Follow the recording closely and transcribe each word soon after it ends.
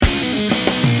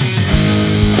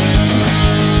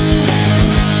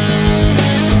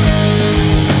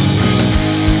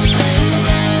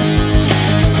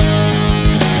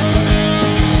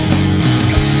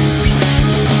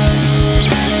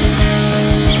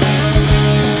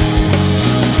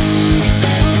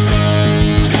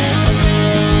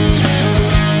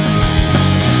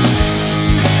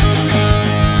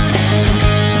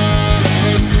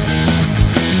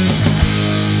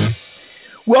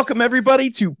Welcome, everybody,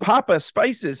 to Papa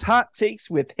Spice's Hot Takes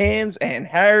with Hans and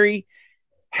Harry.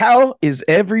 How is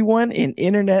everyone in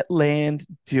internet land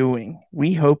doing?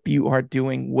 We hope you are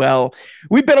doing well.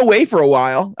 We've been away for a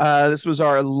while. This was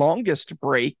our longest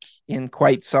break in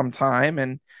quite some time,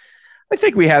 and I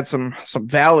think we had some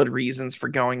valid reasons for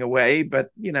going away. But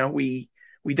we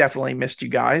definitely missed you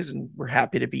guys, and we're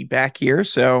happy to be back here.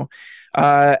 So,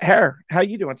 Harry, how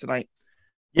you doing tonight?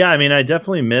 Yeah, I mean, I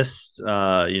definitely missed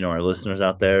our listeners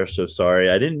out there. So sorry.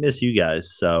 I didn't miss you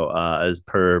guys. So as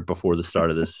per before the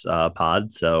start of this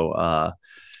pod. So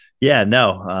yeah,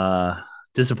 no.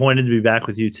 Disappointed to be back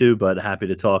with you too, but happy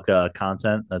to talk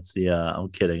content. That's the I'm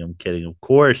kidding. I'm kidding, of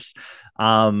course.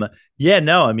 Yeah,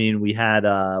 no, I mean we had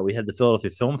the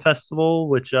Philadelphia Film Festival,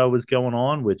 which was going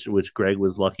on, which Greg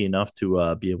was lucky enough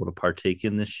to be able to partake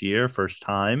in this year, first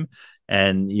time.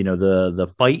 And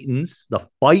the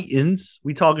fightins,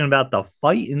 we talking about the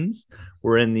fightins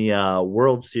were in the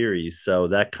World Series. So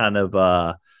that kind of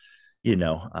I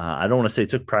don't want to say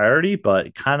took priority,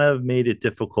 but kind of made it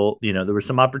difficult. There were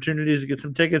some opportunities to get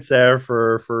some tickets there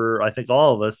for I think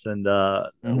all of us, and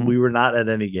Mhm. we were not at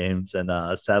any games, and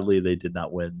sadly they did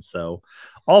not win. So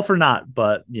all for naught.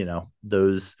 But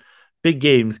those big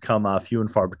games come few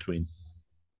and far between.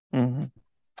 Mhm.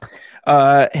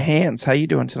 Hans, how you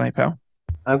doing tonight, pal?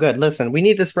 I'm good. Listen, we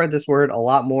need to spread this word a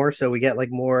lot more so we get like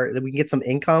more we can get some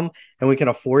income and we can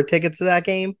afford tickets to that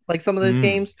game, like some of those Mm,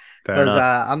 games. fair Because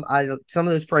enough. I some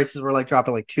of those prices were like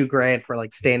dropping like 2 grand for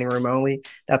like standing room only.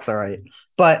 That's all right.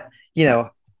 But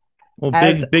Well,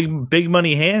 as big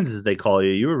money hands as they call you.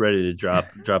 You were ready to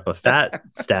drop a fat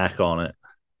stack on it.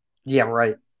 yeah,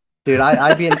 right. Dude,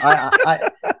 I'd be in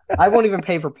I won't even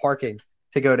pay for parking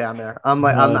to go down there. I'm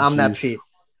like Oh, I'm that jeez. cheap.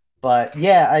 But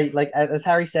yeah, I like as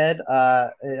Harry said,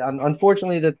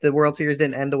 unfortunately that the World Series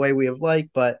didn't end the way we have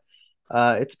liked, but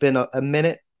it's been a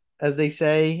minute, as they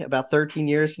say, about 13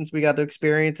 years since we got to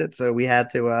experience it, so we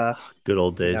had to Good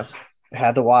old you know, days.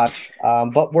 had to watch.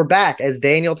 But we're back, as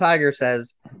Daniel Tiger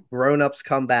says, grown-ups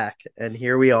come back, and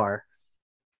here we are.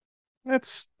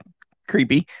 That's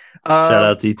creepy. Shout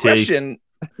out DT. Question,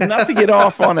 not to get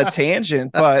off on a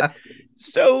tangent, but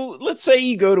so let's say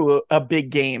you go to a big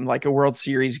game like a World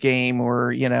Series game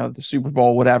or the Super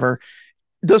Bowl, whatever.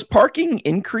 Does parking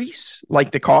increase like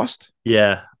the cost?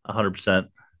 Yeah, 100%.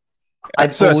 I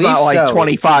So it's believe not like so.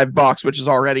 $25, which is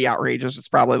already outrageous. It's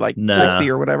probably like 60 Nah,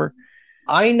 or whatever.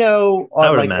 I know,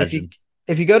 I would like if you imagine.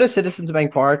 if you go to Citizens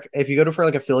Bank Park, if you go to for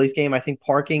like a Phillies game, I think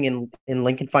parking in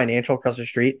Lincoln Financial across the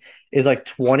street is like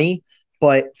 20,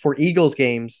 but for Eagles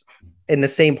games in the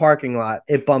same parking lot,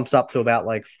 it bumps up to about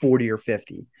like 40 or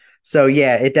 50. So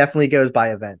yeah, it definitely goes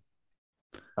by event.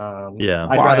 Yeah.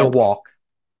 I'd rather Wild. walk.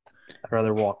 I'd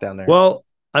rather walk down there. Well,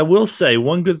 I will say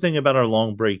one good thing about our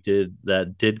long break did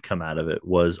come out of it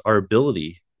was our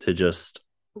ability to just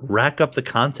rack up the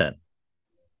content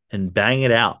and bang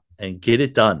it out and get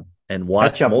it done and Catch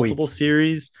watch up multiple week.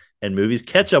 series and movies.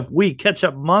 Catch up week, catch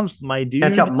up month, my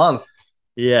Catch up dude. month.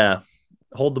 Yeah.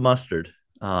 Hold the mustard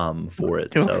for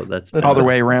it. So that's been Other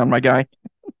way around, my guy.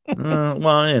 well,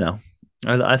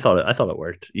 I thought it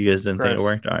worked. You guys didn't think it Gross.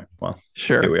 worked? All right. Well,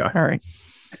 here Sure. we are. All right.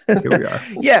 Here we are.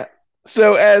 Yeah.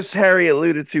 So as Harry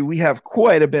alluded to, we have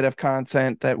quite a bit of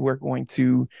content that we're going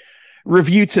to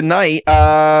review tonight.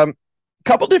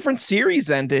 Couple different series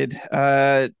ended,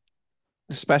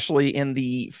 especially in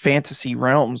the fantasy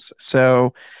realms.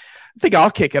 So I think I'll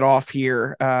kick it off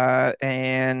here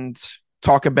and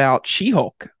talk about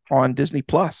She-Hulk on Disney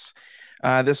Plus.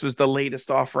 This was the latest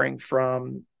offering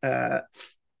from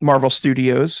Marvel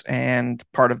Studios and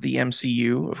part of the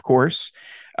MCU, of course.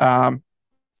 Um,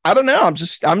 I don't know.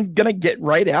 I'm gonna get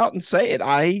right out and say it.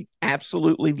 I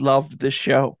absolutely loved this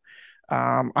show.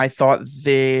 I thought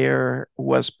there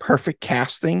was perfect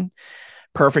casting,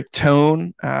 perfect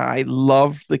tone. I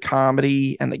loved the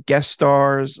comedy and the guest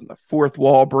stars and the fourth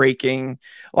wall breaking.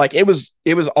 Like it was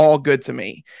all good to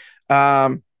me.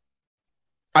 Um,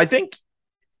 I think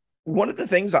one of the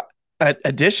things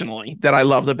additionally that I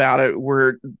loved about it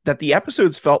were that the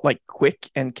episodes felt like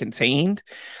quick and contained.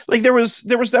 Like there was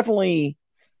definitely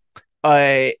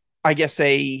a I guess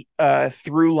a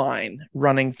through line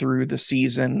running through the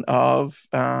season of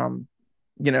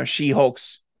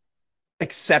She-Hulk's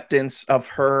acceptance of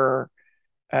her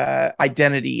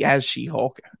identity as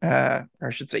She-Hulk, or I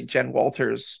should say Jen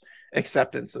Walters'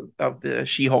 acceptance of the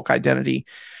She-Hulk identity.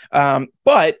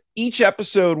 But each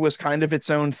episode was kind of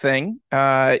its own thing,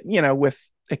 with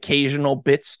occasional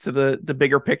bits to the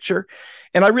bigger picture.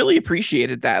 And I really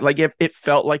appreciated that. Like it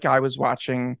felt like I was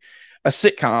watching a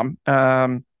sitcom.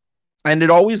 and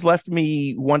it always left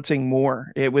me wanting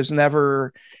more. It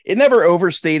never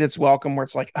overstayed its welcome where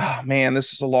it's like, oh man,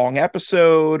 this is a long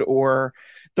episode, or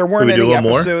there Should weren't we do any one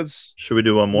more? episodes. Should we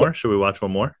do one more? Should we watch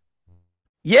one more?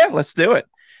 Yeah, let's do it.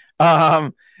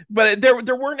 Um, but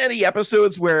there weren't any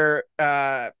episodes where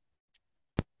it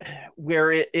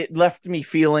left me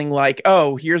feeling like,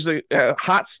 oh, here's a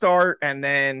hot start, and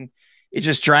then it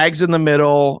just drags in the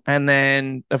middle, and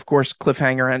then of course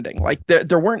cliffhanger ending. Like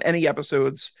there weren't any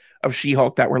episodes of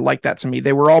She-Hulk that were like that to me.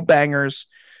 They were all bangers,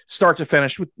 start to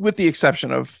finish, with the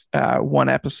exception of one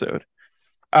episode.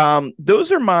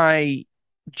 Those are my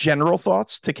general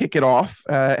thoughts to kick it off.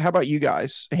 How about you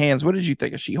guys? Hans, what did you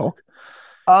think of She-Hulk?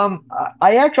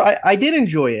 I did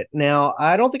enjoy it. Now,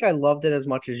 I don't think I loved it as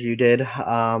much as you did.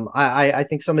 I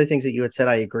think some of the things that you had said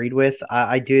I agreed with.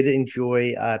 I did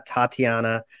enjoy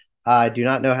Tatiana. I do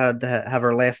not know how to have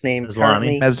her last name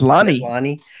currently. Maslany.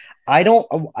 Maslany. I don't.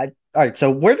 All right.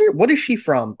 So what is she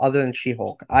from other than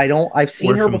She-Hulk? I don't. I've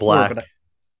seen her Orphan before, Black. but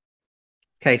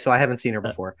okay. So I haven't seen her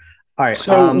before. All right.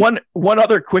 So one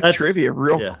other quick That's- trivia,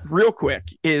 yeah. real quick,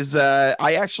 is I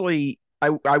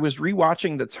was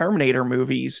rewatching the Terminator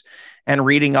movies and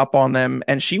reading up on them,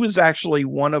 and she was actually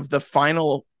one of the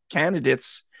final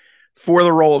candidates for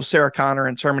the role of Sarah Connor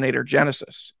in Terminator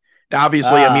Genesis. Now,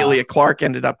 obviously, Emilia Clarke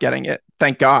ended up getting it.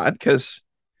 Thank God, because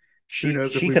she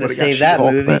knows if we could have would've got saved that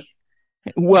She-Hulk, movie.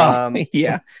 well,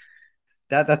 yeah,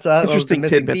 That's interesting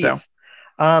tidbit piece.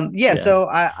 though. Yeah. So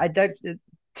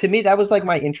to me, that was like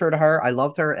my intro to her. I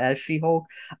loved her as She-Hulk.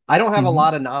 I don't have a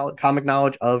lot of comic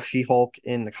knowledge of She-Hulk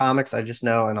in the comics. I just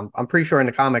know, and I'm pretty sure in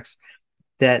the comics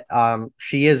that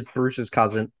she is Bruce's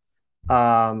cousin.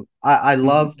 I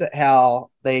loved how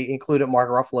they included Mark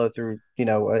Ruffalo through,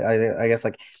 I guess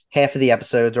like half of the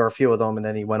episodes or a few of them, and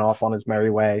then he went off on his merry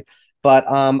way. But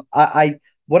I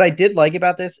what I did like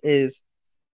about this is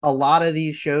a lot of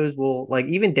these shows will, like,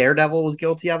 even Daredevil was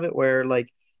guilty of it, where like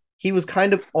he was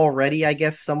kind of already, I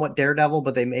guess, somewhat Daredevil,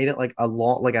 but they made it like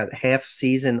a half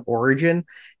season origin.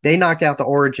 They knocked out the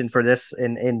origin for this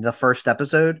in the first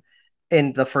episode,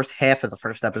 in the first half of the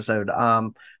first episode.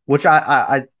 Which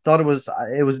I thought it was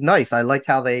nice. I liked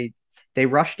how they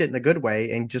rushed it in a good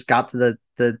way and just got to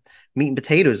the meat and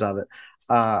potatoes of it.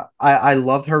 I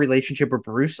loved her relationship with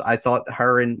Bruce. I thought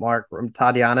her and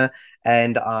Tatiana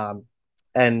and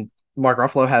Mark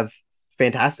Ruffalo have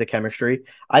fantastic chemistry.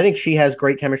 I think she has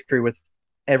great chemistry with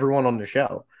everyone on the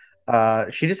show.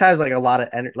 She just has like a lot of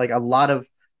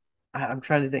I'm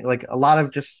trying to think, like a lot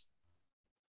of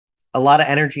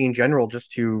energy in general.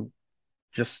 You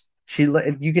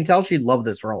can tell she loved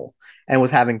this role and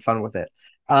was having fun with it.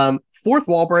 Fourth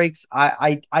wall breaks,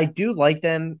 I do like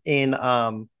them in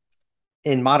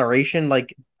moderation.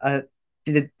 Like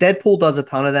Deadpool does a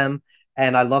ton of them,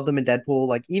 and I love them in Deadpool.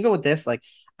 Like even with this, like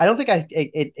I don't think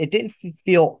it didn't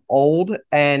feel old.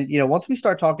 And once we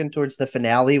start talking towards the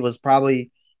finale, was probably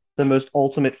the most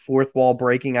ultimate fourth wall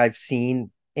breaking I've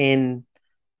seen in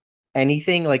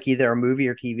anything, like either a movie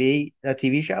or a TV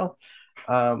show.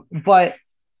 But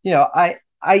I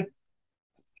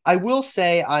will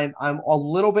say I'm a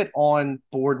little bit on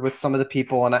board with some of the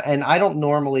people, and I don't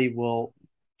normally will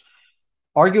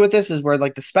argue with this, is where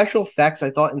like the special effects, I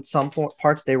thought in some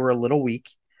parts they were a little weak.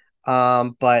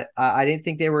 But I didn't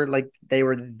think they were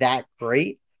that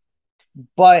great.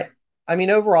 But I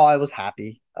mean, overall, I was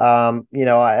happy. I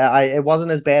it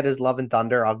wasn't as bad as Love and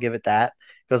Thunder. I'll give it that,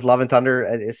 because Love and Thunder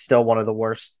is still one of the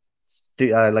worst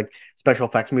like special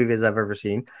effects movies I've ever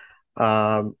seen.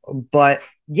 But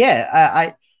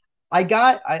yeah,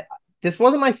 I this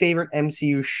wasn't my favorite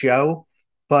MCU show,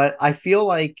 but I feel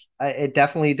like it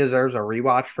definitely deserves a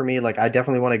rewatch for me. Like I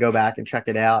definitely want to go back and check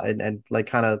it out and like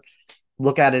kind of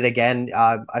look at it again.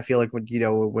 I feel like when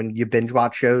you binge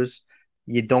watch shows,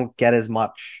 you don't get as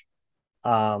much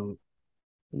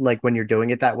like when you're doing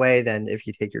it that way than if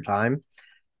you take your time.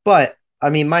 But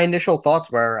I mean, my initial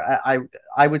thoughts were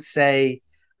I would say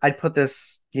I'd put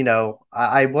this,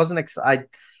 I wasn't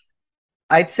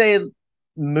I'd say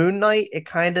Moon Knight, it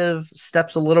kind of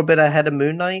steps a little bit ahead of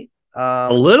Moon Knight.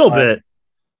 A little bit.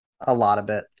 A lot of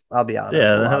it. I'll be honest.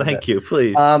 Yeah, thank you.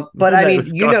 Please. But I mean,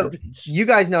 you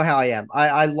guys know how I am.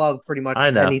 I love pretty much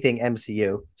anything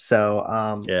MCU.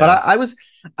 So, yeah. But I was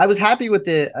happy with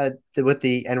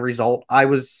the end result. I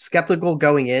was skeptical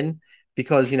going in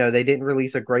because they didn't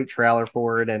release a great trailer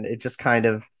for it, and it just kind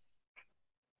of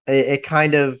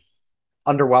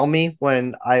underwhelmed me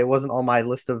when I wasn't on my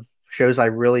list of shows I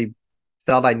really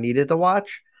felt I needed to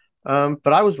watch. But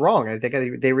I was wrong. I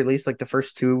think they released like the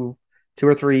first two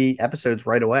or three episodes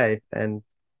right away, and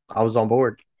I was on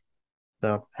board.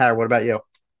 So, Harry, what about you?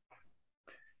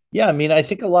 Yeah, I mean, I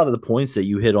think a lot of the points that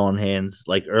you hit on, Hands,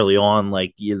 like early on,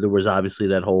 like there was obviously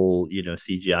that whole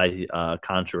CGI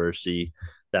controversy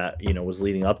that was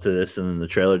leading up to this, and then the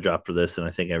trailer dropped for this, and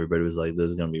I think everybody was like, "This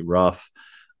is going to be rough."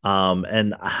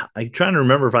 And I'm trying to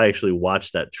remember if I actually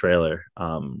watched that trailer,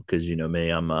 because me,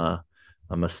 I'm a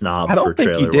I snob for don't think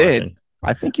you trailer did. watching.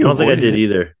 I think I you don't think I avoided did it.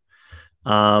 either.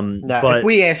 No, if But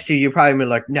we asked you, you'd probably be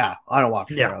like, "No, I don't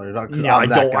watch no, trailers because no, I I'm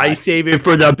that don't. I guy." save it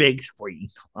for the big screen.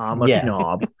 I'm a Yeah,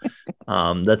 snob.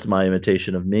 That's my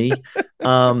imitation of me.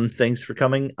 Thanks for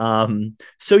coming.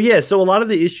 So yeah, so a lot of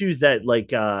the issues that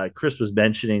like Chris was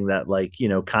mentioning that like,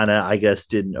 kind of I guess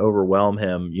didn't overwhelm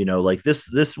him, like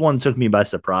this one took me by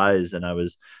surprise, and I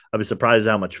was surprised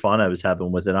how much fun I was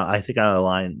having with it. I think I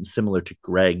align similar to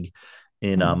Greg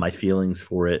in Mhm. my feelings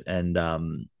for it. And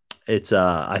it's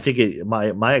I think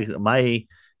my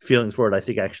feelings for it, I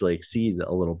think actually exceed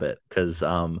a little bit because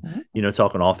Mhm.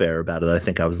 talking off air about it, I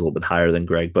think I was a little bit higher than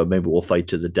Greg, but maybe we'll fight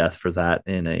to the death for that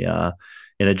in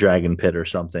a dragon pit or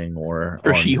something, or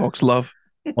For She-Hulk's love.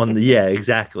 on the yeah,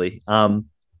 exactly.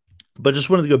 But just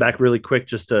wanted to go back really quick,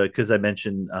 just because I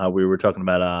mentioned we were talking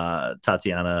about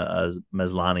Tatiana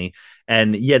Maslany,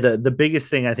 and yeah, the biggest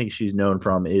thing I think she's known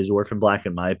from is Orphan Black,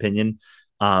 in my opinion.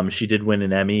 She did win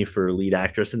an Emmy for lead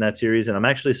actress in that series, and I'm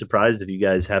actually surprised if you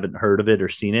guys haven't heard of it or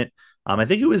seen it. I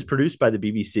think it was produced by the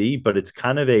BBC, but it's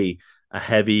kind of a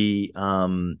heavy.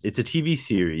 It's a TV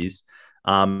series,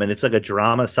 and it's like a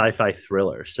drama sci-fi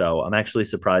thriller. So I'm actually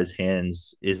surprised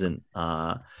Hands isn't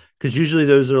because usually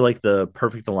those are like the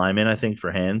perfect alignment, I think,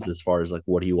 for Hands as far as like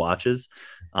what he watches.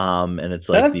 And it's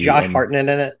does that like have Josh and Hartnett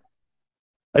in it?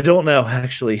 I don't know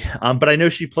actually, but I know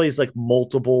she plays like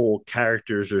multiple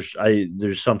characters, or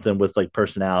there's something with like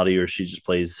personality, or she just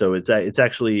plays. So it's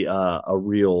actually a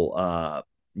real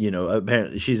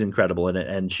apparently she's incredible in it,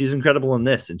 and she's incredible in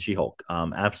this, and She Hulk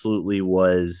absolutely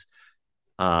was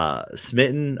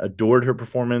smitten, adored her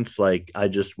performance. Like I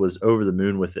just was over the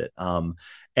moon with it.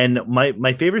 And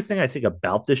my favorite thing I think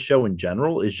about this show in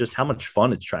general is just how much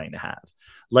fun it's trying to have.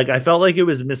 Like I felt like it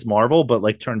was Miss Marvel, but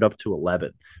like turned up to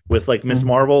 11. With like Miss Mhm.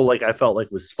 Marvel, like I felt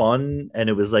like was fun, and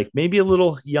it was like maybe a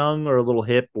little young or a little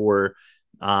hip, or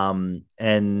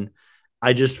and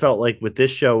I just felt like with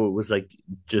this show it was like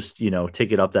just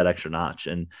take it up that extra notch.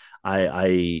 And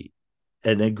I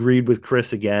and agreed with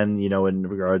Chris again, in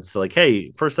regards to like,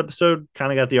 hey, first episode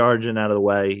kind of got the origin out of the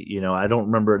way. I don't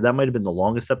remember, that might have been the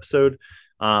longest episode.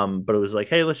 But it was like,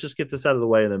 hey, let's just get this out of the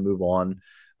way and then move on.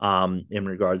 In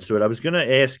regards to it, I was going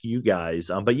to ask you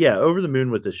guys, but yeah, over the moon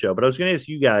with the show. But I was going to ask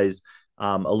you guys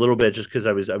a little bit, just because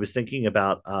I was thinking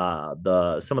about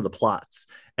the some of the plots,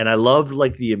 and I loved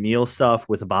like the Emil stuff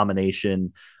with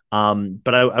Abomination.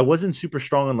 But I wasn't super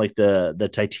strong on like the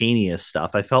Titania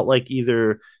stuff. I felt like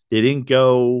either they didn't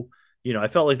go, I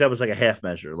felt like that was like a half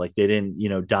measure. Like they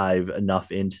didn't, dive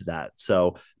enough into that.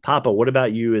 So, Papa, what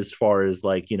about you as far as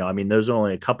like, I mean, those are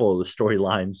only a couple of the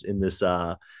storylines in this.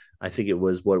 I think it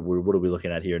was what are we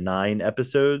looking at here? 9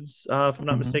 episodes, if I'm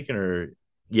not Mhm. mistaken, or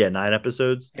yeah, 9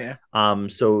 episodes. Yeah.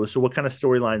 So what kind of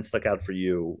storyline stuck out for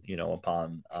you,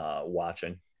 upon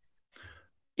watching?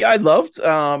 Yeah, I loved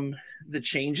the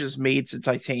changes made to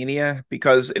Titania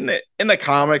because in the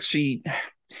comics she,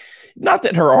 not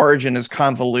that her origin is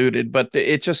convoluted, but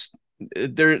it just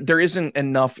there isn't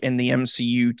enough in the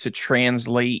MCU to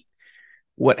translate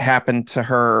what happened to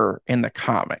her in the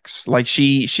comics. Like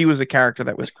she was a character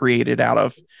that was created out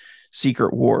of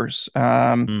Secret Wars.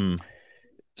 Mm,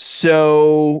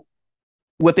 So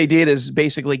what they did is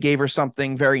basically gave her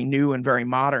something very new and very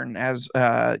modern as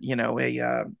a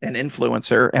an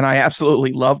influencer, and I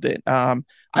absolutely loved it.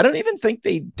 I don't even think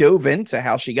they dove into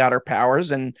how she got her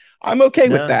powers, and I'm okay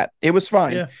with no, that. It was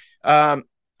fine. yeah, um,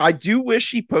 I do wish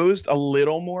she posed a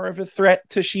little more of a threat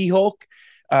to She-Hulk,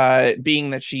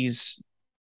 being that she's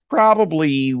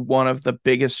probably one of the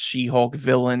biggest She-Hulk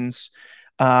villains.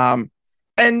 Um,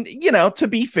 and to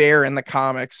be fair, in the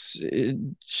comics,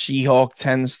 She-Hulk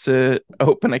tends to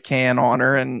open a can on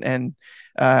her and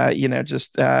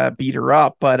just beat her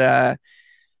up. But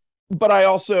I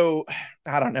also,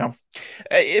 I don't know.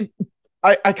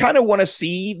 I kind of want to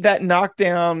see that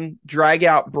knockdown, drag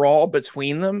out brawl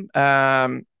between them.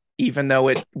 Even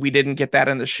though we didn't get that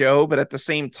in the show, but at the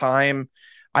same time,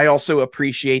 I also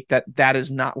appreciate that that is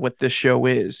not what this show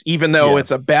is. Even though yeah.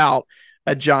 it's about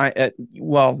a giant,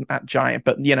 well, not giant,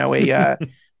 but a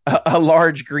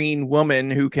large green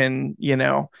woman who can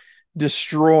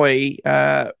destroy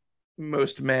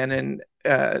most men and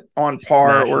on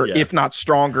par Smash, or yeah. if not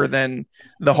stronger than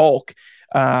the Hulk.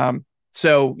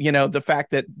 So the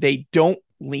fact that they don't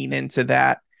lean into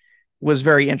that was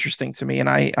very interesting to me, and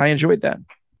I enjoyed that.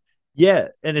 Yeah,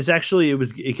 and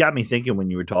it got me thinking when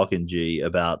you were talking, G,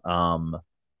 about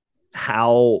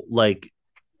how like,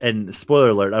 and spoiler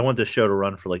alert, I want this show to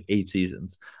run for like 8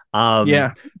 seasons.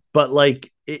 Yeah, But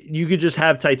like you could just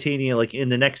have Titania like in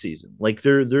the next season. Like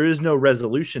there is no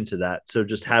resolution to that. So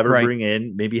just have her right. bring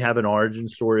in, maybe have an origin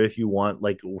story if you want,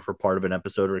 like for part of an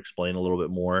episode, or explain a little bit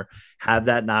more. Have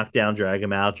that knockdown, drag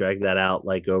him out, drag that out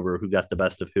like over who got the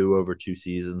best of who over 2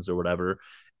 seasons or whatever.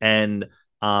 And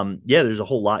yeah, there's a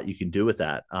whole lot you can do with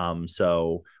that.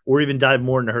 So or even dive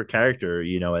more into her character,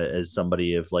 as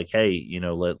somebody of like, hey,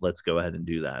 let's go ahead and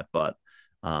do that. But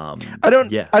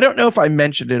yeah. I don't know if I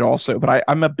mentioned it also, but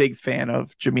I'm a big fan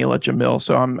of Jamila Jamil,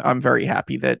 so I'm very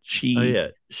happy that Oh she yeah,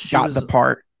 she got the was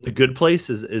part. The Good Place.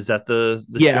 Is that the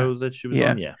Yeah, show that she was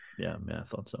yeah. on? Yeah, yeah, yeah. I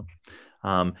thought so.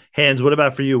 Hands, what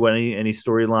about for you? Any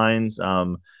storylines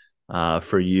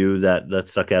for you that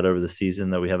stuck out over the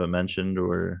season that we haven't mentioned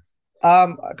or?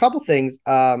 A couple things.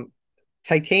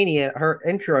 Titania, her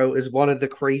intro is one of the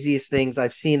craziest things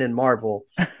I've seen in Marvel.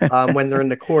 When they're in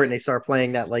the court and they start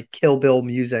playing that like Kill Bill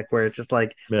music, where it's just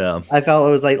like Yeah, I felt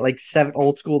it was like seven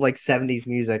old school like 70s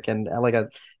music and like a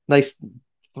nice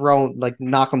thrown like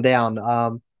knock them down.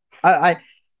 I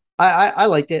I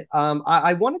liked it.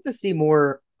 I wanted to see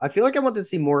more. I feel like I want to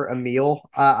see more Emil.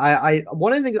 I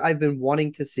one of the things I've been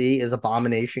wanting to see is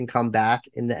Abomination come back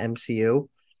in the MCU.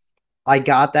 I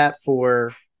got that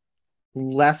for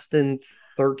less than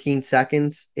 13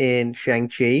 seconds in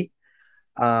Shang-Chi.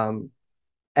 Um,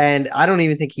 and I don't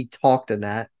even think he talked in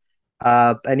that.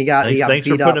 And he got thanks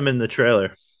for beat putting up. him in the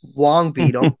trailer. Wong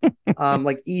beat him,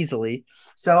 like easily.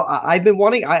 So I've been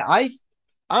wanting.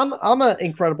 I'm an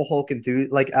Incredible Hulk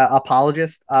enthusiast, like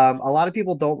apologist. A lot of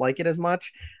people don't like it as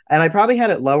much, and I probably had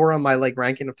it lower on my like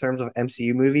ranking of terms of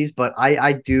MCU movies. But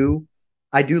I do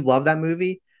love that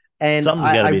movie, and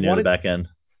Something's got to be near the back end.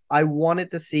 I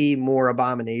wanted to see more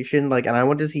Abomination, like, and I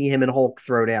wanted to see him and Hulk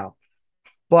throw down.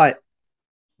 But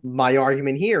my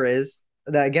argument here is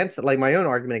that against it, like my own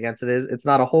argument against it is it's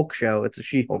not a Hulk show, it's a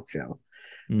She-Hulk show.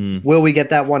 Mm. Will we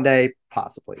get that one day?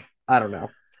 Possibly. I don't know.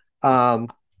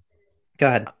 Go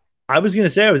ahead. I was gonna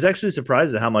say I was actually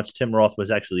surprised at how much Tim Roth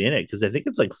was actually in it because I think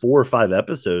it's like 4 or 5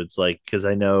 episodes. Like because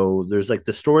I know there's like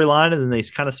the storyline and then they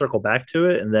kind of circle back to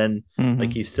it and then like Mm-hmm.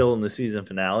 he's still in the season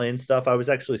finale and stuff. I was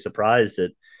actually surprised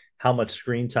at how much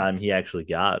screen time he actually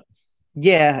got.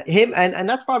 Yeah, him and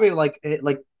that's probably like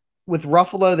with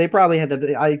Ruffalo, they probably had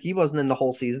to. He wasn't in the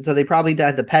whole season, so they probably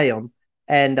had to pay him.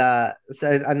 And so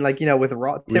and like with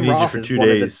We Tim need you Roth for is two one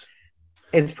of the. days.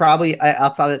 It's probably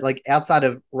outside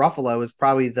of Ruffalo is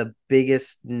probably the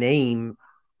biggest name.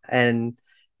 And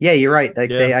yeah, you're right. Like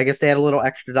Yeah. I guess they had a little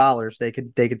extra dollars they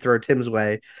could throw Tim's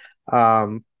way, He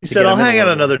to said, get "I'll him in a hang out little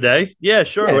more. another day." Yeah,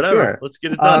 sure, Yeah, whatever. sure. Let's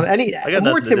get it done. Any I got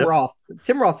more nothing to Tim do. Roth.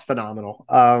 Tim Roth's phenomenal.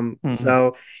 Mm-hmm.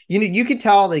 So you can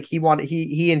tell like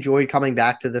he enjoyed coming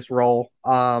back to this role.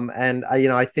 And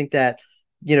I think that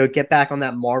get back on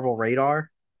that Marvel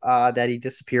radar that he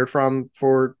disappeared from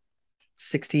for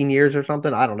 16 years or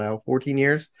something. I don't know, 14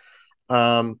 years.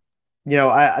 Um,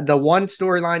 the one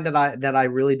storyline that I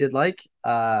really did like,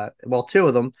 well, two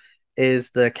of them,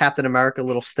 is the Captain America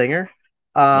little stinger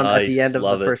at the Nice, end of the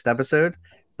love it. first episode.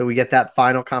 So we get that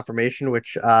final confirmation,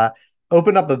 which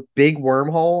opened up a big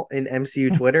wormhole in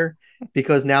MCU Twitter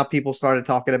because now people started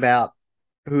talking about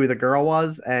who the girl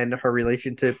was and her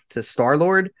relationship to Star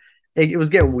Lord. It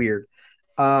was getting weird.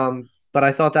 But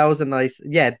I thought that was a nice,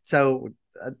 yeah. So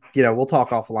we'll talk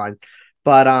offline.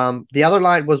 But the other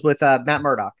line was with Matt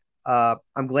Murdock.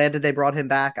 I'm glad that they brought him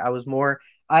back. I was more,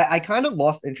 I kind of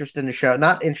lost interest in the show,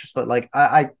 not interest, but like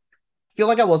I feel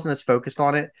like I wasn't as focused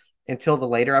on it until the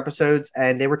later episodes,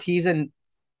 and they were teasing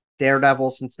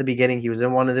Daredevil since the beginning. He was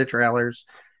in one of the trailers,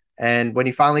 and when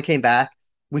he finally came back,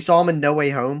 we saw him in No Way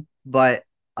Home. But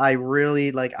I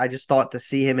really like. I just thought to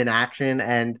see him in action,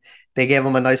 and they gave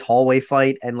him a nice hallway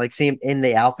fight, and like see him in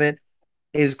the outfit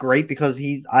is great because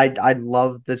I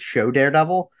love the show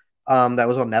Daredevil, that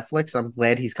was on Netflix. I'm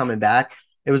glad he's coming back.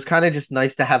 It was kind of just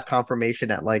nice to have confirmation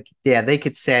that like yeah they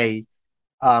could say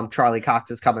Charlie Cox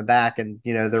is coming back and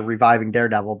they're reviving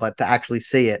Daredevil, but to actually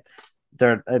see it,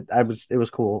 it was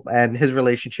cool. And his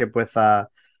relationship with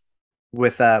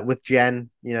Jen,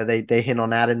 they hint on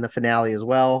that in the finale as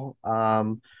well.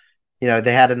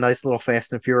 They had a nice little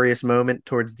Fast and Furious moment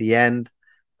towards the end,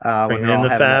 when Bringing they're in all the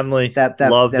having that family, that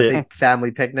that loved that it. big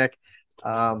family picnic.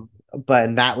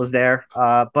 But Matt was there.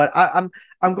 But I'm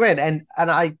glad, and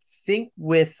I think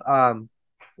with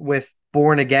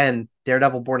Born Again,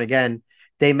 Daredevil Born Again,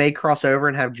 they may cross over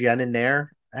and have Jen in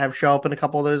there have show up in a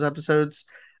couple of those episodes.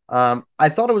 I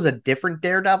thought it was a different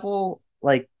Daredevil,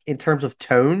 like in terms of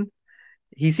tone,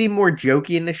 he seemed more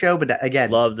jokey in the show, but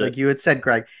again, Loved like it. you had said,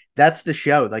 Greg, that's the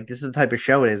show. Like this is the type of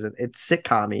show it is. It's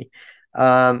sitcom-y.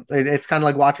 It's kind of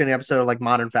like watching an episode of like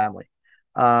Modern Family,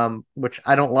 which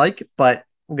I don't like, but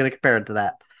I'm gonna compare it to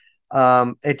that.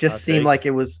 It just Hot seemed take. like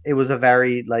it was a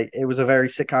very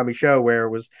sitcom-y show where it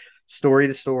was story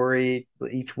to story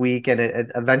each week, and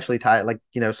it eventually tied like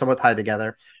somewhat tied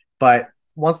together. But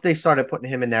once they started putting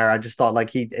him in there, I just thought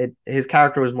like his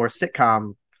character was more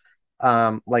sitcom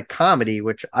like comedy,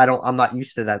 which I'm not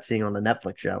used to that seeing on the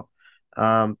Netflix show.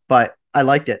 But I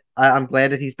liked it. I'm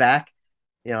glad that he's back.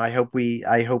 I hope we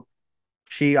don't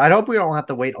have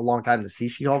to wait a long time to see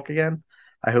She-Hulk again.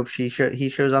 I hope he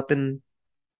shows up in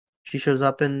she shows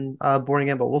up in Born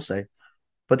Again, but we'll see.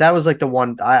 But that was like the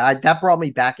one I that brought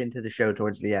me back into the show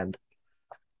towards the end.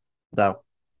 So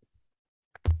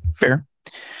Fair.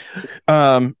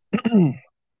 Um,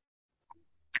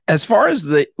 as far as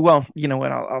you know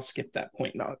what, I'll skip that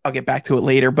point and I'll get back to it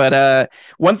later. But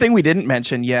one thing we didn't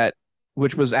mention yet,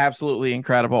 which was absolutely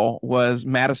incredible, was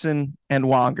Madison and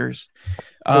Wongers.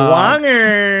 The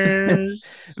Wongers.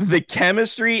 The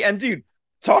chemistry, and dude,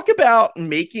 talk about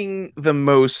making the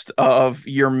most of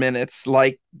your minutes.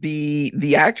 Like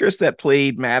the actress that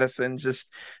played Madison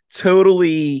just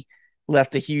totally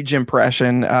left a huge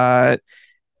impression.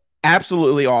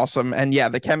 Absolutely awesome. And yeah,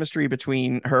 the chemistry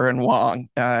between her and Wong,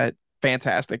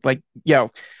 fantastic. Like,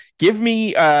 give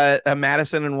me a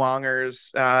Madison and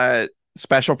Wongers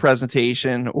special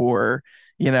presentation, or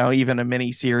even a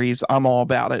mini series. I'm all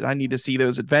about it. I need to see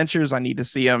those adventures. I need to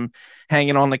see them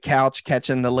hanging on the couch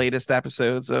catching the latest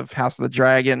episodes of House of the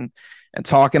Dragon and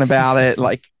talking about it,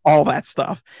 like all that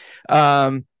stuff. So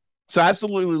I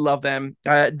absolutely love them.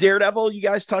 Daredevil, you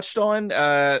guys touched on.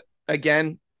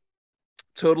 Again,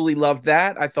 totally loved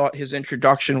that. I thought his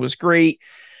introduction was great.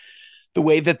 The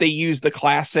way that they used the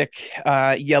classic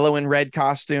yellow and red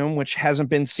costume, which hasn't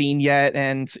been seen yet,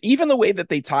 and even the way that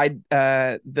they tied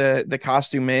the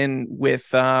costume in with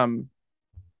the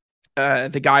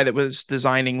guy that was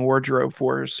designing wardrobe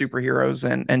for superheroes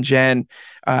and Jen,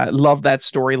 loved that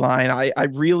storyline. I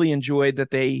really enjoyed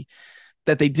that they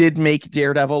did make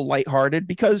Daredevil lighthearted,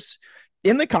 because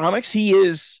in the comics he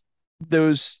is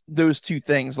those two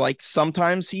things. Like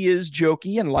sometimes he is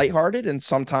jokey and lighthearted, and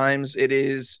sometimes it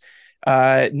is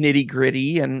nitty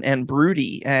gritty and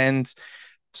broody. And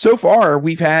so far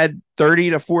we've had 30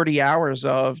 to 40 hours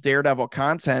of Daredevil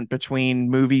content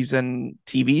between movies and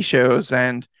TV shows,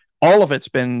 and all of it's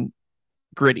been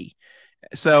gritty.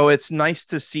 So it's nice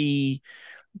to see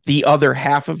the other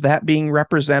half of that being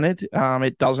represented.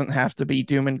 It doesn't have to be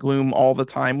doom and gloom all the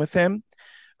time with him.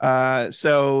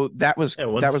 So that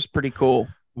was pretty cool.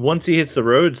 Once he hits the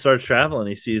road, starts traveling,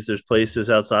 he sees there's places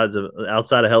outside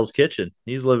of Hell's Kitchen.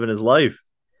 He's living his life.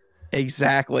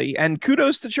 Exactly. And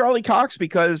kudos to Charlie Cox,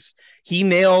 because he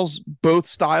nails both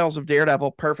styles of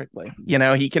Daredevil perfectly.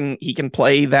 He can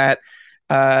play that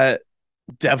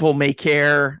devil may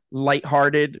care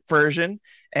lighthearted version,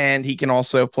 and he can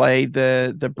also play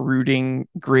the brooding,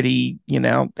 gritty,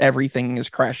 everything is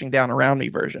crashing down around me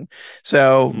version.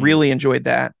 So really enjoyed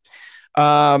that.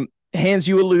 Hans,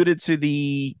 you alluded to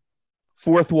the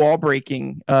fourth wall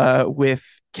breaking with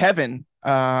Kevin.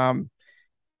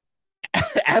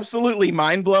 Absolutely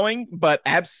mind-blowing, but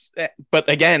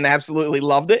again, absolutely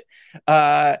loved it.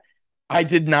 I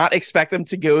did not expect them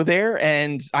to go there,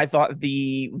 and I thought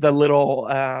the little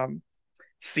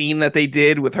scene that they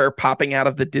did with her popping out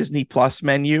of the Disney Plus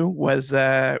menu was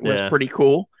pretty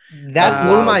cool. That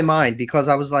blew my mind, because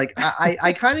I was like,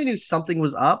 I kind of knew something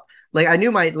was up. Like I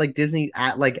knew my Disney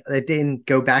at it didn't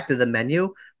go back to the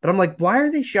menu, but I'm like, why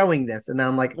are they showing this? And then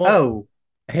I'm like, oh.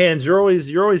 Hans, you're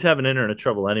always having internet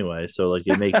trouble anyway, so like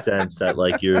it makes sense that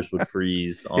like yours would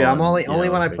freeze. Dude, I'm only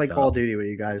when I play Call of Duty with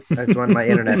you guys. That's when my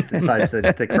internet decides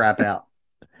to crap out.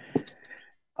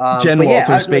 Jen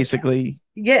Walters, basically.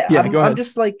 I'm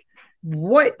just like,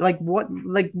 what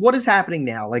is happening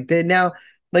now?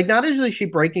 Not only is she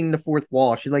breaking the fourth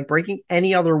wall, she's like breaking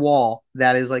any other wall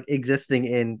that is like existing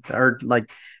in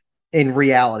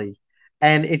reality,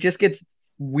 and it just gets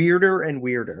weirder and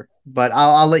weirder. But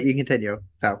I'll let you continue.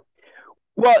 So,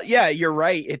 well, yeah, you're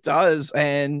right. It does,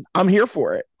 and I'm here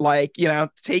for it. Like,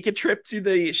 take a trip to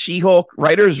the She-Hulk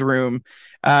writers' room,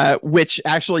 which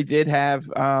actually did have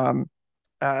the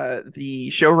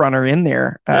showrunner in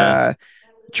there. Yeah.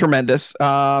 Tremendous.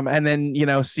 And then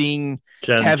seeing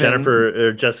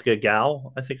Jessica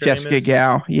Gao, I think Jessica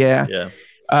Gao, yeah.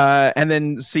 And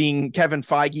then seeing Kevin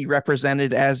Feige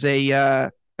represented as a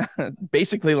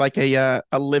basically like a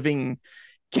living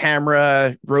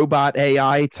camera robot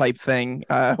AI type thing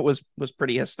was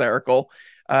pretty hysterical.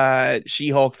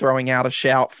 She-Hulk throwing out a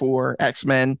shout for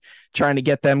X-Men, trying to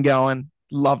get them going.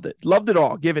 Loved it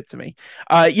all. Give it to me.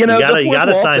 You The fourth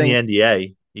gotta wall sign thing. the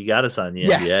NDA. You gotta sign the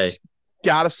NDA. Yes,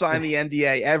 gotta sign the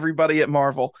NDA. Everybody at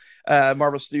Marvel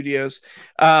Studios.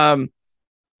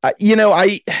 You know,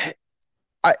 I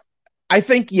I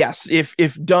think yes, if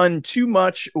done too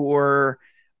much or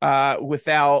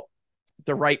without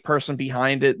the right person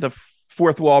behind it, the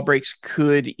fourth wall breaks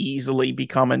could easily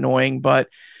become annoying. But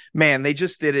man, they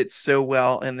just did it so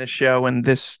well in this show, and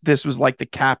this was like the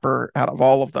capper out of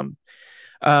all of them.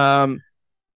 Um,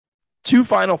 Two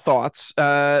final thoughts.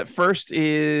 First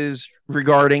is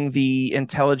regarding the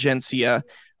intelligentsia.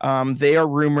 They are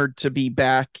rumored to be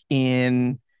back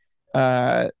in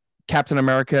uh, Captain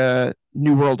America: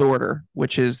 New World Order,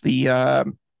 which is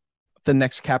the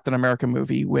next Captain America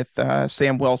movie with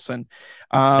Sam Wilson.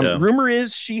 Yeah. Rumor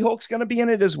is She-Hulk's going to be in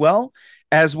it as well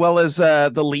as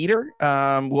the leader.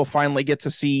 We'll finally get to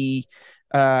see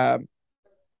uh,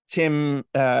 Tim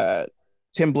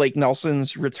Tim Blake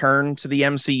Nelson's return to the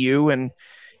MCU, and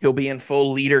he'll be in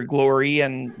full leader glory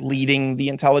and leading the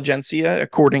intelligentsia,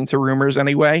 according to rumors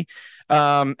anyway.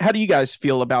 How do you guys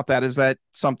feel about that? Is that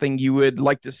something you would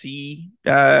like to see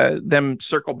them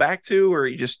circle back to, or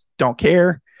you just don't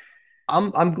care?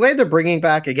 I'm glad they're bringing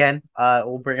back again.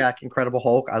 We'll bring back Incredible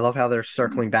Hulk. I love how they're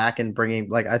circling back and bringing,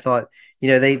 like, I thought,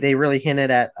 they really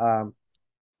hinted at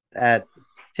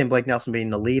Tim Blake Nelson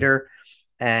being the leader,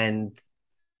 and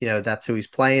that's who he's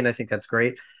playing. I think that's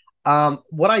great.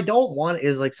 What I don't want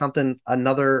is like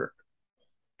another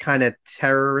kind of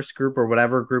terrorist group or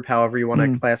whatever group, however you want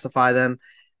to classify them,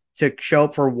 to show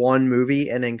up for one movie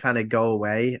and then kind of go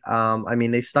away. I mean,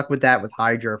 they stuck with that with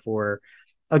Hydra for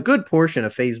a good portion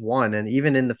of phase 1 and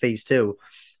even in the phase 2.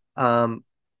 And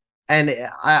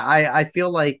I feel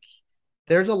like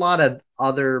there's a lot of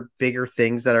other bigger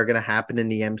things that are going to happen in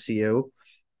the MCU.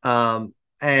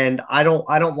 And I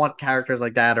don't want characters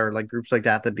like that or like groups like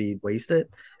that to be wasted.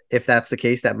 If that's the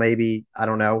case, that maybe, I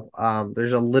don't know.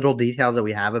 There's a little details that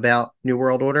we have about New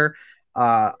World Order.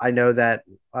 I know that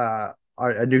a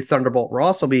new Thunderbolt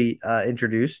Ross will be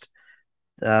introduced,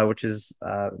 which is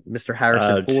Mr.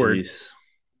 Harrison Ford. Geez.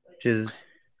 Which is,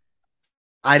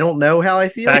 I don't know how I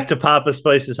feel. Back to Papa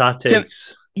Spice's hot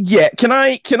takes. Can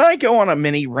I go on a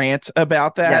mini rant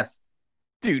about that? Yes.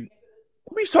 Dude,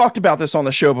 we've talked about this on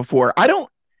the show before.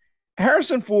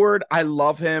 Harrison Ford, I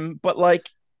love him, but like,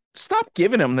 stop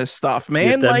giving him this stuff,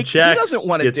 man. Like, checks. He doesn't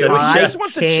want to do it. He just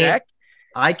wants to check.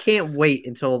 I can't wait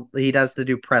until he does the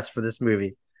new press for this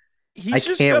movie. He's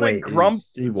just gonna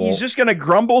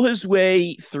grumble his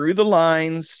way through the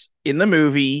lines in the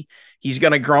movie. He's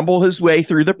gonna grumble his way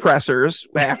through the pressers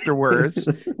afterwards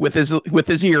with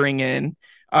his earring in.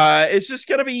 It's just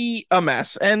gonna be a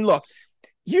mess. And look,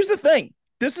 here's the thing.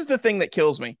 This is the thing that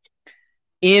kills me.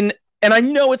 And I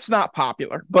know it's not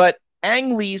popular, but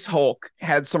Ang Lee's Hulk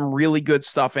had some really good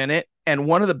stuff in it. And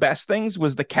one of the best things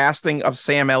was the casting of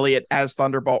Sam Elliott as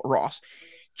Thunderbolt Ross.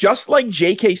 Just like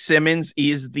J.K. Simmons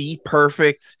is the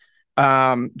perfect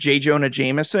J. Jonah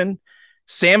Jameson,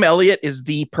 Sam Elliott is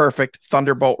the perfect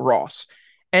Thunderbolt Ross.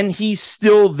 And he's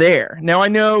still there. Now, I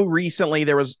know recently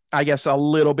there was, I guess, a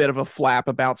little bit of a flap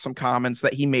about some comments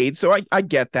that he made. So I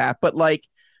get that. But like,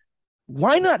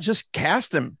 why not just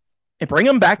cast him and bring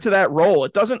him back to that role?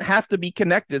 It doesn't have to be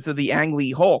connected to the Ang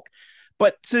Lee Hulk.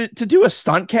 But to do a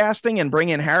stunt casting and bring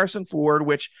in Harrison Ford,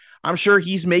 which I'm sure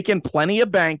he's making plenty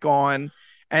of bank on,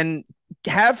 and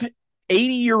have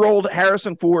 80-year-old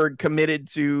Harrison Ford committed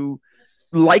to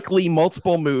likely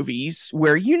multiple movies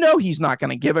where he's not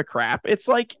going to give a crap. It's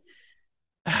like,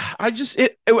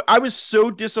 I was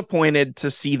so disappointed to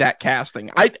see that casting.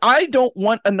 I don't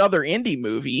want another indie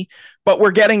movie, but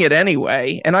we're getting it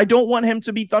anyway. And I don't want him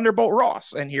to be Thunderbolt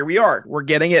Ross. And here we are. We're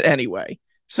getting it anyway.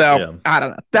 So yeah. I don't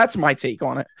know. That's my take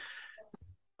on it.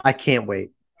 I can't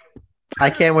wait. I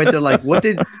can't wait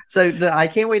to I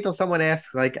can't wait till someone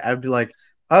asks, like, I'd be like,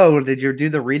 oh, did you do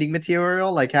the reading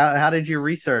material? Like, how did you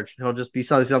research? And he'll just be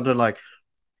something like,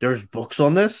 there's books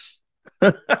on this.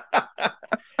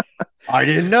 I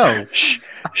didn't know.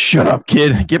 Shut up,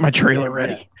 kid. Get my trailer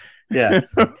ready. Yeah.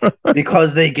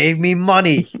 Because they gave me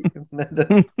money.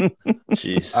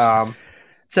 Jeez.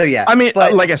 So yeah. I mean,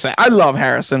 like I said, I love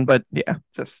Harrison, but yeah,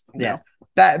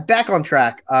 Back on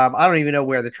track. I don't even know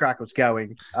where the track was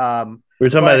going. We're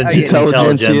talking about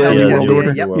intelligence.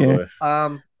 Yep.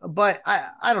 But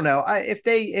I don't know. If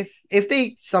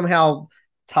they somehow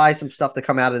tie some stuff to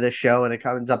come out of this show and it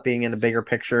ends up being in a bigger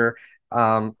picture,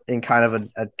 in kind of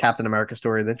a Captain America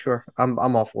story, then sure, I'm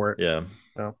all for it. Yeah.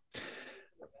 So.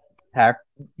 Hack.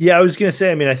 Yeah, I was gonna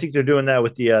say. I mean, I think they're doing that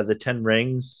with the 10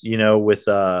 rings. With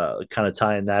kind of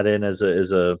tying that in as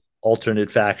a alternate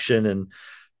faction. And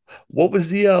what was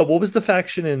the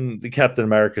faction in the Captain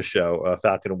America show,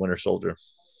 Falcon and Winter Soldier?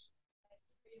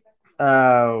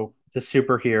 Oh, the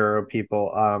superhero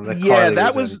people. That Yeah,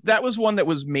 Carly was in. that was one that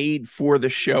was made for the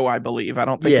show, I believe. I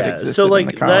don't think it Yeah, so existed in the like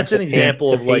that's comics. an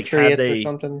example The of like had Patriots or they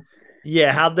something.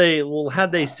 Yeah, had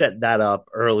they set that up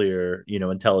earlier,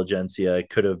 Intelligentsia, it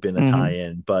could have been a Hmm.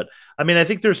 tie-in. But I mean, I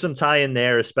think there's some tie-in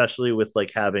there, especially with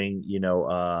like having,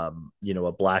 a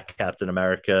black Captain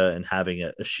America and having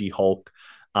a She-Hulk,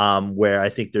 where I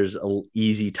think there's a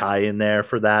easy tie-in there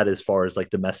for that as far as like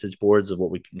the message boards of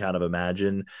what we can kind of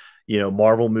imagine.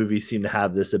 Marvel movies seem to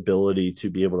have this ability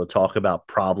to be able to talk about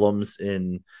problems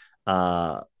in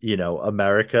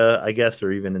America, I guess,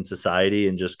 or even in society,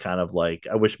 and just kind of like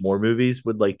I wish more movies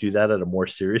would like do that at a more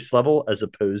serious level as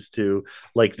opposed to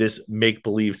like this make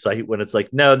believe site when it's like,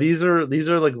 no, these are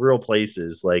like real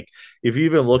places. Like if you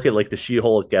even look at like the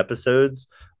She-Hulk episodes,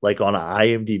 like on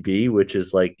IMDb, which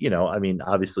is like, I mean,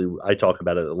 obviously I talk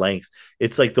about it at length.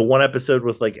 It's like the one episode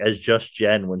with like as just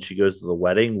Jen when she goes to the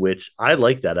wedding, which I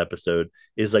like that episode,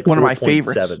 is like One of my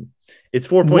favorites. 4.7. It's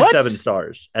 4.7 What?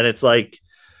 stars. And it's like,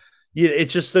 yeah,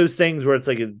 it's just those things where it's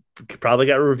like it probably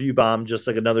got a review bomb, just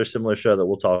like another similar show that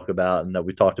we'll talk about and that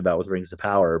we talked about with Rings of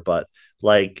Power. But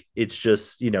like it's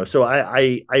just, so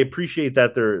I appreciate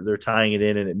that they're tying it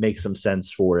in and it makes some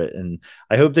sense for it. And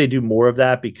I hope they do more of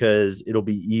that because it'll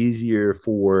be easier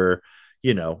for,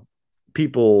 you know,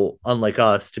 people unlike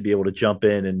us to be able to jump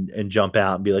in and jump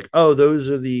out and be like, oh, those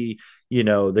are the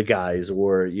guys,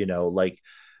 or, like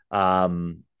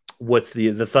um what's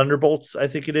the Thunderbolts, I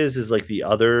think it is like the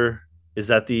other, is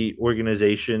that the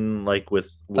organization like with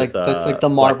Like that's like the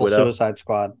Black Marvel Widow? Suicide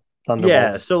Squad, Yeah,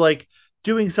 Thunderbolts. so like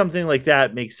doing something like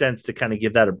that makes sense to kind of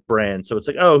give that a brand. So it's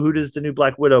like, oh, who does the new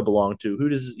Black Widow belong to? Who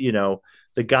does,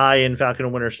 the guy in Falcon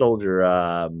and Winter Soldier,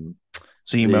 Zemo.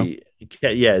 the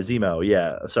yeah, Zemo,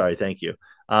 yeah, sorry, thank you.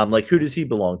 Like who does he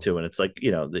belong to? And it's like,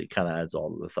 it kind of adds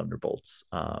all of the Thunderbolts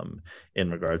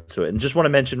in regards to it. And just want to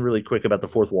mention really quick about the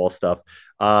fourth wall stuff.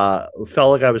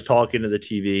 Felt like I was talking to the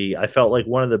TV. I felt like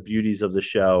one of the beauties of the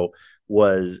show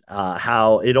was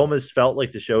how it almost felt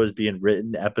like the show is being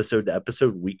written episode to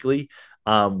episode weekly,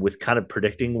 with kind of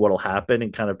predicting what'll happen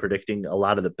and kind of predicting a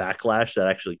lot of the backlash that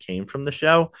actually came from the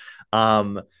show.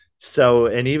 So,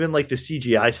 and even like the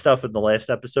CGI stuff in the last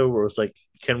episode where it was like,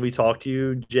 can we talk to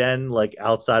you, Jen, like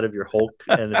outside of your Hulk?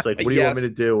 And it's like, what do you want me to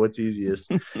Yes. do? What's easiest?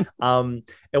 And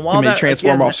You while may that,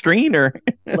 transform again, off screen or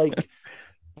like,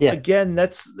 Yeah. again,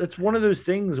 that's one of those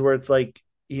things where it's like,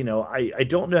 I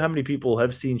don't know how many people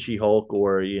have seen She-Hulk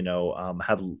or,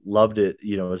 have loved it,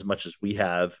 as much as we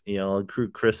have,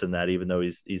 include Chris in that, even though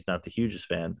he's not the hugest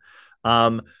fan,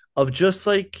 of just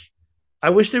like,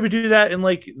 I wish they would do that in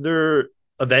like their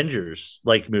Avengers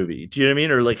like movie. Do you know what I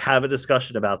mean? Or like have a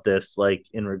discussion about this, like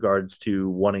in regards to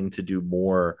wanting to do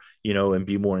more, and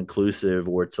be more inclusive,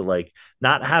 or to like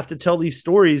not have to tell these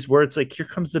stories where it's like, here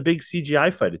comes the big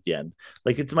CGI fight at the end.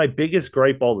 Like it's my biggest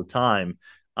gripe all the time.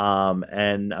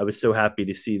 And I was so happy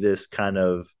to see this kind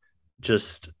of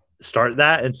just start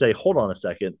that and say, hold on a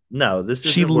second. No, this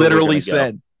she isn't where we're literally going to go.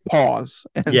 said pause.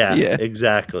 And Yeah, yeah.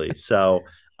 exactly. So,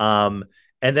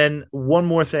 and then one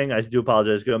more thing, I do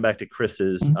apologize. Going back to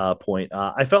Chris's point,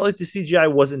 I felt like the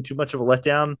CGI wasn't too much of a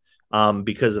letdown,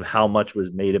 because of how much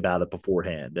was made about it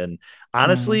beforehand. And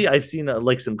honestly, I've seen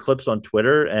like some clips on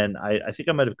Twitter, and I think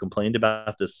I might have complained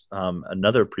about this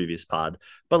another previous pod,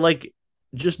 but like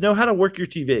just know how to work your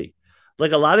TV.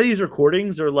 Like a lot of these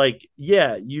recordings are like,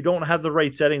 yeah, you don't have the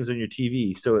right settings on your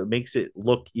TV, so it makes it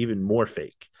look even more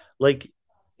fake. Like,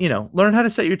 learn how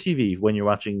to set your TV when you're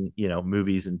watching,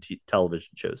 movies and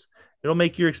television shows. It'll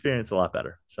make your experience a lot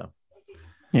better. So,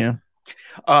 Yeah.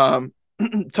 Um,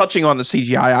 touching on the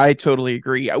CGI, I totally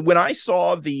agree. When I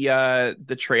saw the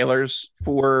trailers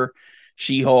for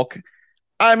She-Hulk,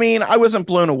 I mean, I wasn't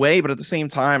blown away, but at the same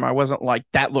time, I wasn't like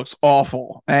that looks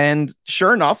awful. And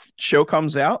sure enough, show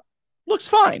comes out, looks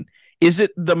fine. Is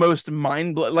it the most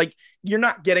mind blow? Like you're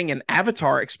not getting an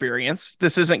Avatar experience.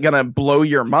 This isn't gonna blow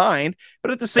your mind,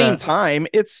 but at the same time,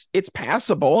 it's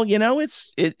passable.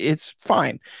 It's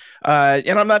fine.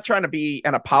 And I'm not trying to be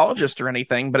an apologist or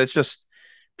anything, but it's just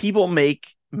people make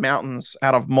mountains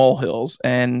out of molehills,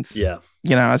 and yeah,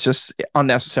 it's just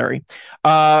unnecessary.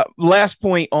 Last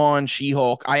point on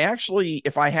She-Hulk. I actually,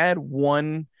 if I had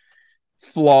one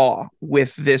flaw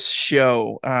with this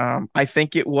show, I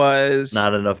think it was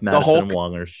not enough the Madison Hulk.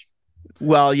 Wongers.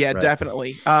 Well, yeah, Right.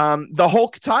 definitely. The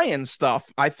Hulk tie-in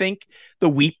stuff. I think the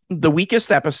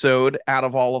weakest episode out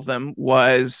of all of them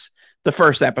was the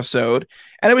first episode,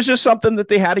 and it was just something that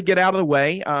they had to get out of the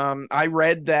way. I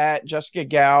read that Jessica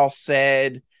Gao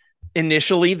said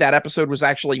initially that episode was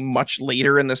actually much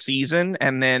later in the season,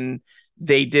 and then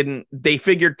they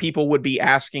figured people would be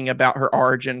asking about her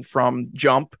origin from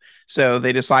Jump, so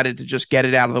they decided to just get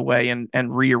it out of the way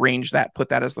and rearrange that, put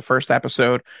that as the first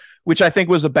episode, which I think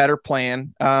was a better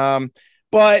plan.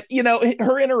 But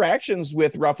her interactions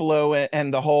with Ruffalo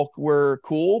and the Hulk were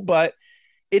cool, but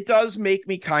it does make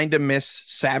me kind of miss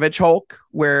Savage Hulk,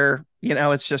 where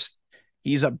it's just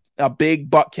he's a big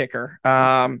butt kicker.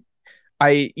 I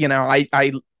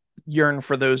yearn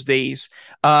for those days.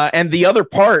 And the other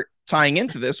part tying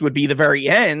into this would be the very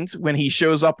end when he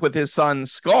shows up with his son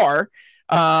Scar.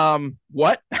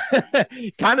 What?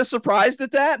 Kind of surprised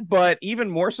at that, but even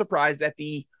more surprised at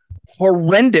the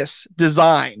horrendous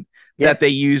design that they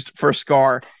used for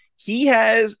Scar. He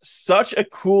has such a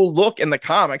cool look in the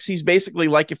comics. He's basically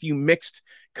like if you mixed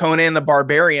Conan the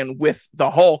Barbarian with the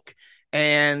Hulk,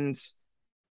 and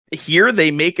here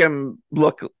they make him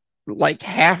look like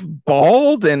half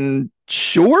bald and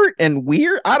short and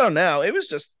weird. I don't know. It was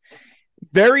just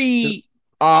very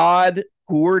odd,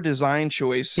 poor design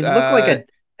choice. It looked like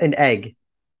an egg.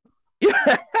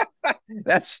 Yeah,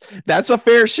 that's a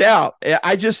fair shout.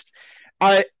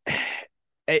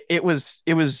 It was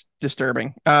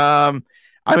disturbing.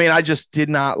 I just did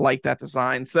not like that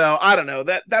design. So I don't know.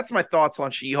 That's my thoughts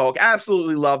on She-Hulk.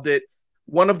 Absolutely loved it.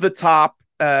 One of the top,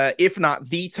 if not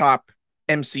the top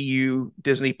MCU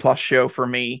Disney Plus show for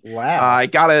me. Wow. I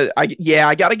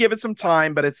gotta give it some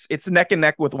time, but it's neck and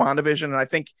neck with WandaVision, and I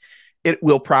think it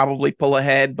will probably pull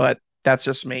ahead, but that's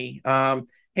just me.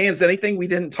 Hans, anything we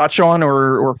didn't touch on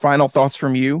or final thoughts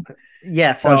from you?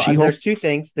 Yeah, so there's two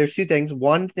things.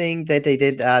 One thing that they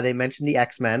did, they mentioned the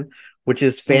X-Men, which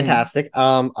is fantastic.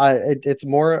 It's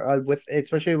more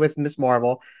especially with Miss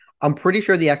Marvel. I'm pretty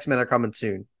sure the X-Men are coming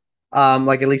soon.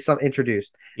 Like at least some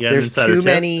introduced. There's too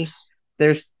many.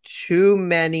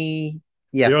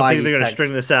 Yeah, you don't think they're going to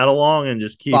string this out along and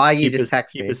just keep us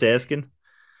asking?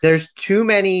 There's too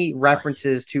many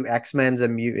references to X-Men's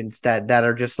and mutants that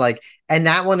are just like, and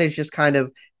that one is just kind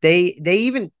of they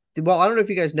even. Well, I don't know if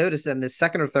you guys noticed that in the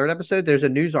second or third episode, there's a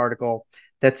news article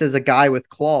that says a guy with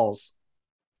claws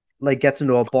gets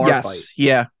into a bar fight.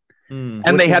 Yeah.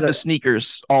 And they had the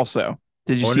sneakers also.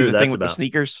 Did you see the thing with the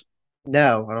sneakers?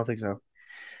 No, I don't think so.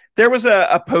 There was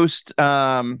a post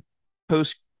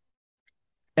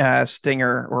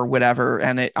stinger or whatever,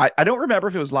 and I don't remember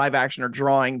if it was live action or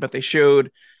drawing, but they showed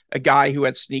a guy who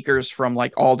had sneakers from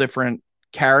all different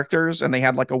characters, and they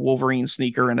had a Wolverine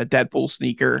sneaker and a Deadpool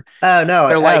sneaker. Oh no,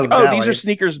 they're these are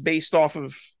sneakers based off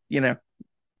of I don't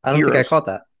think I caught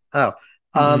that.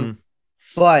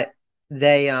 But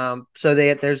they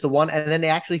there's the one, and then they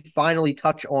actually finally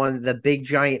touch on the big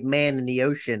giant man in the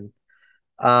ocean.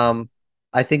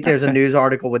 I think there's a news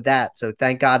article with that, so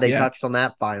thank God they touched on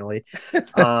that finally.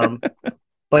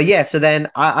 But yeah, so then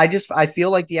I feel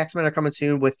like the X-Men are coming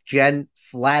soon, with Jen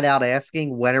flat out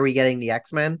asking, when are we getting the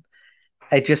X-Men?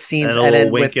 It just seems, and a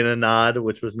wink and a nod,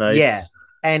 which was nice. Yeah,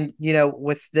 and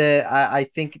with the, I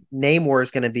think Namor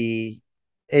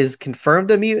is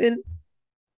confirmed a mutant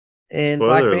in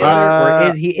Black Panther,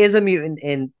 or he is a mutant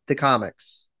in the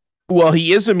comics. Well,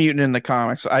 he is a mutant in the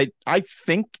comics. I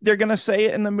think they're gonna say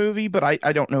it in the movie, but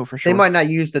I don't know for sure. They might not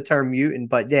use the term mutant,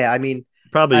 but yeah, I mean,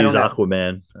 probably use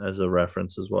Aquaman as a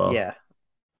reference as well.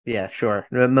 Yeah, sure.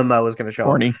 Momo is gonna show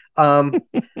Horny.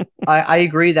 I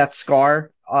agree that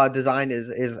Scar design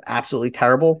is absolutely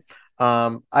terrible.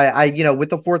 I with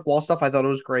the fourth wall stuff, I thought it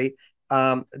was great.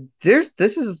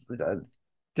 This is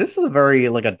a very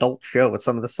adult show with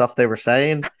some of the stuff they were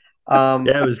saying.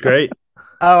 Yeah, it was great.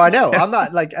 Oh, I know. I'm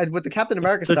not with the Captain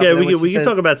America stuff. Okay, we can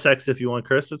talk about sex if you want,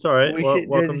 Chris. It's all right.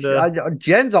 Welcome to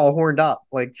Jen's all horned up.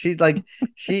 When she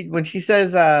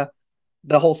says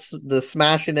the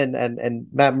smashing and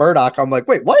Matt Murdock, I'm like,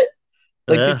 wait, what?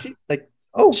 Did she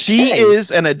she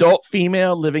is an adult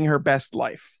female living her best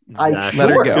life. Exactly. Let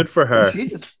her go. Good for her. She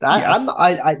just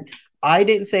I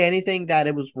didn't say anything that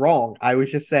it was wrong. I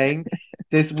was just saying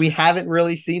this. We haven't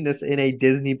really seen this in a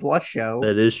Disney Plus show.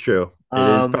 That is true.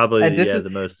 It is probably the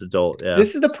most adult. Yeah,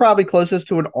 this is the probably closest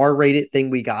to an R-rated thing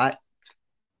we got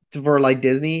for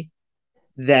Disney,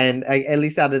 than at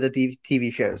least out of the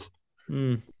TV shows.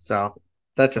 So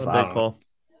that's just a big call.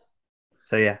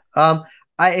 So yeah,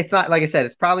 it's not, like I said,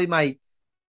 it's probably my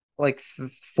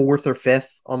fourth or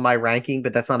fifth on my ranking,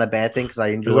 but that's not a bad thing because I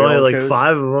enjoy. There's only shows.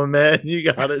 5 of them, man. You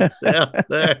got it out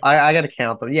there. I got to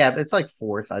count them. Yeah, it's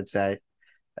fourth, I'd say.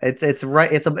 It's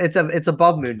right. It's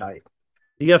above Moon Knight.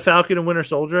 You got Falcon and Winter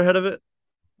Soldier ahead of it.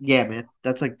 Yeah, man.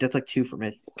 That's like 2 for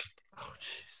me. Oh,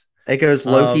 jeez. It goes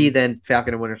Loki, Um, then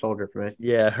Falcon and Winter Soldier for me.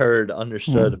 Yeah, heard,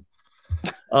 understood.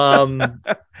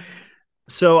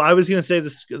 So I was gonna say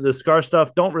the Scar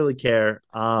stuff. Don't really care.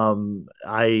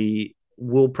 I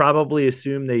will probably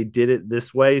assume they did it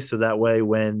this way, so that way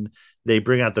when they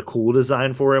bring out the cool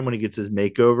design for him when he gets his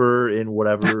makeover in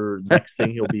whatever next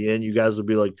thing he'll be in, you guys will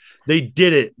be like, they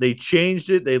did it, they changed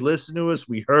it, they listened to us,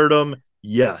 we heard them,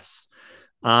 yes.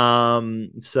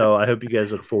 So I hope you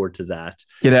guys look forward to that.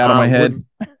 Get out of my head.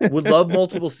 Would love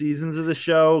multiple seasons of the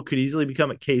show. Could easily become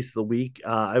a case of the week.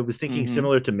 I was thinking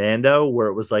similar to Mando, where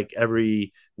it was like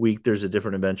every week there's a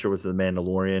different adventure with the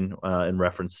Mandalorian in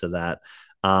reference to that.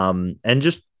 And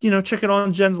just check it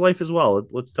on Jen's life as well.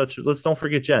 Let's don't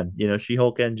forget Jen.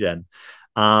 She-Hulk and Jen.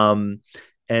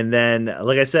 And then,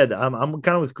 like I said, I'm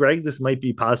kind of with Greg. This might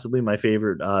be possibly my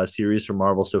favorite series from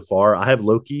Marvel so far. I have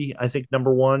Loki, I think,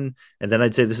 number one. And then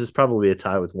I'd say this is probably a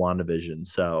tie with WandaVision.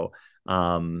 So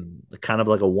kind of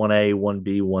like a 1A,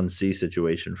 1B, 1C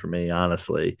situation for me,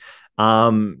 honestly.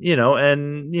 Finally,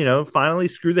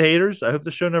 screw the haters. I hope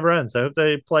the show never ends. I hope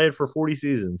they play it for 40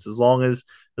 seasons, as long as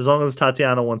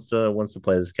Tatiana wants to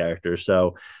play this character.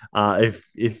 So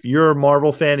if you're a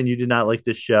Marvel fan and you did not like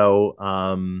this show,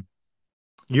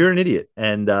 you're an idiot,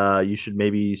 and you should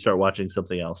maybe start watching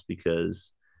something else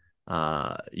because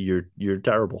you're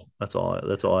terrible. That's all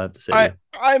I have to say.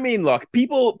 I mean, look,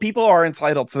 people are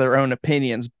entitled to their own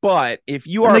opinions, but if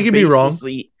you And are they can be wrong.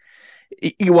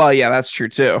 well, yeah, that's true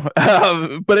too.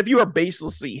 But if you are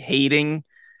baselessly hating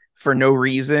for no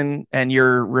reason and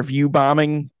you're review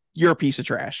bombing, you're a piece of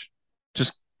trash.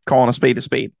 Just calling a spade a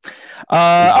spade.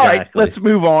 All right, let's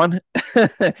move on.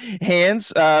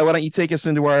 Hans, why don't you take us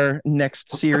into our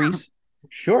next series?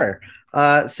 Sure.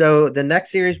 So the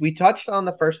next series, we touched on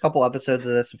the first couple episodes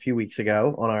of this a few weeks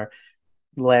ago on our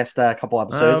last couple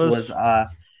episodes was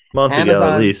months Amazon,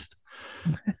 ago at least.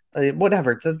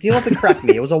 Whatever. You don't have to correct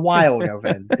me. It was a while ago,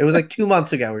 then. It was like 2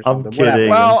 months ago or something. I'm kidding, whatever.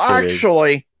 Well, I'm kidding.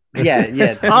 actually, yeah.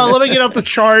 Let me get off the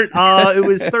chart. It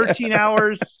was 13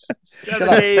 hours, 7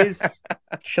 days.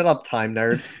 Shut up, time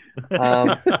nerd.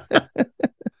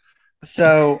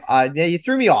 So you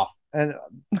threw me off, and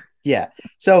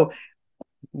so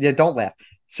don't laugh.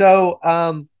 So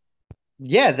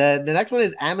the next one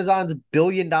is Amazon's $1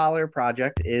 billion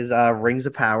project is Rings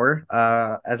of Power.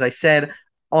 As I said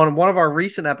on one of our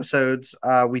recent episodes,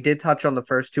 we did touch on the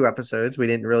first 2 episodes. We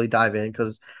didn't really dive in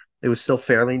because it was still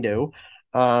fairly new.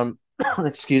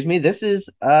 Excuse me. This is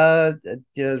quick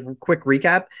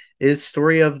recap is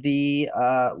story of the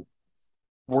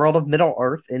world of Middle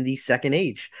Earth in the Second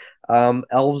Age.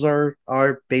 Elves are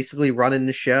basically running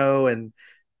the show, and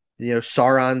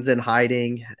Sauron's in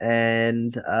hiding,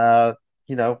 and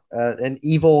an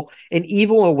evil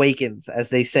awakens, as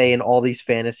they say in all these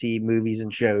fantasy movies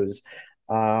and shows.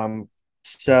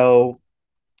 So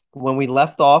when we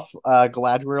left off,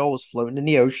 Galadriel was floating in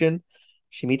the ocean.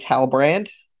 She meets Halbrand,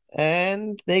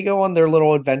 and they go on their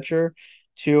little adventure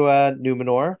to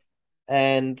Numenor.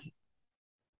 And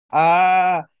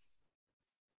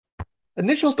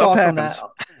initial stuff thoughts happens. on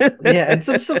that. Yeah, and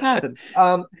some stuff happens.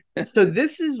 So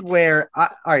this is where all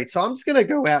right, so I'm just gonna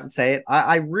go out and say it.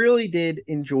 I really did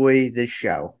enjoy this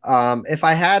show. If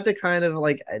I had to kind of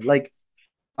like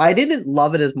I didn't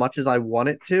love it as much as I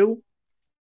wanted to.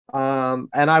 And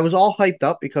I was all hyped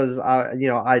up because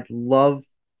I love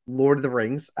Lord of the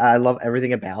Rings. I love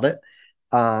everything about it.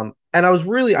 And I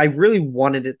really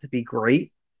wanted it to be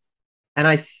great. And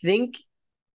I think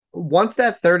once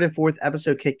that 3rd and 4th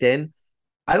episode kicked in,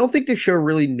 I don't think the show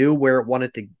really knew where it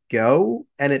wanted to go,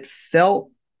 and it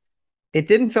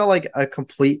didn't feel like a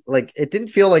complete, like, it didn't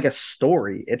feel like a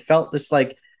story. It felt just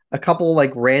like a couple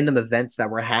like random events that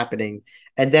were happening,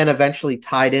 and then eventually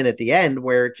tied in at the end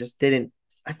where it just didn't.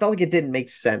 I felt like it didn't make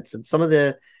sense, and some of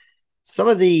the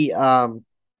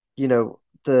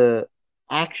the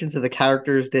actions of the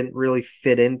characters didn't really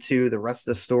fit into the rest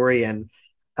of the story, and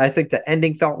I think the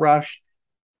ending felt rushed.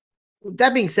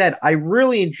 That being said, I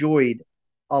really enjoyed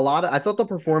I thought the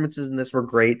performances in this were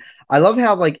great. I love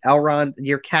how like Elrond,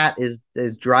 your cat is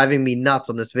driving me nuts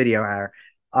on this video here.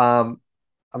 I'm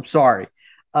sorry.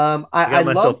 I got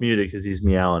myself muted because he's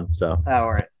meowing. So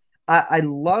all right. I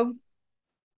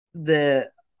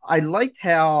liked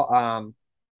how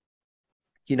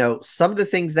some of the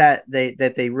things that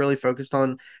they really focused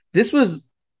on. This was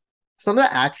some of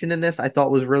the action in this I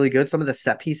thought was really good. Some of the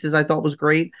set pieces I thought was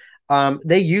great.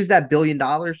 They used that $1 billion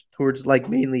towards like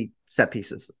mainly set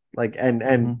pieces, like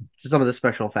and some of the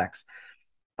special effects.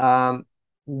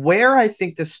 Where I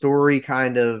think the story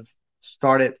kind of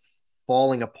started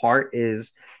falling apart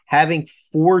is having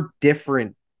 4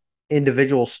 different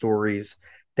individual stories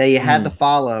that you had to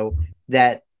follow,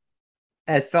 that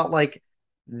it felt like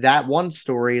that one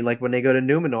story, like when they go to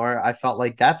Numenor, I felt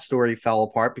like that story fell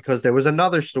apart because there was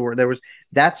another story. There was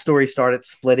that story started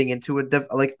splitting into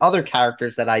like other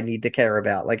characters that I need to care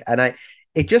about. Like, and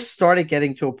it just started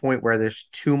getting to a point where there's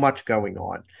too much going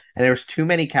on, and there's too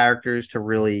many characters to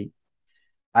really,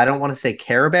 I don't want to say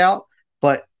care about,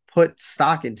 but put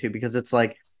stock into, because it's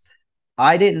like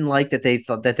I didn't like that they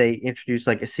thought that they introduced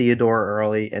like Isildur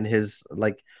early and his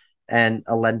like and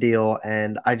Elendil,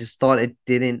 and I just thought it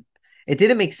didn't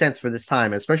make sense for this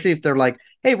time, especially if they're like,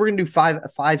 hey, we're gonna do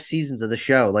five seasons of the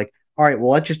show. Like, all right,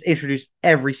 well, let's just introduce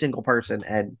every single person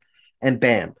and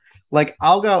bam. Like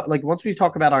I'll go like once we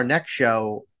talk about our next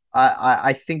show,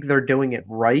 I think they're doing it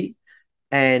right.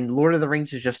 And Lord of the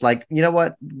Rings is just like, you know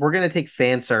what? We're gonna take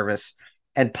fan service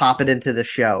and pop it into the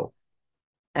show.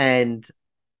 And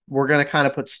we're going to kind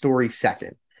of put story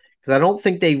second, because I don't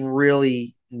think they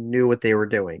really knew what they were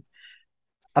doing.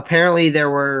 Apparently, there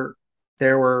were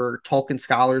Tolkien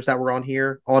scholars that were on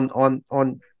here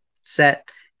on set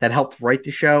that helped write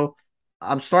the show.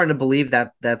 I'm starting to believe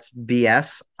that that's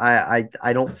BS. I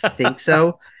don't think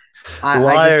so. I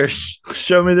Liars!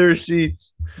 Show me the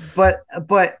receipts. but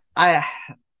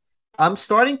I'm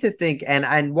starting to think,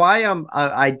 and why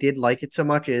I did like it so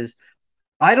much is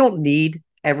I don't need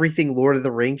everything Lord of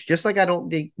the Rings, just like I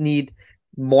don't need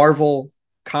Marvel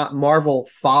Marvel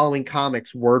following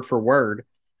comics word for word.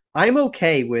 I'm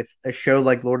okay with a show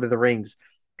like Lord of the Rings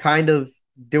kind of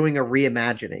doing a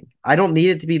reimagining. I don't need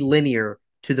it to be linear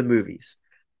to the movies.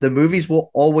 The movies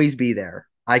will always be there.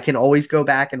 I can always go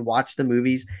back and watch the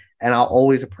movies, and I'll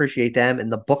always appreciate them,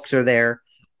 and the books are there.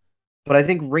 But I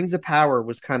think Rings of Power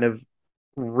was kind of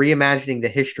reimagining the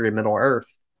history of Middle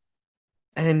Earth,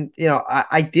 and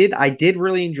I did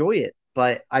really enjoy it,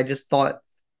 but I just thought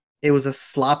it was a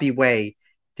sloppy way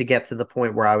to get to the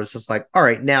point where I was just like, all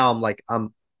right, now I'm like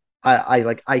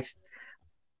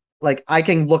I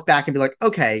can look back and be like,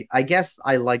 okay, I guess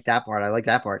I like that part. I like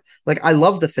that part. Like I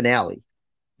love the finale,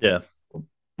 Yeah.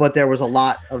 but there was a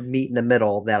lot of meat in the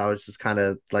middle that I was just kind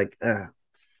of like, ugh.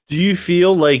 Do you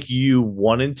feel like you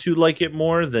wanted to like it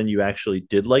more than you actually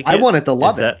did like I it? wanted to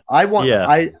love Is it. that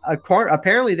yeah.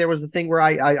 Apparently there was a thing where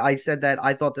I said that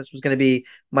I thought this was going to be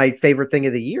my favorite thing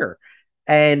of the year,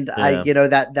 and I Yeah. you know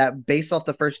that based off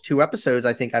the first two episodes,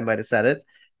 I think I might have said it,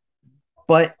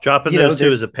 but Dropping those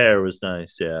two as a pair was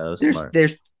nice. Yeah, that was smart.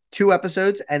 there's two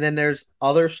episodes, and then there's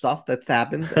other stuff that's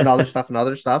happened, and other stuff and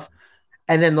other stuff,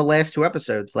 and then the last two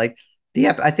episodes, like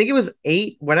I think it was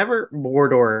eight. Whenever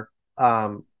Mordor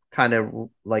kind of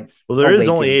like Well, there is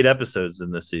only 8 awakens. episodes in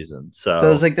this season. So it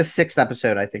was So, like the sixth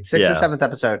episode, I think, sixth or yeah. seventh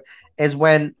episode is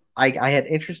when I had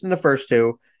interest in the first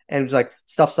two, and it was like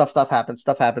stuff happened,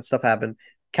 stuff happened, stuff happened.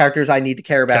 Characters I need to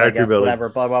care about, I Character guess, building. whatever,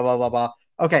 blah blah blah blah blah.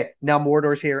 Okay, now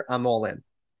Mordor's here. I'm all in.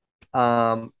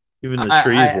 Um, Even the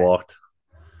trees I walked.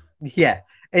 yeah,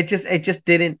 it just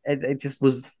didn't. It just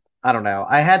was. I don't know.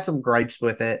 I had some gripes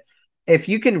with it. If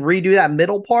you can redo that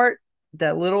middle part,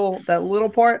 that little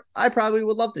part, I probably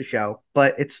would love the show.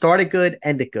 But it started good,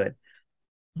 ended good.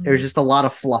 There was just a lot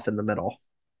of fluff in the middle.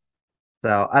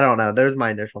 So I don't know. There's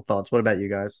my initial thoughts. What about you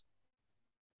guys?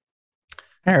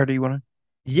 Harry, do you want to?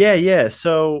 Yeah, yeah.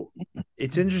 So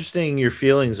it's interesting your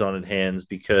feelings on it, Hands,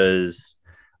 because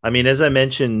I mean, as I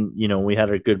mentioned, we had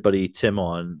our good buddy Tim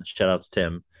on. Shout out to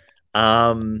Tim.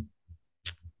 Um,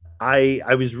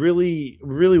 I was really,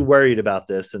 really worried about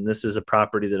this, and this is a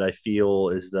property that I feel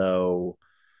as though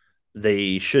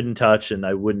they shouldn't touch and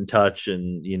I wouldn't touch,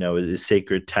 and it is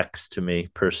sacred text to me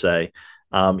per se.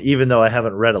 Even though I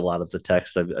haven't read a lot of the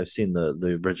text, I've seen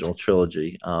the original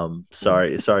trilogy.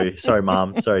 Sorry,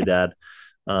 mom, sorry, dad.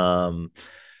 Um,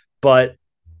 but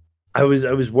I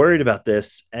was worried about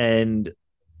this, and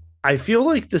I feel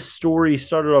like the story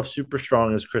started off super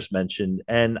strong, as Chris mentioned,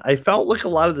 and I felt like a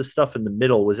lot of the stuff in the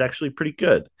middle was actually pretty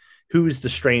good. Who's the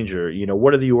stranger?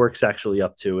 What are the orcs actually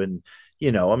up to? And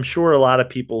I'm sure a lot of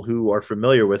people who are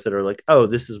familiar with it are like, oh,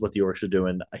 this is what the orcs are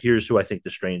doing. Here's who I think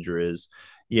the stranger is.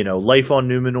 Life on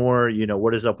Numenor.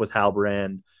 What is up with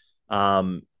Halbrand?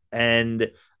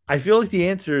 And I feel like the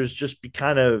answers just be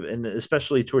kind of, and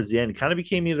especially towards the end, kind of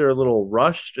became either a little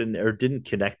rushed and or didn't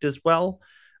connect as well.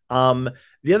 Um,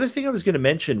 the other thing I was going to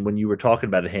mention when you were talking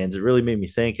about it, Hands, it really made me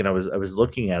think, and I was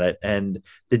looking at it, and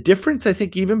the difference I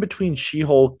think even between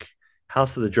She-Hulk,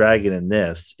 House of the Dragon, and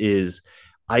this is,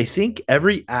 I think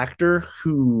every actor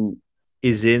who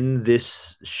is in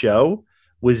this show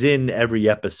was in every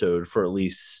episode for at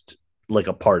least like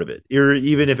a part of it, or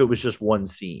even if it was just one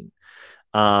scene.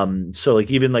 So like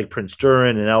even like Prince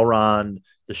Durin and Elrond,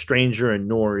 the Stranger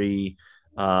and Nori,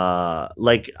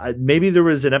 maybe there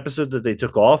was an episode that they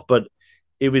took off, but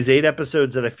it was 8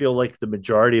 episodes that I feel like the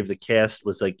majority of the cast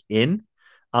was like in,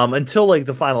 until like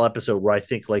the final episode where I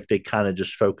think like they kind of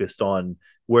just focused on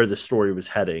where the story was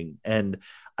heading. And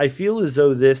I feel as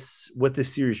though what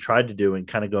this series tried to do, and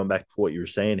kind of going back to what you were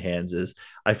saying, Hans, is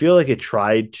I feel like it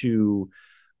tried to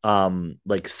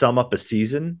like sum up a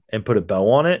season and put a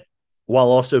bow on it, while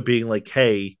also being like,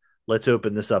 hey, let's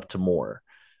open this up to more.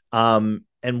 And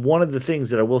one of the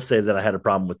things that I will say that I had a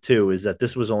problem with too is that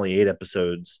this was only 8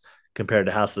 episodes compared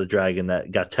to House of the Dragon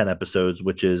that got 10 episodes,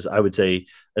 which is, I would say,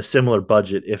 a similar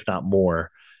budget, if not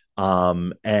more.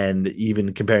 And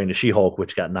even comparing to She-Hulk,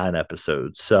 which got 9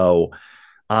 episodes. So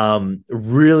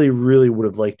really, really would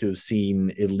have liked to have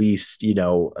seen at least,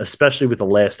 especially with the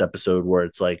last episode where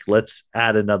it's like, let's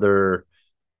add another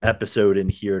episode in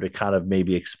here to kind of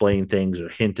maybe explain things or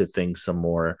hint at things some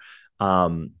more.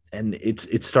 And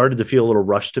it started to feel a little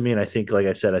rushed to me. And I think, like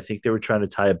I said, I think they were trying to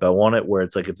tie a bow on it where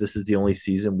it's like, if this is the only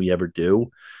season we ever do,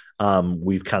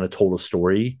 we've kind of told a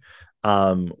story.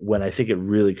 When I think it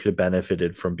really could have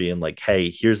benefited from being like, hey,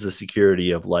 here's the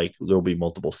security of like, there'll be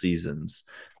multiple seasons.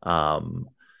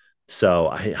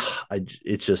 So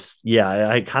it's just, yeah,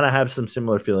 I kind of have some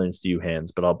similar feelings to you,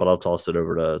 Hans, but I'll toss it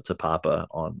over to Papa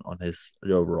on his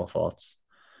overall thoughts.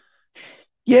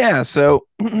 Yeah. So,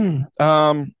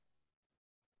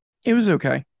 it was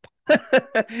okay.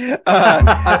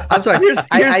 I'm sorry. Here's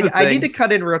I need to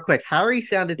cut in real quick. Harry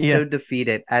sounded Yeah. so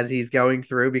defeated as he's going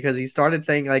through because he started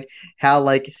saying like how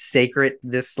like sacred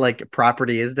this like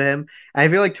property is to him. And I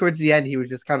feel like towards the end he was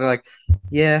just kind of like,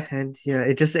 yeah, and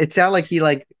it sounded like he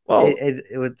like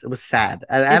it was sad,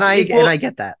 and I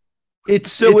get that.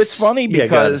 It's funny yeah,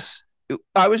 because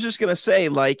I was just gonna say,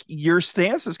 like, your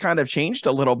stance has kind of changed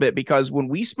a little bit, because when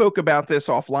we spoke about this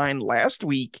offline last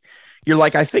week, you're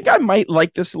like, I think I might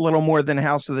like this a little more than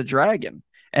House of the Dragon.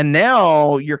 And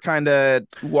now you're kind of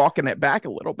walking it back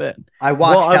a little bit. I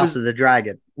watched House of the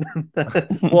Dragon.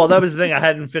 Well, that was the thing. I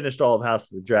hadn't finished all of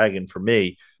House of the Dragon for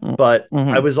me, but Mm-hmm.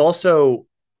 I was also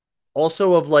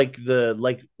of like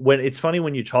when it's funny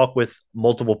when you talk with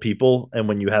multiple people and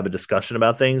when you have a discussion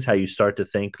about things, how you start to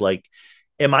think like,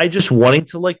 am I just wanting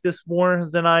to like this more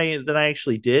than I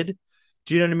actually did?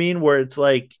 Do you know what I mean? Where it's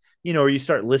like, or you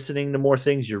start listening to more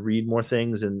things, you read more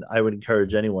things. And I would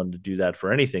encourage anyone to do that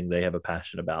for anything they have a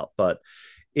passion about. But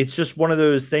it's just one of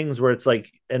those things where it's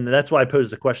like, and that's why I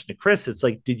posed the question to Chris. It's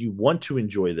like, did you want to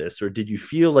enjoy this, or did you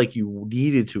feel like you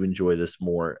needed to enjoy this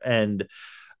more? And,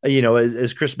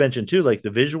 as Chris mentioned too, like the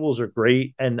visuals are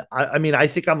great. And I mean, I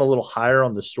think I'm a little higher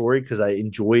on the story because I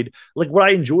enjoyed what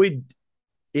I enjoyed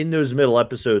in those middle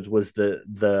episodes was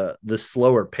the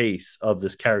slower pace of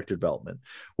this character development,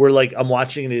 where like I'm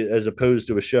watching it as opposed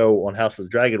to a show on House of the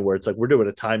Dragon where it's like we're doing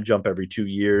a time jump every 2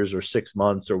 years or 6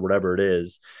 months or whatever it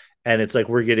is, and it's like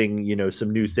we're getting some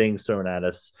new things thrown at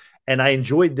us. And I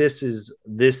enjoyed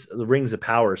the Rings of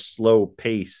Power slow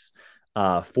pace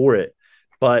for it,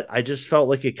 but I just felt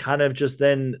like it kind of just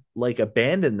then like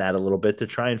abandoned that a little bit to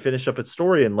try and finish up its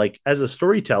story. And like as a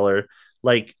storyteller,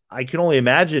 like I can only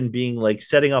imagine being like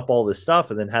setting up all this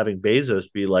stuff and then having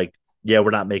Bezos be like, yeah,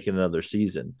 we're not making another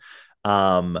season.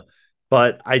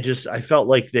 But I felt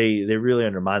like they really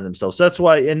undermined themselves. So that's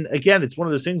why, and again, it's one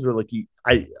of those things where like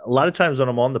a lot of times when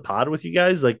I'm on the pod with you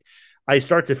guys, like I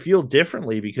start to feel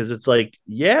differently because it's like,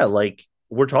 yeah, like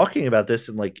we're talking about this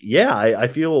and like, yeah, I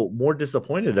feel more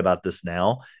disappointed about this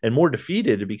now and more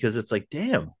defeated because it's like,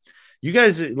 damn, you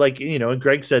guys like, and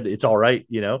Greg said it's all right,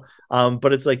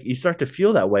 but it's like you start to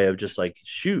feel that way of just like,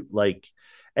 shoot, like,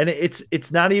 and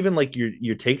it's not even like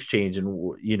your takes change,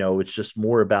 and it's just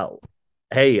more about,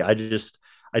 hey, I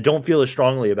don't feel as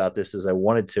strongly about this as I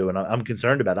wanted to, and I'm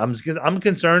concerned about it. I'm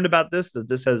concerned about that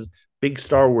this has big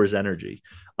Star Wars energy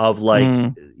of like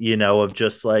of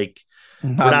just like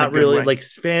we're not really way. Like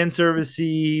fan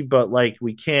servicey, but like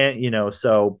we can't,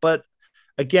 so but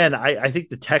again, I think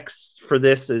the texts for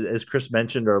this, as Chris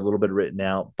mentioned, are a little bit written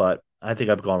out, but I think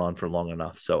I've gone on for long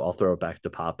enough, so I'll throw it back to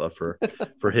Papa for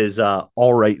his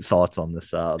all right thoughts on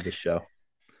this show.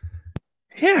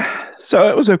 Yeah, so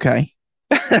it was okay.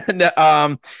 Just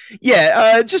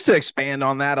to expand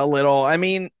on that a little, I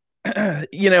mean,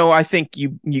 I think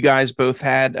you guys both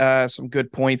had some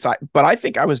good points, but I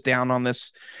think I was down on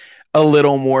this a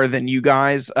little more than you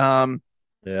guys.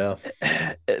 Yeah,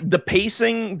 the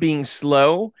pacing being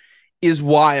slow is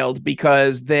wild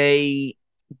because they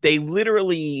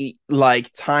literally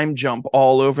like time jump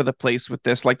all over the place with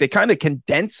this. Like they kind of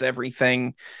condense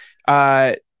everything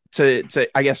to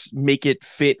I guess make it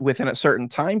fit within a certain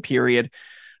time period.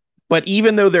 But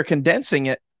even though they're condensing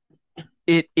it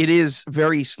is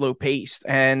very slow paced.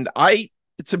 And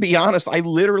to be honest, I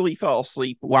literally fell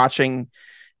asleep watching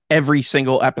every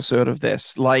single episode of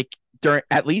this. Like during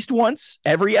at least once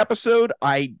every episode,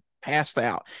 I passed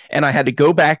out and I had to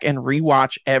go back and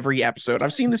rewatch every episode.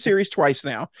 I've seen the series twice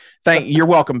now. You're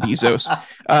welcome, Bezos.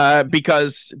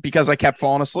 Because I kept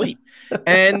falling asleep.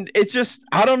 And it's just,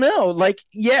 I don't know. Like,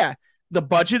 yeah, the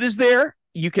budget is there.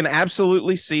 You can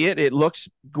absolutely see it. It looks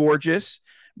gorgeous,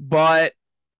 but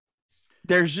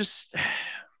there's just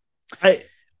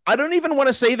I don't even want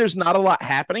to say there's not a lot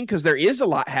happening, because there is a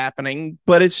lot happening,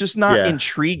 but it's just not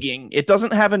intriguing. It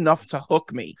doesn't have enough to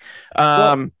hook me.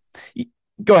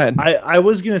 Go ahead. I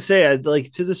was going to say,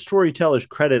 like, to the storyteller's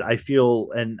credit, I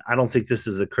feel, and I don't think this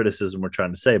is a criticism we're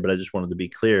trying to say, but I just wanted to be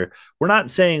clear. We're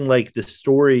not saying like the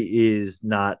story is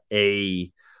not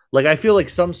like, I feel like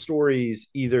some stories,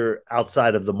 either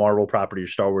outside of the Marvel property or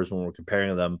Star Wars, when we're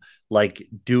comparing them, like,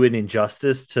 do an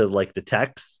injustice to like the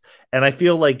text. And I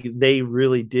feel like they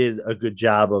really did a good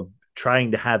job of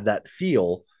trying to have that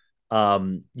feel,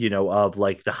 of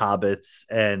like the hobbits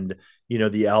and,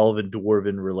 the elf and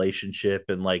dwarven relationship.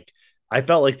 And like, I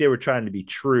felt like they were trying to be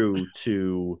true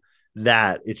to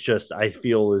that. It's just, I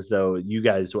feel as though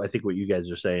I think what you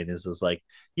guys are saying is like,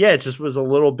 yeah, it just was a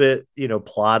little bit,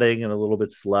 plotting and a little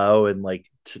bit slow, and like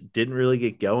didn't really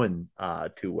get going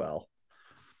too well.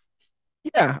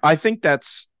 Yeah, I think that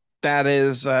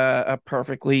is a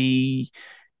perfectly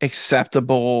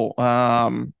acceptable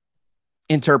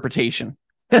interpretation.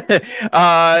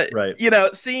 Right.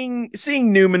 Seeing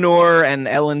Numenor and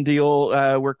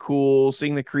Elendil were cool.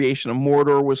 Seeing the creation of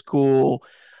Mordor was cool,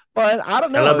 but I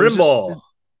don't know.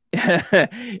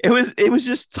 It was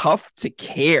just tough to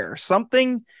care.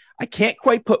 Something, I can't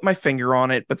quite put my finger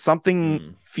on it, but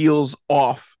something feels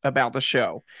off about the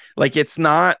show. Like, it's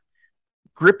not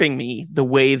gripping me the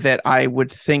way that I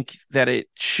would think that it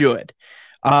should.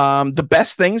 The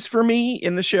best things for me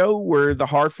in the show were the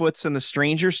Harfoots and the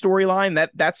Stranger storyline.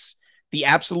 That's the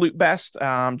absolute best.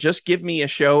 Just give me a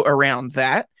show around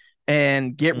that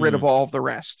and get rid of all of the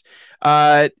rest.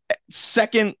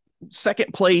 Second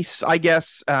place, I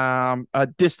guess, a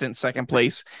distant second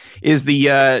place, is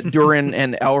the Durin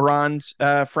and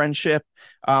Elrond friendship.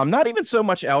 Not even so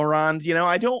much Elrond.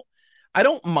 I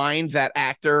don't mind that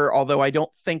actor, although I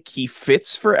don't think he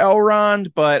fits for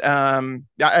Elrond. But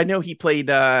I know he played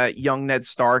young Ned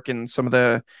Stark in some of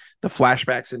the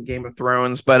flashbacks in Game of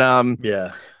Thrones. But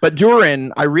but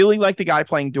Durin, I really like the guy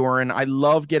playing Durin. I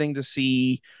love getting to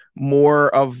see more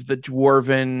of the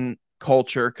dwarven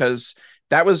culture, because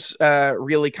that was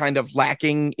really kind of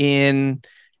lacking in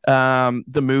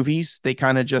the movies. They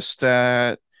kind of just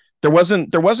there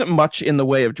wasn't much in the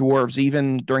way of dwarves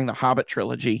even during the Hobbit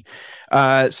trilogy.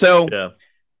 Durin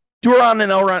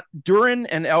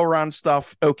and Elrond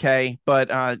stuff, okay, but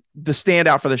the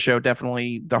standout for the show,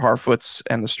 definitely the Harfoots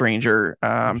and the Stranger,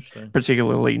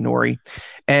 particularly Nori.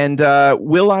 And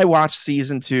will I watch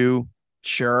season 2?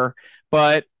 Sure,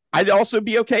 but I'd also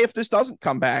be okay if this doesn't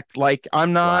come back. Like,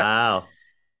 I'm not. Wow.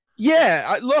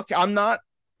 Yeah, look, I'm not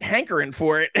hankering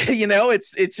for it.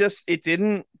 It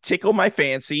didn't tickle my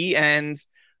fancy, and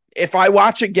if I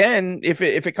watch again, if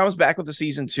it comes back with the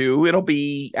season 2, it'll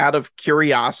be out of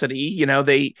curiosity.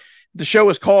 The show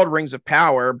is called Rings of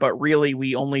Power, but really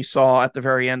we only saw at the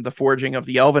very end the forging of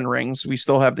the Elven rings. We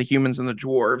still have the humans and the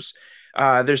dwarves.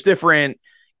 There's different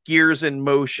gears in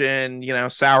motion.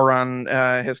 Sauron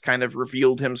has kind of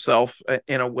revealed himself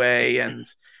in a way, and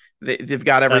they've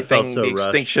got everything. The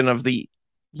extinction of the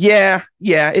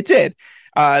it did.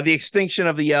 The extinction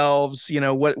of the elves,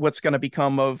 what's going to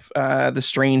become of the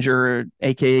Stranger,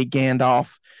 aka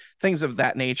Gandalf, things of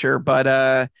that nature. But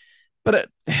I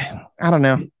don't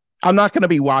know. I'm not going to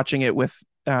be watching it with,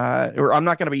 or I'm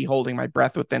not going to be holding my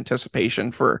breath with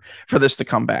anticipation for this to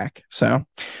come back. So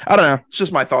I don't know. It's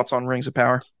just my thoughts on Rings of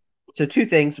Power. So two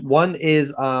things. One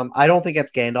is, I don't think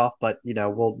that's Gandalf, but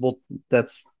we'll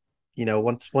that's.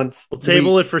 Once we'll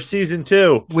table it for season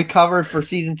 2. We covered for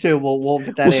season 2. We'll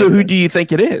get that. Well, so who do you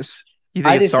think it is? You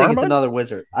think I just think it's another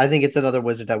wizard. I think it's another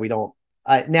wizard that we don't.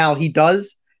 Now he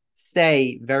does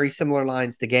say very similar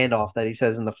lines to Gandalf that he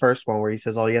says in the first one, where he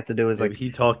says all you have to do is like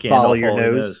follow your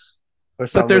nose. Or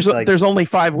something. But there's only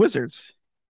 5 wizards.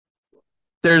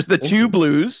 There's the 2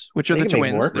 blues, which are the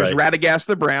twins. There's Radagast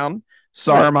the Brown,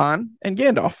 Saruman, and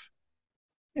Gandalf.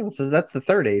 Yeah, so that's the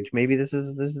third age. Maybe this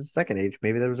is the second age.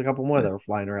 Maybe there was a couple more that were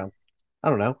flying around. I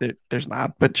don't know. There's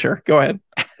not, but sure. Go ahead.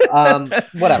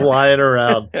 Whatever. Flying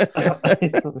around.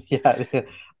 Yeah.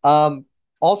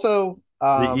 Also,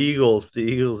 the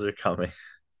Eagles are coming.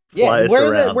 Yeah.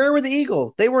 Where were the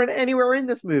Eagles? They weren't anywhere in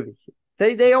this movie.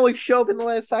 They always show up in the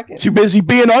last second. Too busy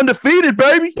being undefeated,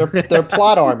 baby. They're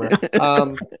plot armor.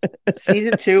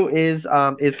 Season 2 is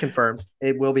confirmed.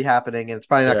 It will be happening, and it's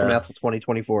probably not coming out till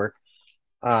 2024.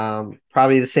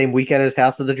 Probably the same weekend as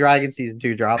House of the Dragon season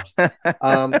 2 drops.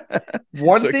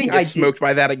 One so thing I get smoked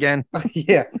by that again.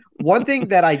 Yeah, one thing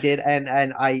that I did, and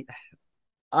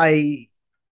I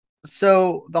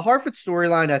so the Harfoot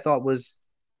storyline I thought was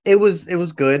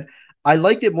good. I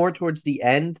liked it more towards the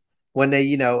end when they,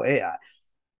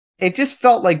 it just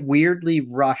felt like weirdly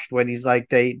rushed when he's like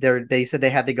they said they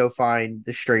had to go find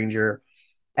the stranger,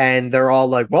 and they're all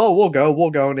like, well, we'll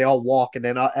go, and they all walk, and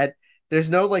then there's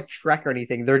no like Shrek or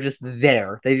anything. They're just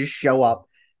there. They just show up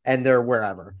and they're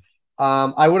wherever.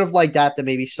 I would have liked that to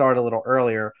maybe start a little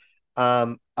earlier.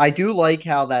 I do like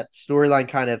how that storyline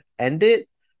kind of ended.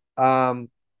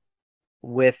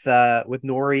 With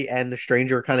Nori and the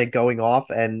stranger kind of going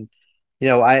off, and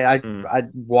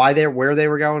where they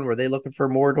were going. Were they looking for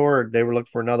Mordor, or they were looking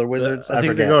for another wizard? I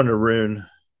think they're going to Rune.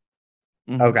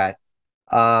 Mm-hmm. Okay.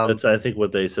 That's I think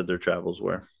what they said their travels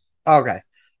were. Okay.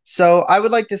 So I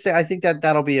would like to say I think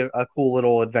that'll be a cool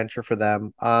little adventure for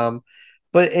them.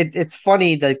 But it's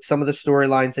funny that some of the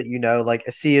storylines that like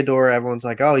Isildur, everyone's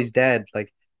like, oh, he's dead.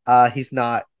 Like, he's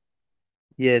not.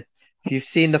 Yeah, if you've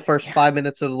seen the first 5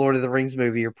 minutes of the Lord of the Rings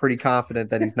movie, you're pretty confident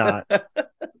that he's not.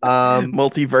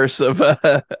 Multiverse of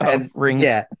rings.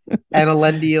 Yeah, and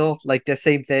Elendil, like the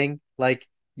same thing. Like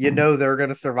they're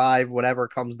gonna survive whatever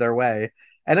comes their way,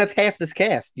 and that's half this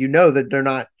cast. That they're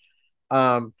not.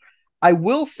 I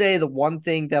will say the one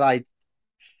thing that I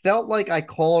felt like I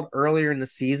called earlier in the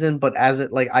season, but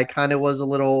I kind of was a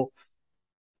little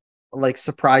like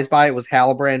surprised by it was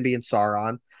Halbrand being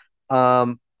Sauron.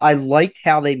 I liked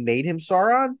how they made him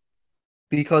Sauron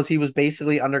because he was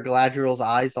basically under Galadriel's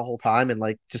eyes the whole time and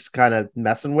like just kind of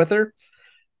messing with her.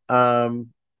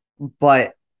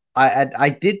 But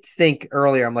I did think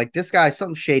earlier, I'm like, this guy,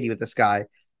 something shady with this guy.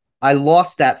 I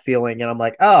lost that feeling and I'm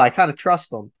like, oh, I kind of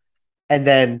trust him. And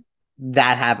then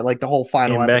that happened, like the whole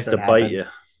final Came episode back to bite you.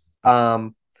 I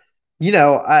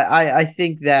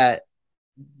think that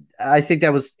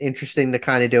was interesting to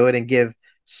kind of do it and give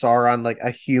Sauron like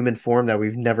a human form that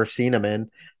we've never seen him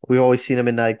in. We've always seen him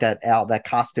in like that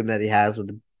costume that he has with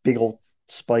the big old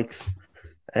spikes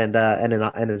and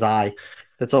his eye.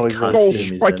 That's always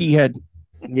really spiky head.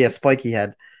 Yeah, spiky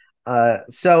head.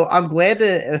 So I'm glad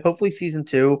that hopefully season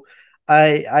 2.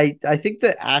 I think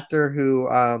the actor who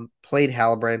played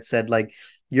Halbrand said like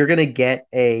you're gonna get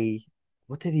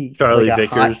what did he Charlie like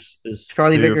Vickers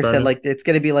Charlie Vickers said like it's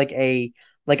gonna be like a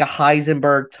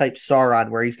Heisenberg type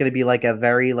Sauron where he's gonna be like a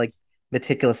very like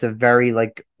meticulous and very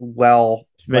like well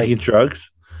making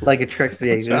drugs like a trickster.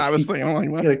 Yeah, I was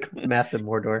thinking like meth and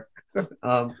Mordor.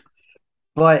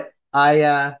 But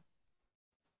I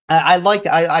like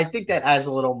I think that adds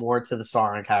a little more to the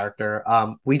Sauron character.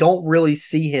 We don't really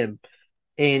see him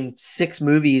in 6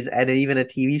 movies and even a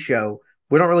TV show.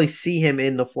 We don't really see him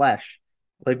in the flesh.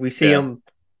 Like we see him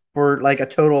for like a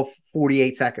total of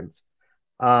 48 seconds.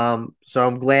 So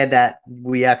I'm glad that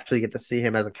we actually get to see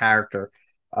him as a character.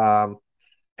 And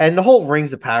the whole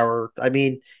Rings of Power, I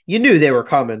mean, you knew they were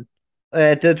coming.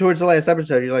 Towards the last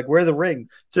episode, you're like, where are the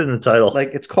rings? It's in the title.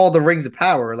 Like it's called the Rings of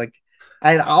Power. Like,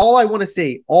 and all I want to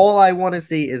see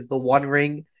is the One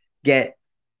Ring get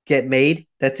made.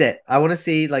 That's it. I want to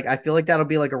see like I feel like that'll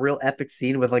be like a real epic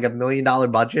scene with like $1 million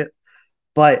budget.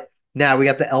 But now we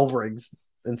got the Elf Rings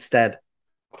instead.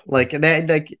 Like and then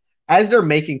like as they're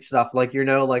making stuff, like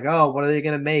like oh, what are they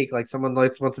gonna make? Like someone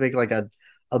wants to make like a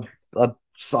I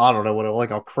don't know what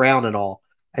like a crown and all,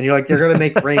 and you're like they're gonna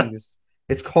make rings.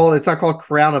 It's not called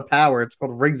Crown of Power. It's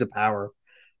called Rings of Power.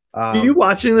 Are you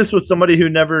watching this with somebody who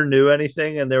never knew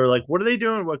anything, and they were like, "What are they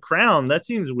doing with Crown? That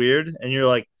seems weird." And you're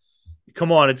like,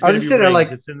 "Come on, it's going to be rings.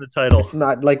 Like it's in the title. It's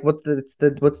not like what's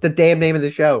the damn name of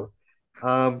the show?"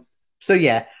 So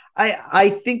yeah, I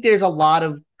think there's a lot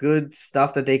of good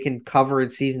stuff that they can cover in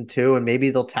season 2, and maybe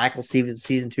they'll tackle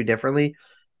season 2 differently.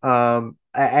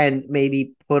 And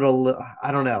maybe put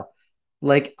I don't know.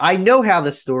 Like I know how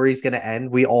the story's going to end.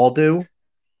 We all do.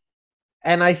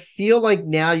 And I feel like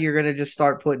now you're going to just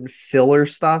start putting filler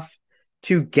stuff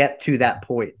to get to that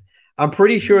point. I'm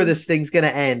pretty sure this thing's going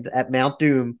to end at Mount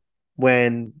Doom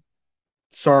when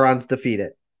Sauron's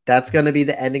defeated. That's going to be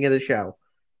the ending of the show.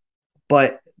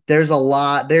 But there's a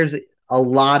lot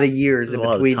of years in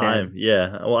between them.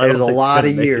 Yeah. Well, there's a lot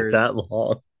of years. That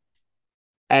long.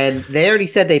 And they already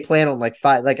said they plan on like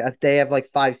 5, like they have like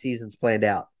 5 seasons planned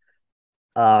out.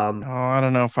 I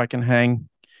don't know if I can hang.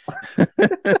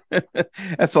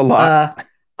 That's a lot.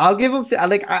 I'll give them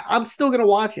like I'm still gonna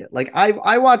watch it. Like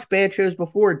I watched bad shows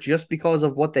before just because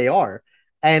of what they are,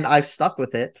 and I've stuck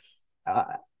with it.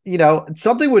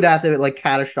 Something would have to like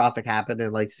catastrophic happen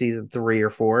in like season 3 or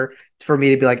 4 for me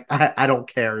to be like, I don't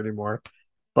care anymore.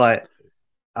 But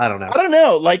I don't know. I don't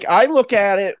know. Like I look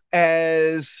at it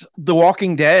as The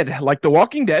Walking Dead. Like The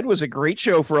Walking Dead was a great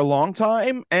show for a long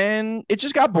time, and it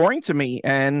just got boring to me,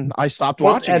 and I stopped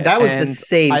watching and it. that was the And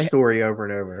same I, story over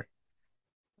and over.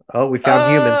 Oh, we found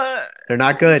humans. They're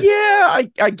not good. yeah,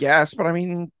 I guess, but I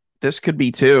mean, this could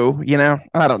be too.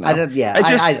 I don't I know. did. Yeah, I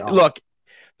just I don't. look.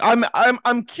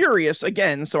 I'm curious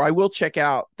again, so I will check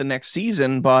out the next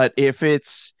season. But if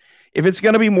it's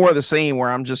going to be more of the same, where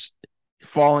I'm just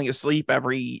falling asleep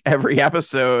every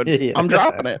episode, Yeah. I'm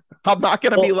dropping it. I'm not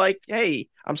going to be Well, like, hey,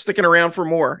 I'm sticking around for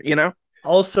more.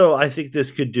 also, I think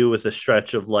this could do with a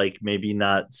stretch of like maybe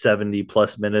not 70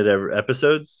 plus minute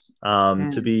episodes.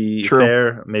 To be True.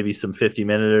 fair, maybe some 50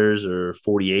 minuters or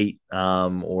 48, It's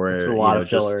a or lot of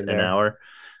filler just in an there. hour.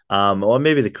 Or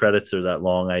maybe the credits are that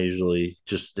long. I usually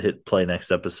just hit play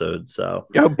next episode. So,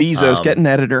 Yo, Bezos, get um, an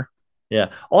editor. yeah.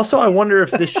 Also, I wonder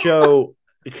if this show.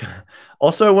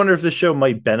 Also, I wonder if this show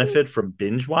might benefit from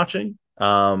binge watching.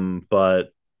 But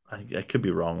I could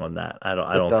be wrong on that. I don't.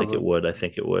 I It don't think it doesn't. would. I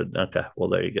think it would. Okay. Well,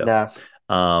 there you go.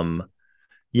 No, Um.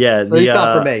 Yeah. at least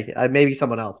not for me. Maybe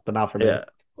someone else, but not for me. Yeah.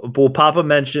 Well, Papa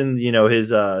mentioned,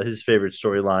 his favorite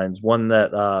storylines. One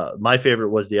that my favorite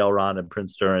was the Elrond and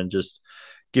Prince Durin. Just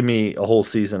give me a whole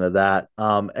season of that.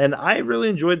 And I really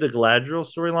enjoyed the Galadriel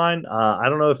storyline. I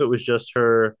don't know if it was just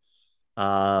her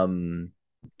um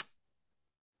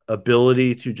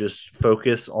ability to just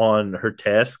focus on her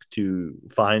task to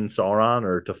find Sauron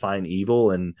or to find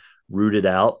evil and root it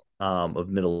out of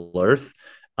Middle Earth.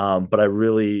 But I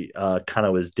really kind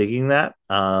of was digging that.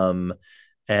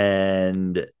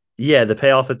 And yeah, the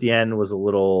payoff at the end was a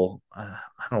little I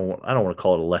don't want to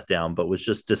call it a letdown, but was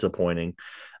just disappointing.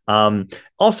 Um,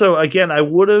 Also, again, I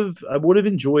would have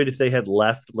enjoyed if they had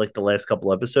left like the last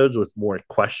couple episodes with more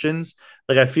questions.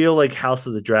 Like I feel like House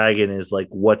of the Dragon is like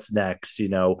what's next. We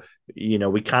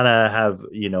kind of have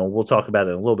we'll talk about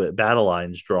it in a little bit. Battle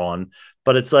lines drawn,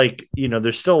 but it's like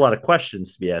there's still a lot of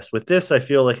questions to be asked. With this, I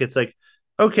feel like it's like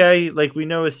okay, like we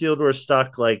know Isildur's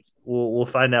stuck. Like we'll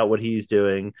find out what he's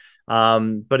doing.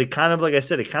 But it kind of like I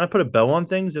said, it kind of put a bow on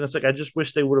things, and it's like I just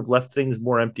wish they would have left things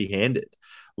more empty handed.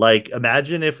 Like,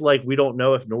 imagine if like we don't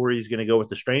know if Nori's going to go with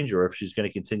the stranger or if she's going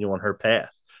to continue on her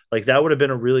path. Like that would have been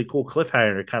a really cool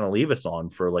cliffhanger to kind of leave us on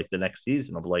for like the next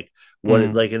season of like what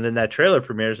Mm. like, and then that trailer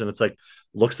premieres and it's like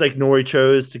looks like Nori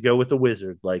chose to go with the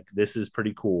wizard. Like this is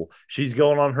pretty cool. She's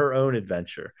going on her own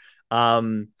adventure.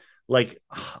 Um, like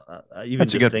even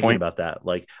That's a just good thinking point. about that,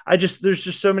 like there's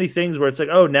just so many things where it's like,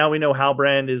 oh, now we know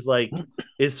Halbrand is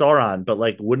Sauron, but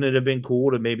like, wouldn't it have been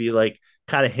cool to maybe like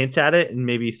kind of hint at it and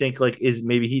maybe think like, is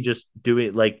maybe he just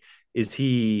doing like, is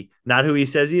he not who he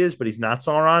says he is, but he's not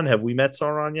Sauron? Have we met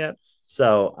Sauron yet?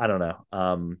 So I don't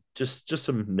know. Just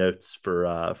some notes for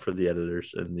the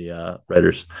editors and the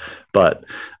writers, but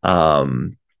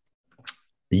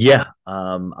yeah,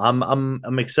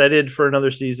 I'm excited for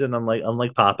another season.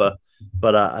 Unlike Papa,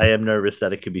 but I am nervous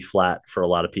that it could be flat for a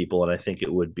lot of people, and I think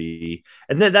it would be.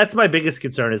 And that's my biggest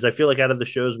concern is I feel like out of the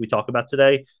shows we talk about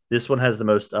today, this one has the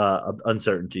most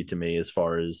uncertainty to me as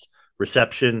far as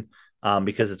reception,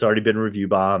 because it's already been review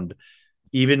bombed.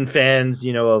 Even fans,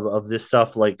 of this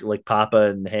stuff like Papa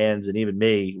and Hands and even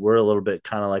me, we're a little bit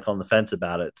kind of like on the fence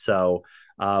about it. So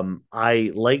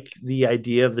I like the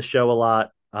idea of the show a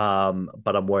lot,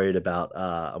 but I'm worried about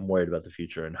the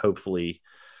future, and hopefully,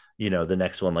 the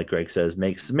next one, like Greg says,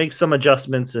 makes some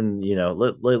adjustments, and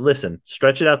listen,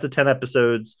 stretch it out to 10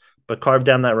 episodes, but carve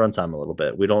down that runtime a little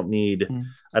bit. We don't need, Mm.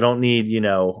 I don't need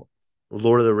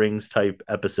Lord of the Rings type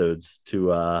episodes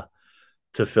to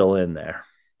fill in there.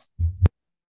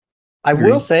 I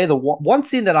will Agreed. say the one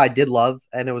scene that I did love,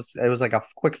 and it was like a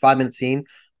quick 5 minute scene,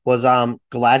 was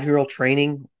Galadriel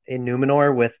training in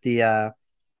Numenor with the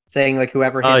saying like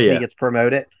whoever Oh hits me yeah. gets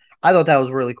promoted. I thought that was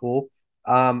really cool.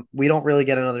 We don't really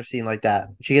get another scene like that.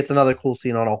 She gets another cool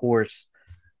scene on a horse,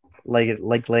 like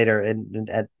later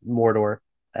at Mordor.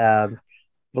 Um,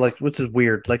 but like which is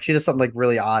weird. Like she does something like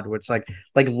really odd, which like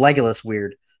Legolas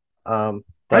weird. I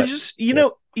But just, yeah,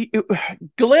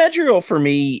 Galadriel for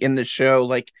me in the show,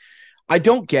 like, I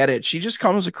don't get it. She just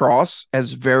comes across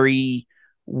as very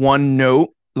one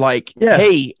note, like, Yeah,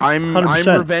 hey, I'm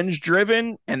 100%. revenge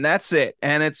driven, and that's it.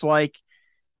 And it's like,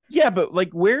 yeah, but like,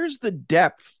 where's the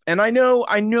depth? And I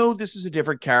know this is a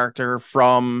different character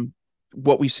from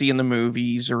what we see in the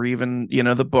movies or even,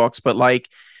 the books, but like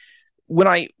when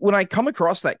I come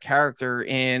across that character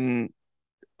in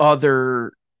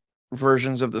other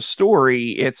versions of the story,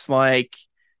 it's like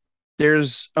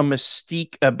there's a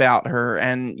mystique about her,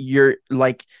 and you're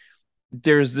like,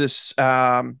 there's this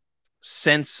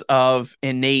sense of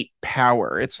innate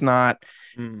power. It's not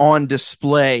on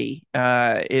display.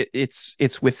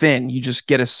 It's within. You just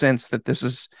get a sense that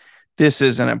this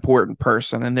is an important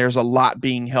person, and there's a lot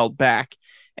being held back.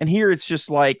 And here it's just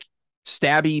like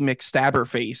Stabby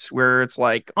McStabberface, where it's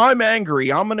like, I'm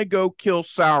angry, I'm gonna go kill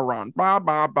Sauron, blah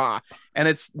blah blah, and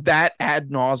it's that ad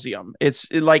nauseum. It's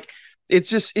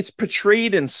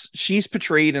portrayed, and she's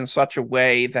portrayed in such a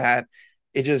way that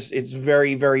it's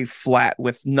very very flat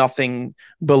with nothing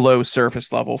below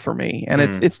surface level for me, and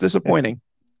it's disappointing.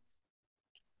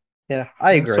 Yeah,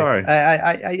 I agree. Sorry.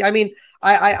 I mean,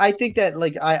 I think that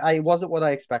like I wasn't what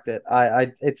I expected.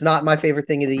 It's not my favorite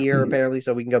thing of the year apparently,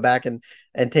 so we can go back and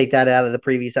take that out of the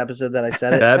previous episode that I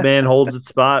said it. Batman holds its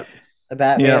spot.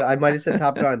 Batman. Yeah. I might have said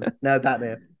Top Gun. No,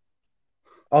 Batman.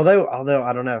 Although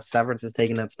I don't know, Severance is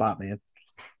taking that spot, man.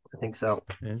 I think so.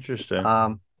 Interesting.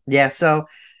 Yeah. So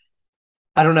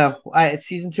I don't know. It's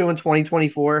season 2 in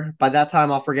 2024. By that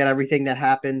time, I'll forget everything that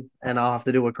happened, and I'll have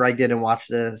to do what Greg did and watch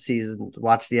the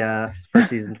first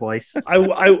season twice.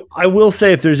 I will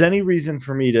say, if there's any reason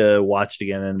for me to watch it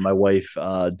again, and my wife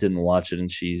didn't watch it,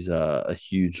 and she's a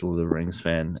huge Lord of the Rings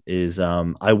fan, is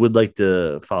I would like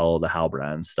to follow the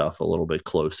Halbrand stuff a little bit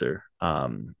closer,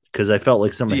 because I felt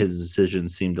like some of his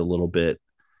decisions seemed a little bit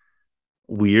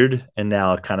weird, and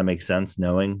now it kind of makes sense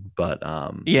knowing, but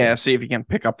see if you can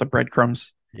pick up the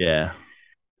breadcrumbs. Yeah.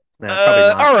 No,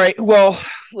 all right, well,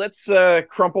 let's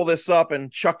crumple this up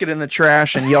and chuck it in the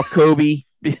trash and yell Kobe.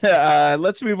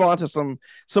 Let's move on to some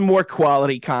more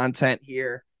quality content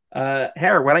here.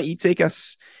 Harry, why don't you take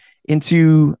us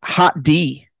into Hot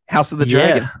D, House of the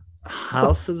Dragon?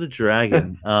 House of the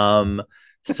Dragon.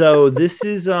 So this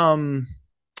is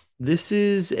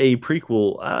a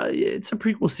prequel. It's a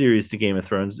prequel series to Game of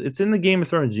Thrones. It's in the Game of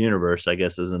Thrones universe, I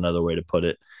guess, is another way to put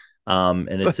it. And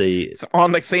it's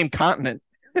on the same continent.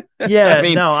 Yeah, I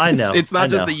mean, no, I know. It's not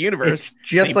just the universe. It's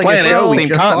just like planet, a show we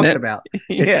just talked about.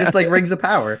 It's just like Rings of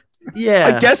Power.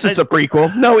 Yeah, I guess it's a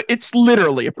prequel. No, it's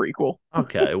literally a prequel.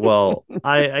 Okay, well,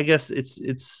 I guess it's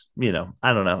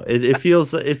I don't know. It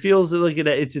feels like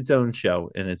it's its own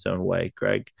show in its own way,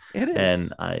 Greg. It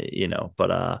is, and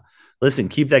but listen,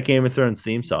 keep that Game of Thrones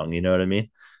theme song. You know what I mean?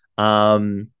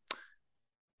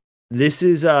 This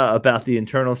is about the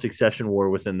internal succession war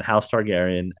within the House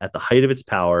Targaryen at the height of its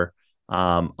power.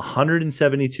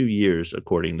 172 years,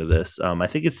 according to this. I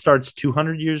think it starts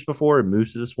 200 years before it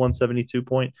moves to this 172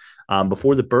 point,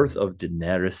 before the birth of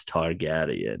Daenerys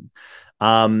Targaryen.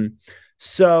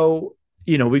 So,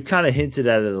 we've kind of hinted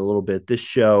at it a little bit. This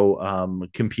show,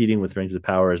 competing with Rings of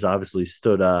Power, has obviously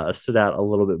stood out a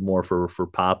little bit more for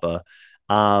Papa.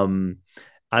 I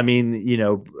mean,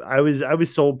 I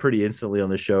was sold pretty instantly on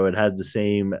the show. It had the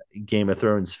same Game of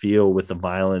Thrones feel with the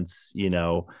violence,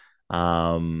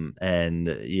 and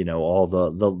all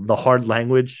the hard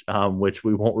language, which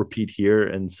we won't repeat here,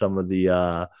 and some of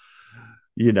the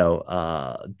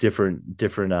different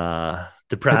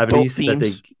depravities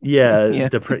that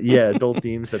they adult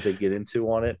themes that they get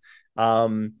into on it.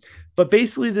 But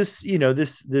basically this is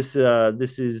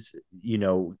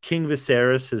King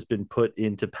Viserys has been put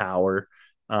into power.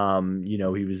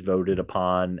 He was voted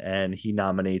upon, and he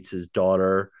nominates his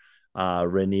daughter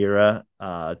Rhaenyra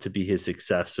to be his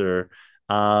successor,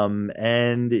 and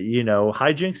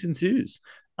hijinks ensues.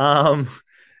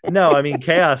 No, I mean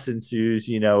chaos ensues.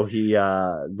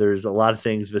 There's a lot of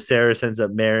things. Viserys ends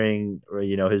up marrying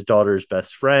his daughter's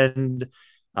best friend,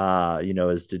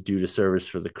 as to do to service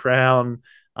for the crown.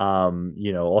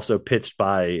 Also pitched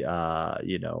by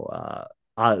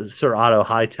Sir Otto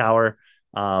Hightower,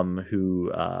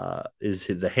 who is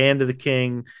the hand of the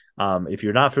king. If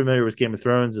you're not familiar with Game of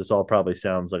Thrones, this all probably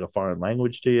sounds like a foreign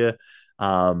language to you.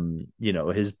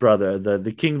 His brother,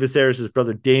 the King Viserys'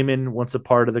 brother Daemon, wants a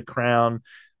part of the crown.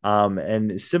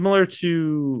 And similar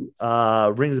to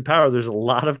Rings of Power, there's a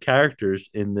lot of characters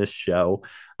in this show.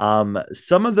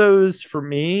 Some of those, for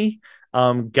me,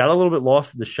 got a little bit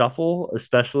lost in the shuffle,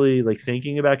 especially like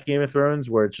thinking about Game of Thrones,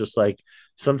 where it's just like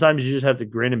sometimes you just have to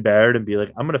grin and bear it and be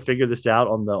like, I'm gonna figure this out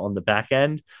on the back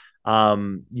end.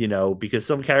 Because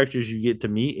some characters you get to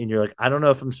meet and you're like, I don't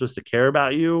know if I'm supposed to care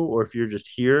about you or if you're just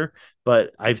here, but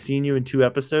I've seen you in 2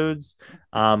 episodes.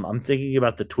 I'm thinking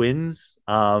about the twins,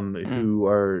 who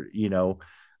are,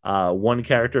 one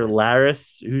character,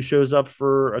 Laris, who shows up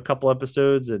for a couple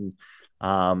episodes, and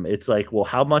it's like, well,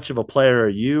 how much of a player are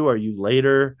you? Are you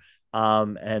later?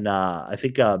 And I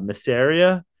think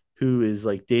Mysaria, who is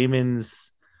like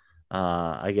Daemon's,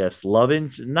 I guess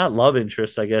not love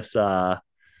interest, I guess,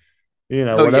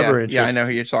 Oh whatever yeah, I know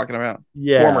who interest. you're talking about.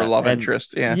 Former Yeah, love and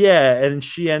interest. Yeah. and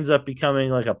she ends up becoming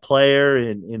like a player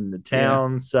in the Yeah.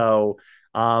 town. So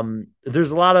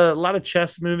there's a lot of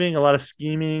chess moving, a lot of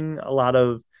scheming, a lot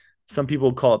of, some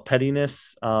people call it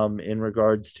pettiness in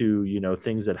regards to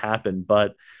things that happen.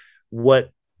 But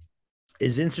what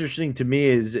is interesting to me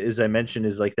is, as I mentioned,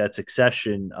 is like that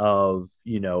succession of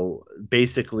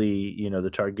basically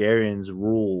the Targaryens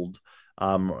ruled,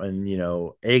 and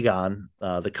Aegon,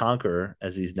 the Conqueror,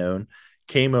 as he's known,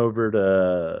 came over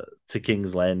to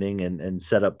King's Landing and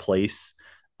set up place,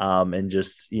 and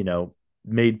just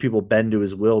made people bend to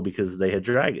his will because they had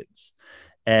dragons.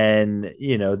 And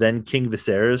then King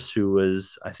Viserys, who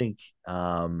was, I think,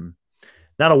 not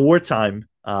a wartime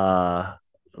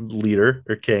leader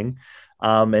or king,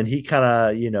 and he kind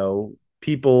of,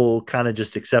 people kind of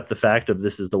just accept the fact of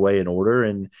this is the way in order.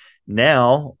 And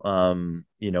now,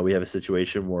 we have a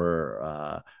situation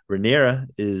where Rhaenyra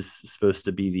is supposed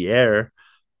to be the heir,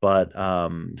 but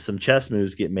some chess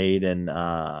moves get made, and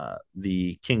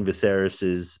the King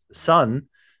Viserys's son,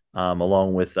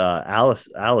 along with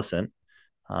Alicent,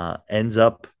 ends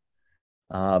up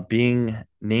being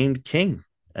named king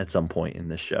at some point in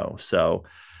this show. So,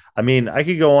 I mean, I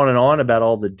could go on and on about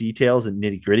all the details and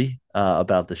nitty gritty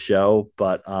about the show,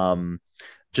 but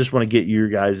just want to get your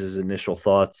guys' initial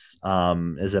thoughts.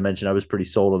 As I mentioned, I was pretty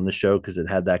sold on the show because it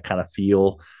had that kind of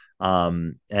feel.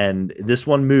 And this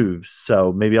one moves.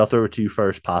 So maybe I'll throw it to you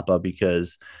first, Papa,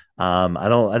 because I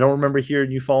don't remember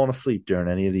hearing you falling asleep during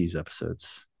any of these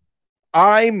episodes.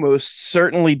 I most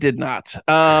certainly did not.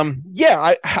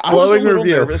 Yeah, I was a Glowing little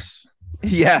review. nervous.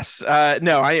 Yes.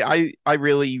 No, I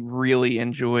really, really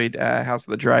enjoyed House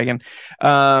of the Dragon.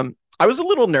 I was a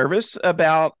little nervous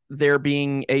about there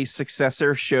being a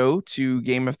successor show to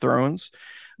Game of Thrones,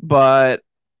 but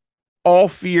all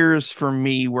fears for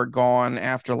me were gone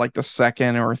after like the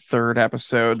second or third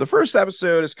episode. The first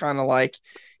episode is kind of like,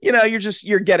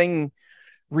 you're getting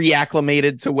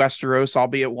reacclimated to Westeros,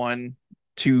 albeit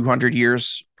 200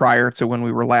 years prior to when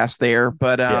we were last there.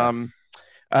 But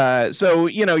Yeah. so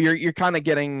you're kind of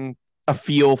getting a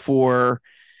feel for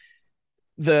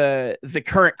the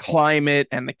current climate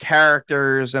and the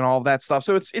characters and all that stuff.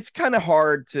 So it's kind of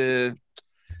hard to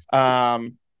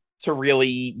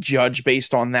really judge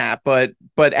based on that. But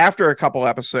after a couple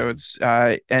episodes,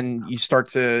 and you start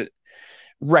to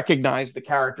recognize the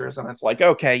characters, and it's like,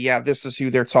 okay, yeah, this is who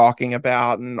they're talking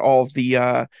about, and all of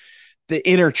the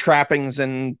inner trappings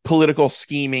and political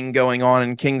scheming going on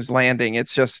in King's Landing.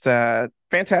 It's just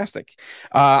fantastic.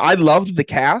 I loved the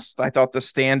cast. I thought the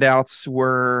standouts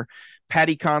were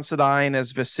Paddy Considine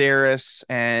as Viserys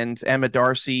and Emma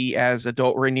Darcy as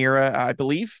adult Rhaenyra, I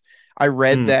believe. I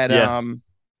read that Yeah.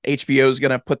 HBO is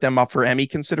going to put them up for Emmy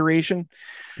consideration.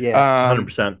 Yeah.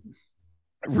 100%.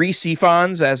 Rhys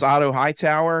Ifans as Otto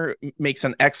Hightower makes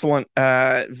an excellent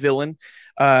villain.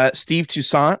 Steve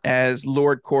Toussaint as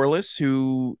Lord Corlys,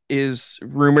 who is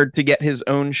rumored to get his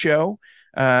own show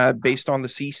based on the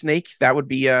Sea Snake. That would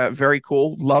be very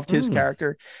cool. Loved his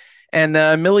character. And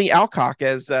Millie Alcock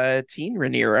as teen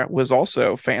Rhaenyra was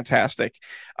also fantastic.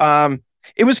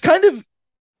 It was kind of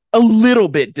a little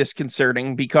bit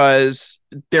disconcerting because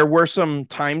there were some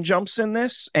time jumps in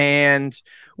this, and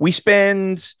we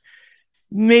spend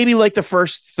maybe like the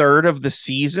first third of the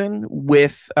season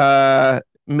with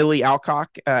Millie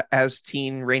Alcock as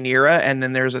teen Rhaenyra, and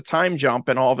then there's a time jump,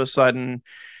 and all of a sudden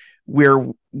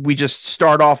we just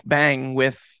start off bang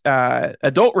with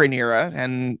adult Rhaenyra,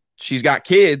 and she's got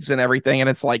kids and everything, and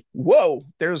it's like, whoa,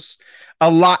 there's a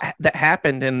lot that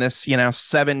happened in this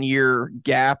 7-year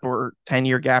gap or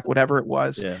 10-year gap, whatever it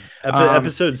was. Yeah.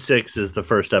 Episode 6 is the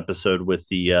first episode with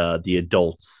the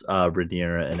adults,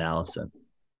 Rhaenyra and Alicent.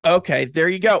 Okay, there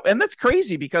you go. And that's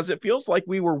crazy because it feels like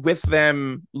we were with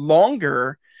them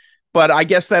longer, but I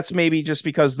guess that's maybe just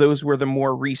because those were the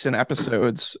more recent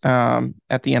episodes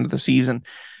at the end of the season.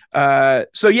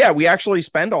 So yeah, we actually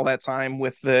spend all that time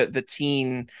with the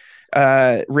teen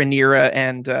Rhaenyra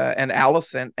and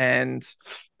Alicent, and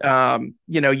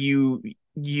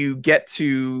you get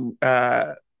to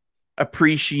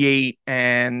appreciate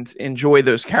and enjoy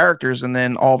those characters, and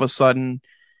then all of a sudden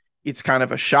it's kind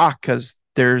of a shock because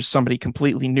there's somebody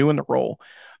completely new in the role.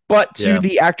 But to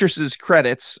the actress's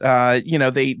credits, they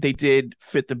did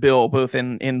fit the bill both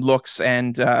in looks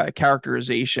and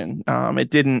characterization.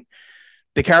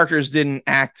 The characters didn't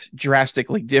act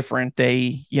drastically different.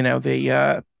 They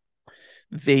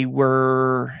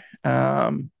were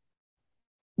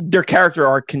their character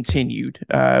arc continued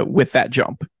with that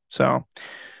jump. So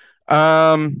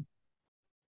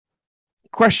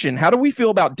question: how do we feel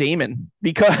about Damon?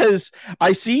 Because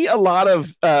I see a lot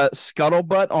of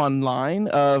scuttlebutt online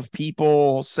of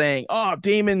people saying, "Oh,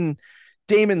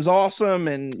 Damon's awesome,"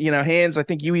 and Hands, I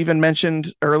think you even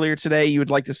mentioned earlier today you would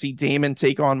like to see Damon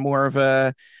take on more of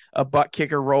a butt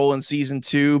kicker role in season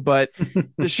 2. But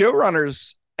the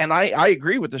showrunners, and I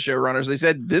agree with the showrunners, they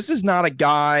said this is not a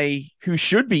guy who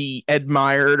should be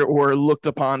admired or looked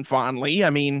upon fondly. I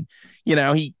mean,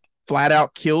 he flat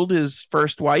out killed his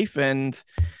first wife, and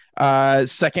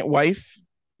second wife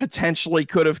potentially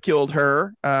could have killed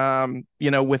her,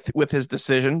 with his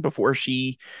decision before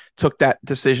she took that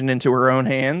decision into her own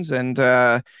hands.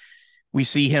 And we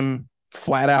see him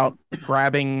flat out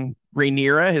grabbing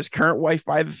Rhaenyra, his current wife,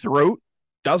 by the throat.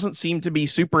 Doesn't seem to be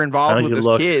super involved with his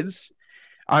kids.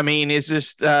 I mean, it's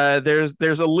just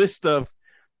there's a list of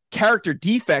character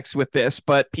defects with this,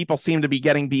 but people seem to be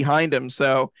getting behind him.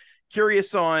 So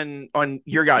curious on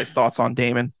your guys' thoughts on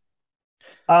Damon.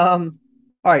 All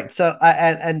right, so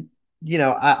I'm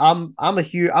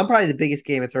probably the biggest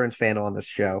Game of Thrones fan on this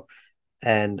show,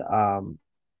 and I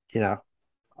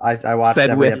watched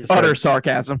said every with episode. Utter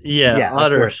sarcasm. Yeah,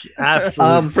 utter,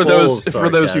 absolutely. For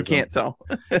those who can't tell.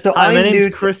 So my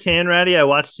name's Chris Hanratty. I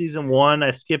watched season 1.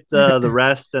 I skipped the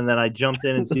rest, and then I jumped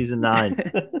in season 9.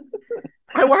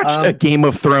 I watched a Game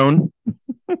of Thrones.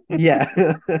 Yeah.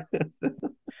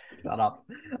 Shut up.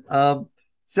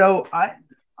 So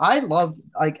I loved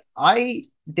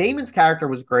Damon's character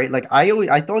was great. Like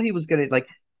I thought he was gonna, like,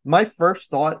 my first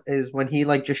thought is when he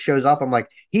just shows up, I'm like,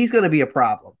 he's gonna be a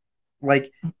problem.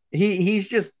 Like he's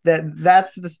just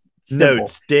that's just simple.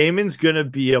 Notes, Damon's gonna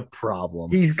be a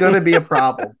problem. He's gonna be a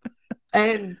problem.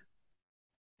 And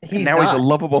he's a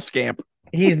lovable scamp.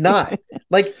 He's not.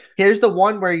 Like, here's the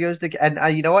one where he goes to,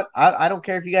 and you know what? I don't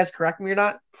care if you guys correct me or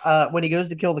not. When he goes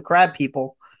to kill the crab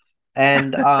people,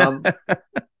 and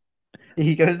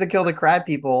he goes to kill the crab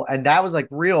people, and that was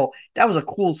real. That was a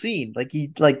cool scene.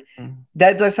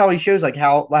 That's how he shows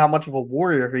how much of a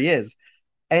warrior he is.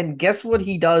 And guess what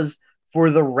he does for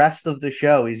the rest of the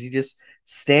show is he just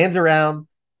stands around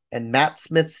and Matt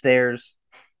Smith stares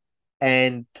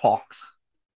and talks.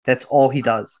 That's all he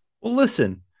does. Well,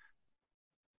 listen,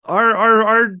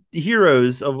 our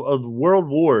heroes of world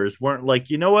wars weren't like,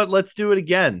 you know what, let's do it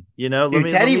again. Dude,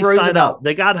 Teddy Roosevelt.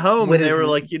 They got home and they were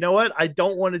like, you know what, I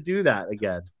don't want to do that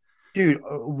again. Dude,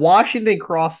 Washington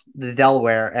crossed the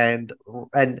Delaware and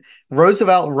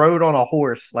Roosevelt rode on a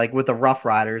horse with the Rough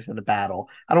Riders in the battle.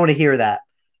 I don't want to hear that.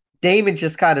 Damon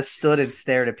just kind of stood and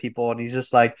stared at people, and he's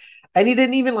just and he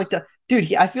didn't even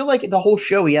dude. I feel like the whole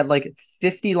show he had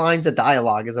 50 lines of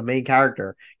dialogue as a main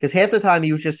character, because half the time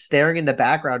he was just staring in the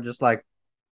background, just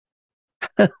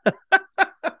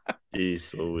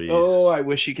Jeez Louise. Oh, I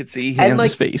wish you could see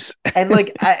Hans' face. And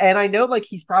I know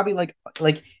he's probably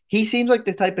he seems like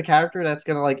the type of character that's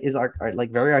gonna is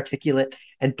very articulate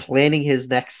and planning his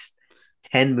next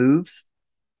 10 moves.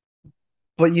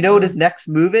 But you know what his next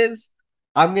move is?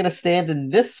 I'm gonna stand in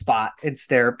this spot and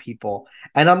stare at people,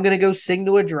 and I'm gonna go sing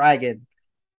to a dragon.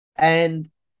 And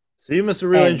so you must have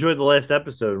really enjoyed the last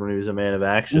episode when he was a man of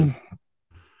action.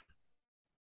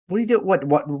 What do you do? What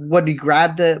did he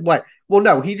grab the what? Well,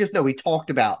 no, he talked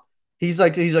about. He's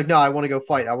like, no, I want to go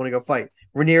fight.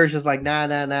 Rhaenyra's just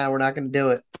nah, we're not gonna do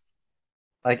it.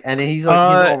 And he's he's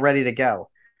all ready to go.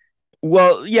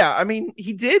 Well, yeah, I mean,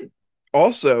 he did.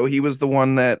 Also, he was the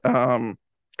one that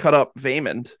cut up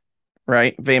Vaemond,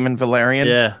 right? Vaemond Valerian.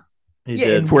 Yeah, he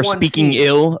did. For speaking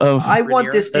ill of. I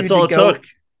want this dude That's all to go. It took.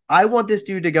 I want this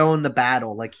dude to go in the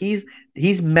battle.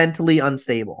 He's mentally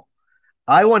unstable.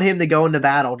 I want him to go into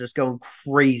battle just going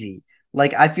crazy.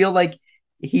 I feel like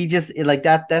he just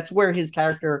that. That's where his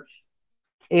character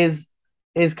is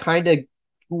kind of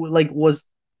was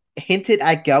hinted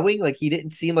at going. He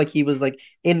didn't seem like he was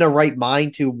in the right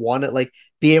mind to want to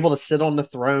be able to sit on the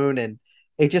throne. And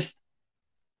it just,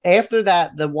 after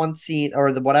that, the one scene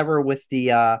or the whatever with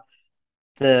the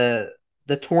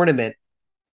tournament,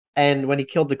 and when he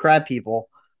killed the crab people,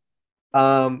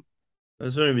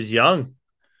 that's when he was young.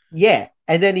 Yeah,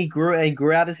 and then he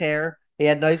grew out his hair. He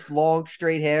had nice long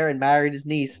straight hair and married his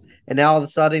niece. And now all of a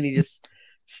sudden he just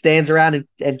stands around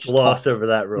and just gloss over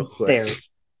that real quick. Stares.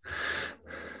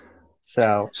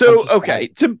 So okay,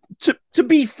 to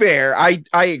be fair, I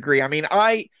agree. I mean,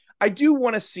 I do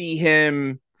want to see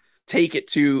him take it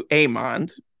to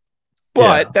Aemond,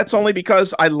 but that's only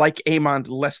because I like Aemond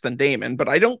less than Daemon. But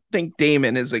I don't think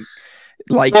Daemon is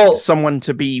someone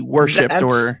to be worshipped,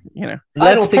 or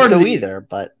I don't think so either.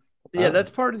 But yeah,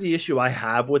 that's part of the issue I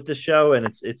have with the show, and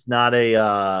it's not a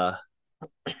I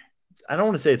don't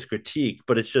want to say it's critique,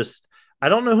 but it's just I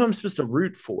don't know who I'm supposed to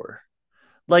root for.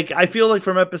 like I feel like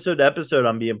from episode to episode,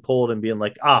 I'm being pulled and being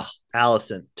like,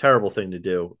 Allison, terrible thing to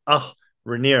do.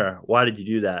 Rhaenyra, why did you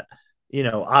do that?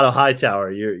 Otto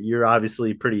Hightower, you're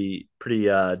obviously pretty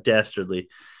dastardly.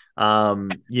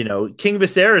 King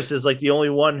Viserys is like the only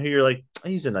one who you're like,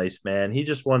 he's a nice man. He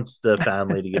just wants the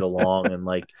family to get along, and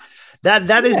like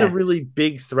that is a really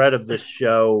big thread of this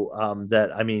show.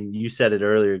 That I mean, you said it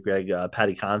earlier, Greg.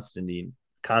 Paddy Constantine,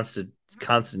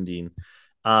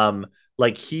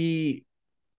 like he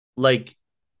like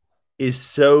is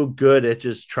so good at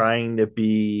just trying to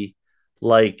be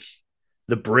like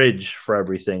the bridge for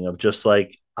everything of just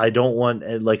like I don't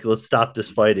want like let's stop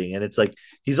this fighting. And it's like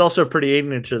he's also pretty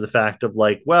ignorant to the fact of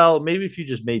like, well, maybe if you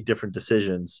just made different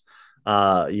decisions,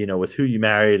 with who you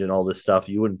married and all this stuff,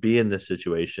 you wouldn't be in this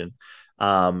situation.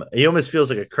 He almost feels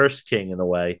like a cursed king in a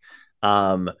way.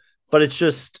 But it's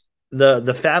just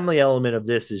the family element of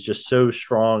this is just so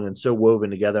strong and so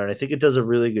woven together. And I think it does a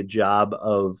really good job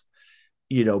of,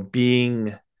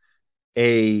 being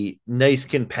a nice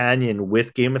companion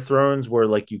with Game of Thrones, where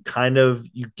like you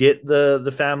get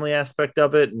the family aspect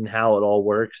of it and how it all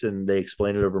works, and they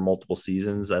explain it over multiple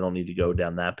seasons. I don't need to go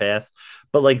down that path,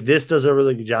 but like this does a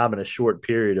really good job in a short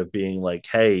period of being like,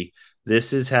 hey,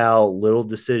 this is how little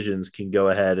decisions can go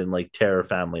ahead and like tear a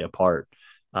family apart.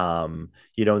 And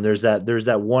there's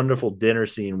that wonderful dinner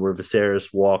scene where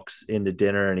Viserys walks into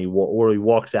dinner and he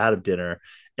walks out of dinner,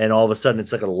 and all of a sudden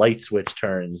it's like a light switch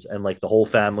turns and like the whole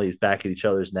family is back at each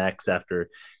other's necks after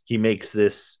he makes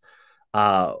this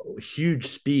huge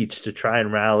speech to try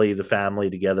and rally the family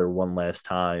together one last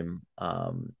time.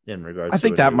 In regards, I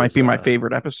think that might be my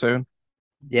favorite episode.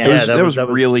 Yeah, that was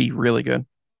really, really good.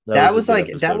 That was like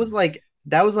a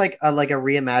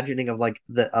reimagining of like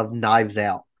of Knives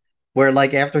Out, where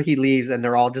like after he leaves and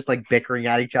they're all just like bickering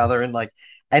at each other and like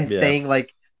saying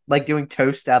like doing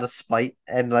toast out of spite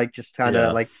and like just kind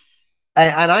of like.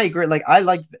 And I agree. Like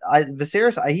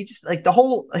Viserys, he just like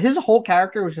his whole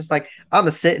character was just like, I'm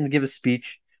gonna sit and give a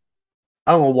speech.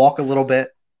 I'm gonna walk a little bit.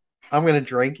 I'm gonna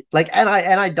drink. Like, and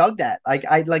I dug that. Like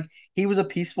he was a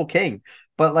peaceful king,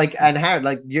 but like and had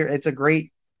like it's a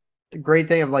great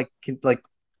thing of like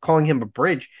calling him a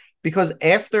bridge, because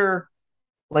after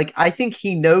like I think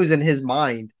he knows in his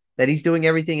mind that he's doing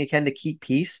everything he can to keep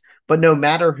peace, but no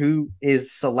matter who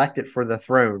is selected for the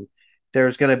throne,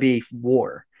 there's gonna be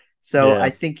war. So I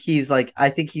think he's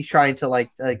trying to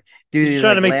do. He's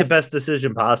trying to make the best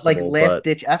decision possible, like last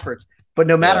ditch efforts. But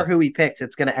no matter who he picks,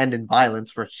 it's going to end in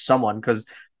violence for someone, because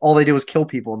all they do is kill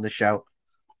people in the show.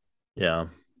 Yeah,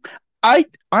 I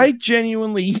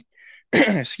genuinely,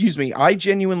 excuse me, I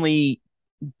genuinely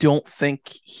don't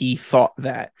think he thought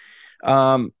that.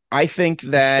 I think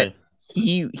that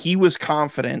he was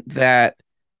confident that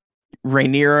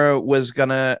Rhaenyra was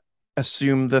gonna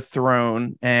assume the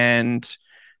throne and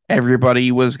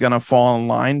everybody was going to fall in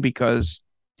line because,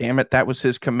 damn it, that was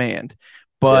his command.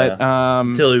 But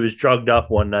until he was drugged up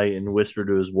one night and whispered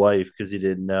to his wife because he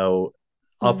didn't know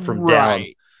up from down,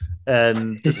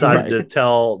 and decided to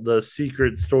tell the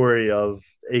secret story of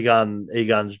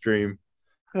Aegon's dream.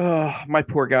 Oh, my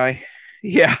poor guy.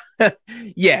 Yeah.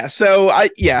 Yeah. So I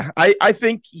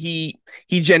think he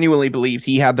genuinely believed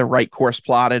he had the right course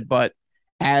plotted, but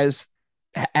as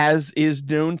is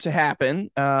known to happen,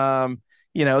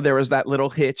 there was that little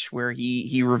hitch where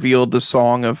he revealed the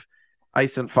song of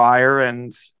Ice and Fire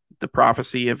and the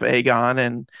prophecy of Aegon,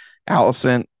 and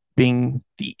Alicent, being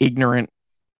the ignorant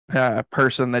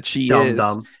person that she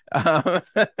dumb.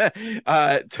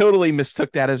 Totally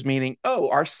mistook that as meaning, oh,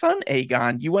 our son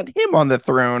Aegon, you want him on the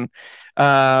throne.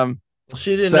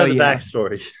 She didn't know the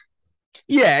backstory.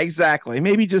 Yeah, exactly.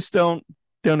 Maybe just don't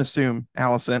assume,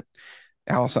 Alicent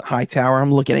Hightower.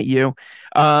 I'm looking at you.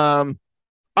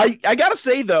 I gotta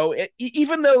say though,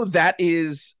 even though that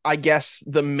is, I guess,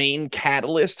 the main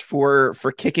catalyst for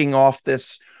kicking off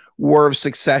this War of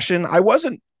Succession, I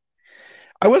wasn't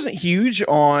huge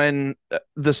on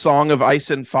the Song of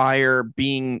Ice and Fire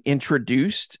being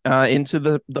introduced into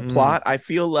the plot. I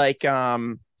feel like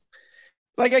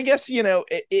I guess,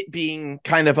 it being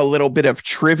kind of a little bit of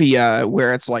trivia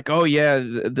where it's like, oh yeah,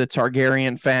 the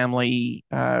Targaryen family,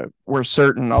 we're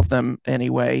certain of them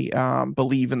anyway,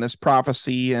 believe in this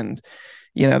prophecy and,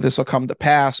 this will come to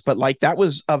pass. But like, that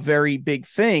was a very big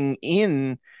thing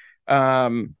in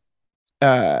Game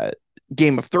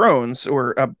of Thrones,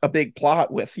 or a big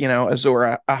plot with,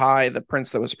 Azor Ahai, the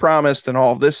prince that was promised, and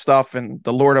all of this stuff, and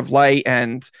the Lord of Light.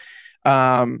 And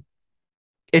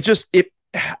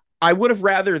I would have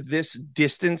rather this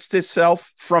distanced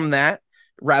itself from that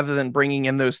rather than bringing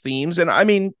in those themes. And I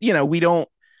mean,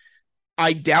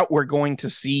 I doubt we're going to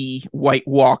see White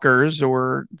Walkers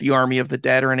or the Army of the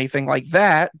Dead or anything like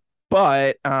that,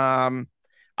 but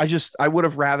I would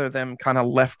have rather them kind of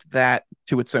left that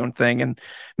to its own thing and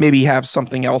maybe have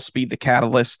something else be the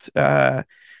catalyst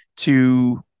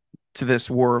to this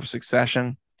War of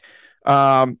Succession.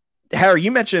 Harry,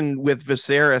 you mentioned with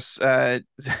Viserys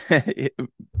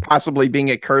possibly being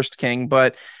a cursed king,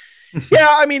 but yeah,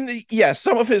 I mean, yeah,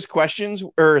 some of his questions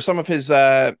or some of his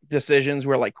decisions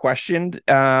were like questioned,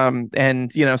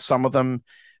 and some of them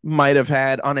might have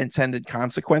had unintended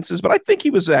consequences, but I think he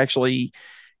was actually,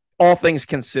 all things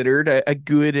considered, a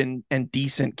good and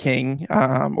decent king,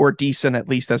 or decent at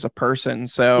least as a person.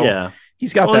 So Yeah.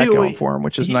 he's got that going for him,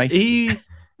 which is nice.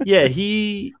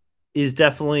 He is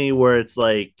definitely where it's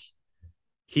like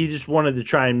he just wanted to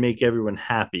try and make everyone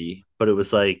happy, but it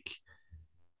was like,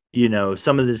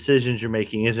 some of the decisions you're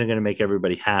making isn't going to make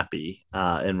everybody happy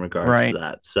in regards to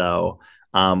that. So,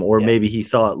 maybe he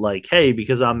thought like, hey,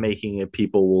 because I'm making it,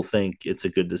 people will think it's a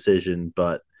good decision,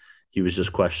 but he was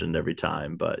just questioned every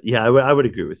time. But yeah, I would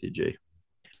agree with you, G.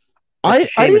 I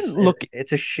didn't look.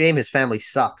 It's a shame his family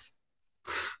sucks.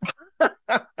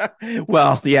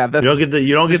 Well, yeah, that's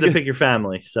you don't get to pick your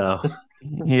family, so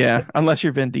yeah, unless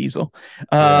you're Vin Diesel.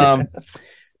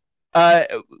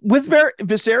 With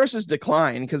Viserys's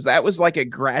decline, because that was like a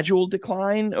gradual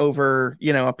decline over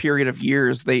a period of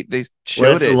years. They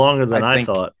showed it longer than I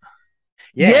thought.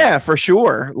 Yeah, for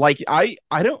sure. Like I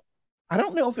don't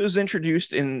know if it was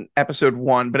introduced in episode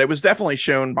 1, but it was definitely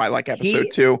shown by like episode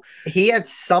 2. He had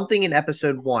something in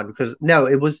episode 1 because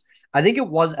I think it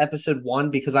was episode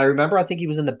 1 because I remember I think he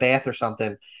was in the bath or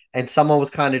something and someone was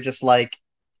kind of just like,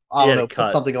 I don't know,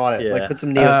 put something on it, like put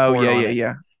some Neosporin on it.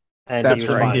 Yeah. And that's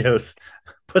right.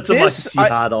 Put some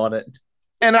hot on it.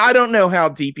 And I don't know how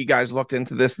deep you guys looked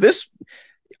into this.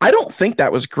 I don't think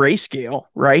that was grayscale,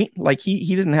 right? Like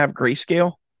he didn't have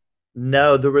grayscale.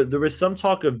 No, there was some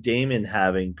talk of Daemon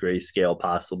having grayscale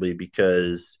possibly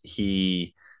because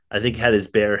he, I think, had his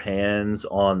bare hands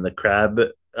on the crab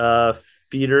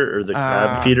feeder or the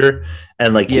crab feeder,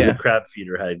 and the crab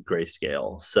feeder had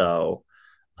grayscale. So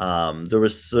there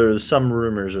was some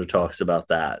rumors or talks about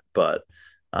that, but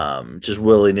just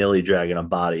willy nilly dragging a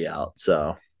body out.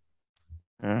 So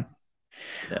yeah.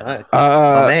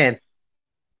 Oh man,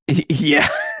 yeah,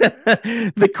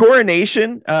 the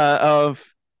coronation of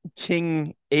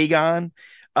King Aegon.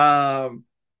 I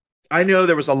know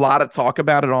there was a lot of talk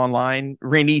about it online.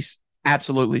 Rhaenys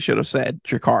absolutely should have said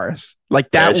Dracarys.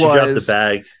 Like that she dropped the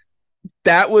bag.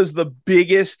 That was the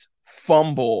biggest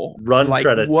fumble. Run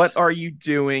credits. What are you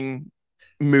doing?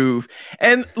 Move.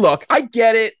 And look, I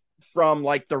get it from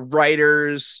like the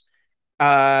writers'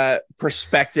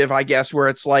 perspective, I guess, where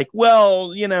it's like,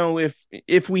 well,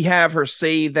 if we have her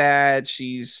say that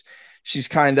she's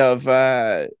kind of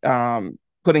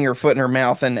putting her foot in her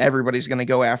mouth and everybody's going to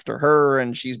go after her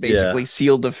and she's basically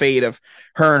sealed the fate of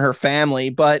her and her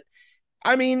family. But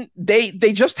I mean, they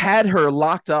just had her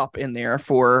locked up in there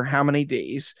for how many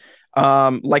days?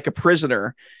 Like a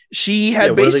prisoner. She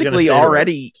had basically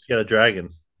already got a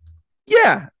dragon.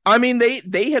 Yeah. I mean,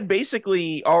 they had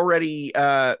basically already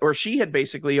or she had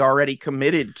basically already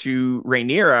committed to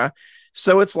Rhaenyra.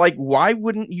 So it's like, why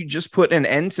wouldn't you just put an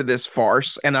end to this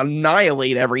farce and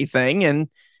annihilate everything, and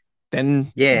then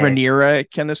Rhaenyra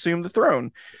can assume the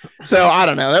throne? So I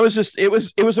don't know. That was just it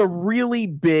was a really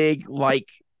big, like,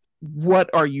 what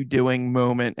are you doing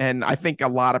moment, and I think a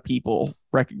lot of people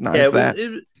recognize that.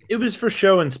 It was for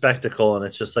show and spectacle, and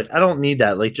it's just like, I don't need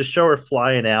that. Like, just show her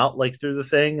flying out like through the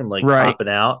thing and like popping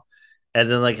out, and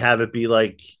then like have it be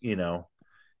like,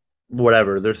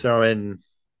 whatever, they're throwing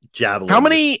javelins. How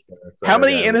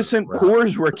many innocent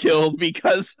poors were killed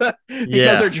because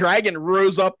her dragon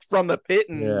rose up from the pit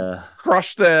and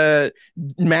crushed a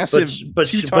massive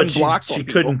 2-ton blocks. She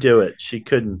couldn't do it. She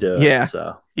couldn't do it. Yeah.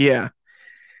 So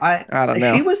I don't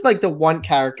know. She was like the one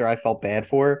character I felt bad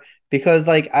for because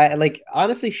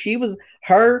honestly, she was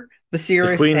Viserys,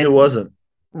 the queen who wasn't.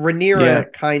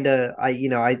 Rhaenyra kind of,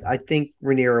 I think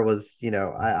Rhaenyra was,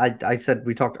 I said,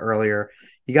 we talked earlier,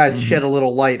 you guys shed a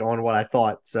little light on what I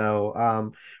thought.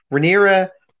 So, Rhaenyra,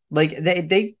 like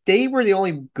they were the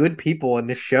only good people in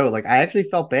this show. Like I actually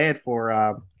felt bad for,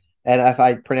 and if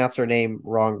I pronounce her name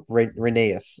wrong,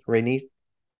 Rhaenys.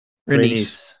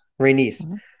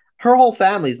 Mm-hmm. Her whole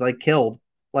family's like killed,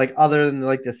 like other than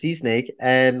like the sea snake,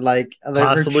 and like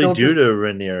possibly her children, due to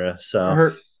Rhaenyra.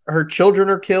 So her children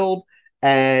are killed,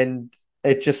 and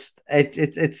it's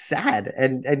sad.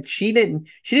 And she didn't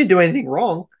do anything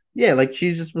wrong. Yeah, like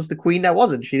she just was the queen that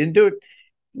wasn't. She didn't do it.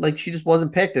 Like she just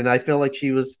wasn't picked, and I feel like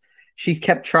she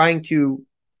kept trying to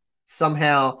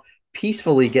somehow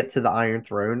peacefully get to the Iron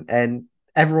Throne, and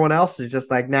everyone else is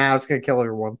just like, nah, it's gonna kill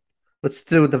everyone. Let's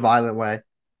do it the violent way.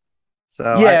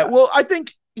 So Yeah, well, I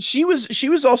think she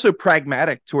was also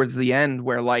pragmatic towards the end,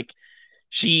 where like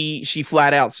she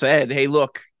flat out said, "Hey,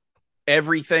 look,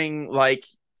 everything like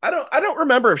I don't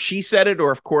remember if she said it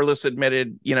or if Corliss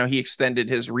admitted, he extended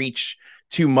his reach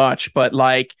too much, but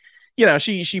like,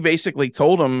 she basically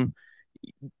told him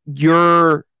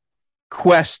your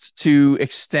quest to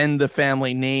extend the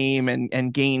family name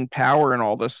and gain power and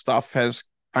all this stuff has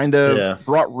kind of Yeah.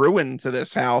 brought ruin to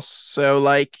this house. So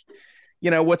like,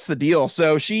 what's the deal?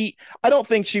 So I don't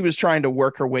think she was trying to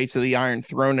work her way to the Iron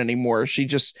Throne anymore.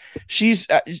 She's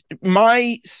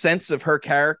my sense of her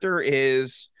character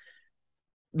is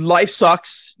life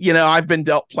sucks. I've been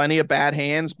dealt plenty of bad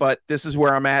hands, but this is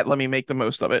where I'm at. Let me make the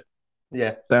most of it.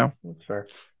 yeah, So, that's fair.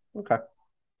 Okay.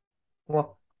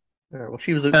 Well, all right. Well,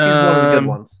 she was one of the good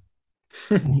ones.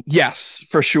 yes,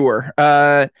 for sure.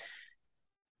 I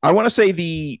want to say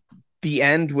the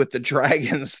end with the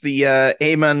dragons, the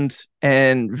Aemond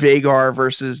and Vagar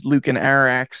versus Luke and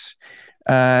Arax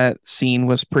scene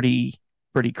was pretty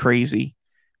crazy.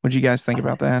 What do you guys think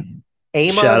about that?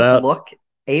 Shout Amon's out. look,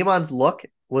 Amon's look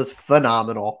was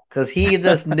phenomenal because he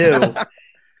just knew,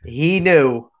 he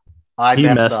knew I He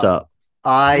messed messed up. up.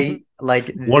 I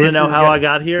like Want to this know is how gonna, I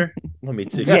got here? Let me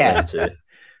explain Yeah. it to you.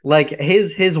 like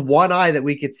his one eye that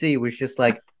we could see was just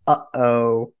like,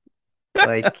 uh-oh.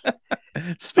 Like,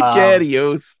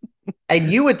 Spaghettios.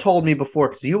 and you had told me before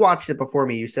because you watched it before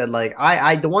me. You said like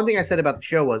I the one thing I said about the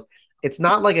show was it's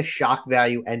not like a shock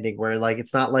value ending where like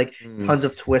it's not like tons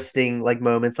of twisting like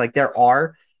moments like there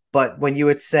are, but when you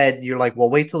had said you're like, well,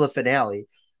 wait till the finale,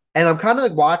 and I'm kind of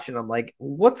like watching. I'm like,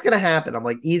 what's gonna happen? I'm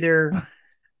like either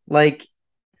like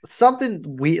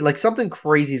something like something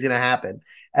crazy is gonna happen,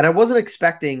 and I wasn't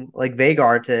expecting like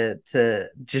Vagar to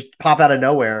just pop out of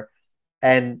nowhere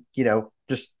and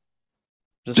just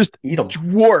eat them.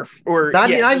 Dwarf or Not,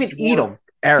 yeah, not just even eat dwarf them.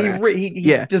 Arax. He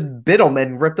Yeah, just bit them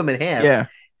and ripped them in half. yeah.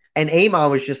 And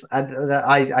Amon was just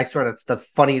I swear that's the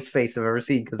funniest face I've ever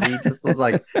seen because he just was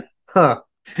like, huh,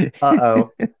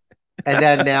 uh-oh. And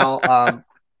then now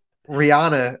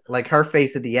Rihanna, like her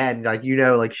face at the end, like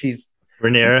like she's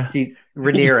Rhaenyra.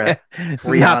 Rhaenyra.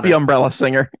 Not the Rihanna. umbrella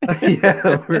singer.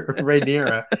 Yeah,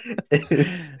 Rhaenyra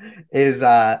is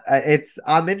it's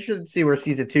I'm interested to see where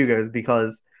season 2 goes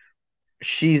because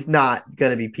she's not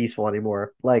gonna be peaceful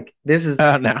anymore. Like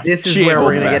Oh no, this is she ain't where we're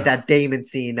holding gonna back. get that Damon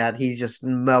scene that he's just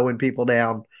mowing people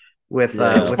down It's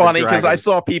Yeah. with a funny because I dragon.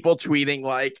 saw people tweeting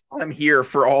like, "I'm here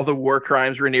for all the war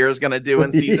crimes Rhaenyra's gonna do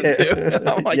in season two." And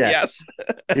Yeah. I'm like, Yeah. "Yes,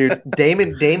 Dude,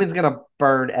 Damon's gonna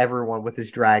burn everyone with his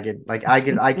dragon. Like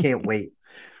I can't wait.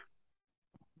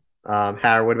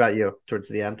 Howard, what about you towards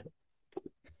the end?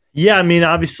 Yeah, I mean,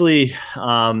 obviously,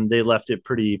 they left it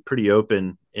pretty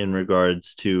open in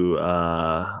regards to,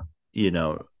 you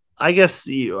know, I guess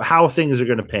how things are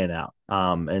going to pan out.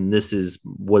 And this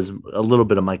was a little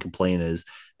bit of my complaint is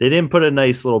they didn't put a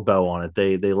nice little bow on it.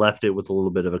 They left it with a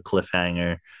little bit of a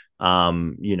cliffhanger.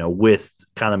 With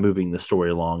kind of moving the story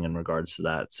along in regards to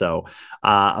that. So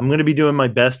I'm going to be doing my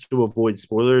best to avoid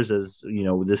spoilers, as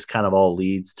this kind of all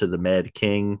leads to the Mad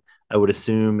King. I would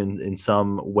assume in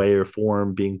some way or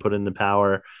form being put into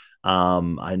power.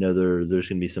 I know there's going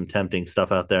to be some tempting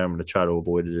stuff out there. I'm going to try to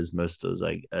avoid it as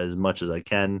much as I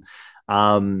can.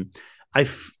 I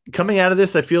coming out of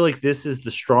this, I feel like this is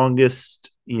the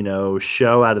strongest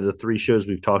show out of the 3 shows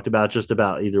we've talked about. Just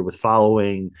about either with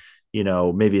following,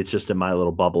 maybe it's just in my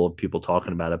little bubble of people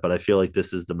talking about it, but I feel like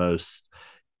this is the most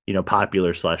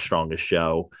popular / strongest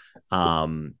show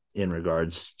in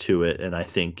regards to it, and I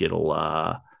think it'll.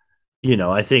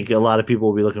 I think a lot of people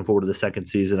will be looking forward to the second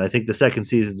season. I think the second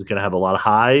season is going to have a lot of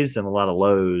highs and a lot of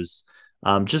lows,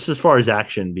 just as far as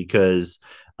action, because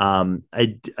I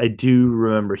do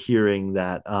remember hearing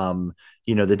that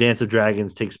the Dance of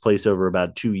Dragons takes place over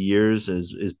about 2 years,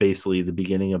 is basically the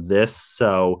beginning of this.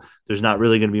 So there's not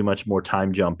really going to be much more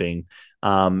time jumping.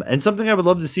 And something I would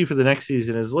love to see for the next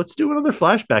season is let's do another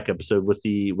flashback episode with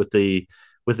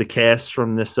the cast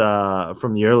from this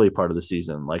from the early part of the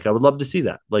season. Like I would love to see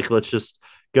that. Like let's just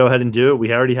go ahead and do it.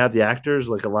 We already have the actors.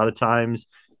 Like a lot of times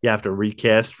you have to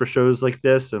recast for shows like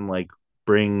this and like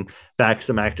bring back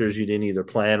some actors you didn't either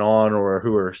plan on or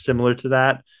who are similar to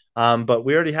that. But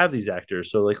we already have these actors.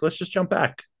 So like let's just jump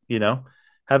back,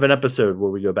 have an episode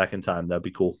where we go back in time. That'd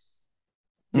be cool.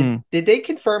 Did they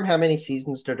confirm how many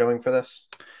seasons they're doing for this?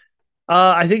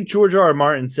 I think George R. R.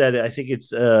 Martin said, I think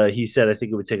it's, he said, I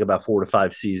think it would take about 4 to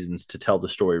 5 seasons to tell the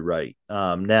story right.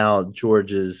 Now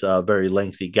George is a very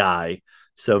lengthy guy,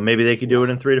 so maybe they could do it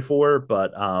in 3 to 4,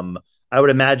 but I would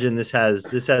imagine this has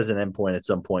an endpoint at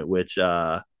some point, which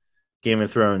Game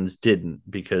of Thrones didn't,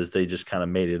 because they just kind of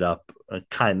made it up,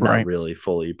 not right." really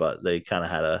fully, but they kind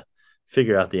of had a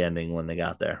figure out the ending when they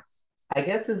got there. I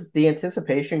guess is the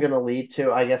anticipation going to lead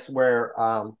to, I guess, where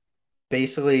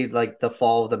basically like the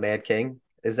fall of the Mad King?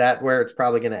 Is that where it's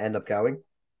probably going to end up going?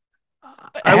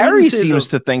 Harry seems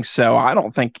to think so. I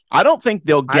don't think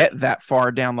they'll get that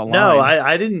far down the line. No,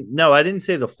 I didn't. No, I didn't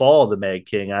say the fall of the Mad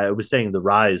King. I was saying the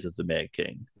rise of the Mad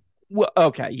King. Well,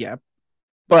 okay, yeah,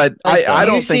 but I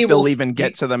don't think they'll even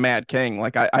get to the Mad King.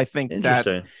 Like I think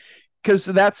that because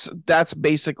that's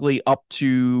basically up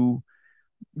to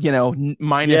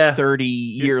minus 30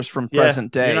 years from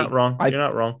present day. You're not wrong. You're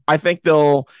not wrong. I think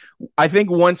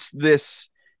once this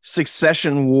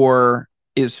succession war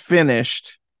is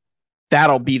finished,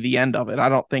 that'll be the end of it. I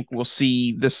don't think we'll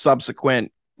see the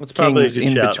subsequent kings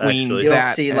in between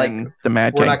that see, and the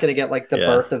Mad King. We're not going to get like the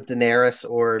birth of Daenerys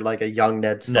or like a young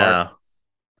Ned Stark. No,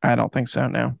 I don't think so.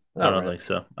 No, I don't think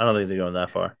so. I don't think they're going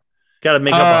that far. Got to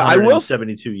make up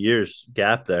 172 years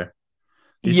gap there.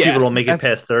 These people don't make it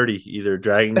past 30. Either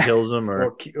dragon kills them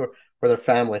or their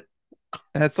family.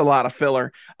 That's a lot of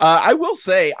filler. I will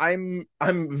say I'm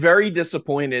very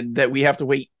disappointed that we have to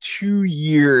wait 2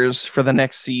 years for the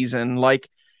next season. Like,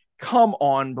 come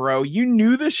on, bro. You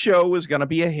knew the show was going to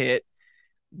be a hit.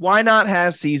 Why not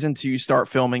have season 2 start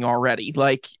filming already?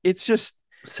 Like, it's just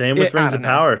same with Rings of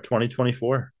Power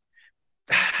 2024.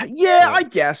 Yeah, I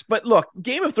guess. But look,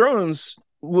 Game of Thrones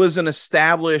was an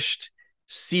established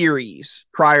series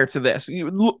prior to this.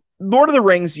 Lord of the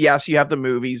Rings, yes, you have the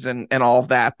movies and all of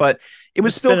that, but it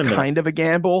was still kind of a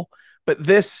gamble. But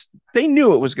this, they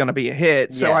knew it was going to be a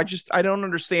hit. So I don't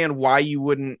understand why you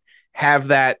wouldn't have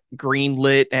that green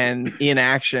lit and in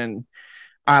action.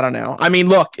 I don't know. I mean,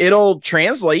 look, it'll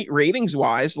translate ratings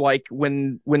wise. Like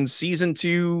when season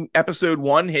 2, episode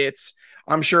 1 hits,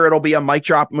 I'm sure it'll be a mic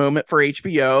drop moment for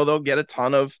HBO. They'll get a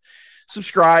ton of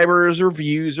subscribers or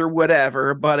views or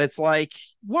whatever, but it's like,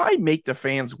 why make the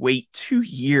fans wait 2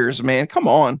 years, man? Come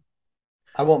on.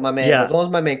 I want my man, as long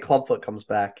as my man Clubfoot comes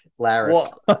back,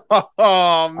 Laris.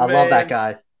 Oh, man. I love that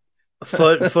guy.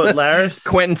 Foot Laris.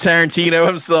 Quentin Tarantino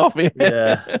himself.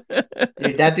 Yeah.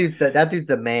 Dude, that dude's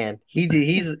the man.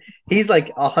 He's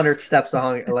like 100 steps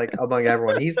among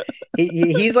everyone.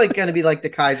 He's like gonna be like the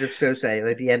Kaiser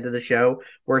Sose at the end of the show,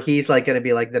 where he's like gonna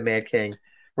be like the Mad King,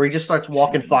 where he just starts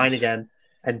walking fine again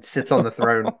and sits on the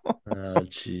throne. Oh,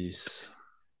 jeez.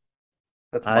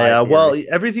 That's my well,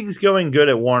 everything's going good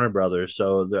at Warner Brothers,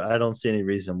 so I don't see any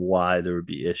reason why there would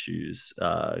be issues,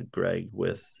 Greg,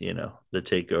 with the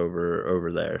takeover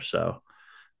over there. So,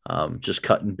 just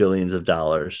cutting billions of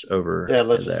dollars over there.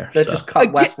 Let's just cut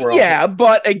Westworld. Yeah,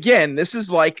 but again, this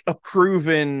is like a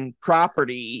proven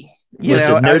property.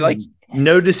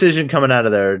 No decision coming out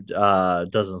of there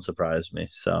doesn't surprise me.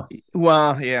 So,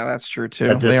 well, yeah, that's true too.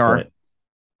 At this point,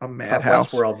 a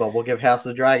madhouse. Westworld, but we'll give House of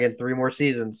the Dragon 3 more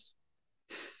seasons.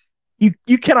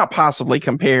 You cannot possibly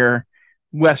compare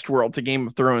Westworld to Game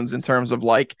of Thrones in terms of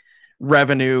like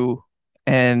revenue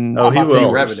and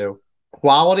revenue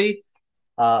quality,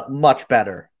 much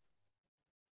better.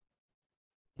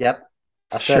 Yep.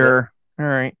 Sure. All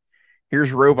right.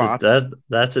 Here's robots.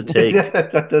 That's a take.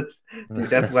 that's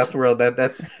Westworld.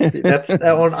 That's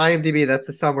on IMDb. That's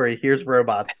a summary. Here's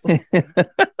robots.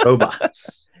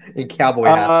 Robots in cowboy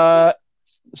hats.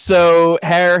 So,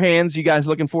 hair hands. You guys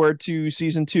looking forward to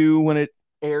season 2 when it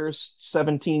airs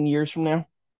 17 years from now?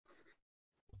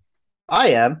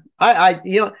 I am. I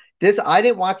this. I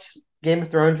didn't watch Game of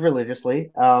Thrones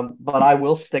religiously, but I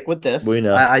will stick with this. We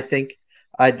know. I think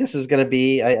this is going to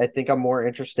be. I think I'm more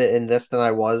interested in this than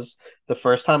I was the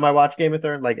first time I watched Game of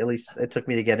Thrones. Like, at least it took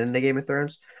me to get into Game of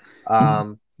Thrones.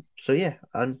 So yeah,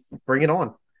 bring it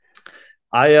on.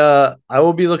 I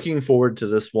will be looking forward to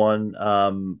this one.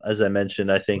 As I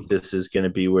mentioned, I think this is going to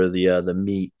be where the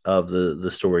meat of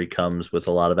the story comes, with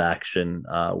a lot of action,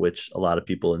 which a lot of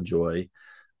people enjoy.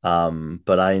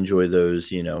 But I enjoy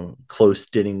those, close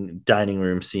dining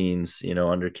room scenes,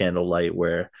 under candlelight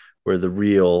where the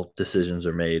real decisions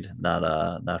are made,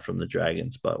 not from the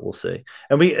dragons. But we'll see.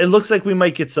 And it looks like we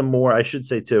might get some more. I should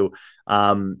say too.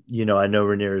 I know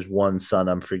Rhaenyra's one son,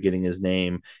 I'm forgetting his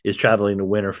name, is traveling to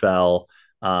Winterfell.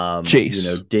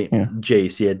 Jace.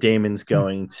 Jace. Yeah, Daemon's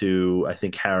going to, I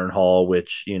think, Harrenhal,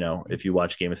 which, if you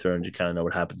watch Game of Thrones, you kind of know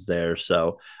what happens there.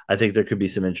 So I think there could be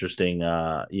some interesting,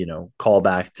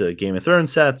 callback to Game of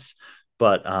Thrones sets.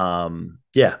 But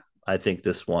yeah, I think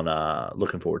this one,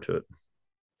 looking forward to it.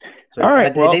 So, all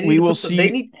right. We will see.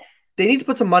 They need to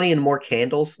put some money in more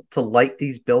candles to light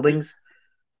these buildings.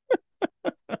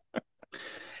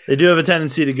 They do have a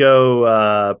tendency to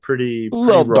go pretty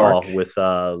raw dark. With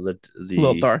the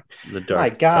little dark. The dark. My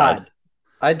God, side.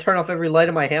 I'd turn off every light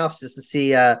in my house just to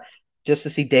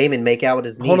see Daemon make out with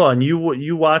his niece. Hold on,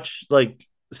 you watch like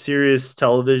serious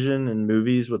television and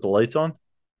movies with the lights on?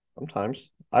 Sometimes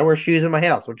I wear shoes in my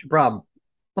house. What's your problem?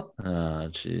 Ah,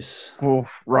 jeez. Oh,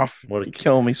 rough. What You a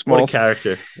kill me, what a Smalls.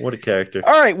 character. What a character.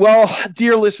 All right. Well,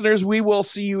 dear listeners, we will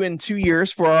see you in 2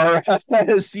 years for our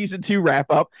season 2 wrap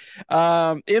up.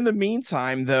 In the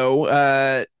meantime,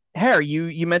 though, Harry,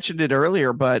 you mentioned it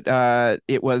earlier, but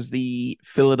it was the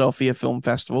Philadelphia Film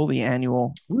Festival, the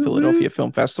annual Woo Philadelphia woo.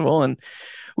 Film Festival, and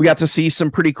we got to see some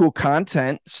pretty cool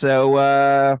content.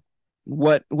 So,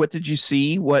 what did you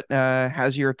see? What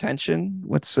has your attention?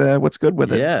 What's good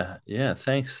with it? Yeah, yeah.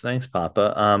 Thanks,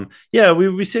 Papa. Yeah,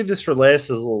 we saved this for last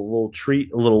as a little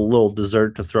treat, a little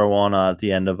dessert to throw on at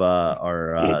the end of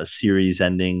our series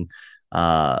ending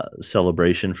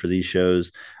celebration for these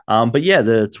shows. But yeah,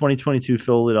 the 2022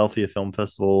 Philadelphia Film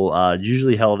Festival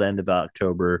usually held end of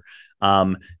October.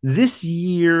 This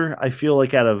year, I feel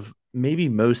like out of maybe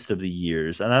most of the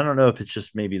years, and I don't know if it's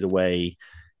just maybe the way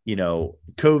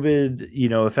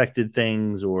COVID, affected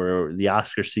things, or the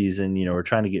Oscar season, we're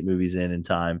trying to get movies in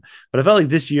time. But I felt like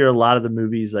this year, a lot of the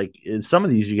movies, like some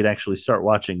of these you can actually start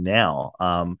watching now.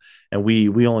 And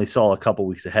we only saw a couple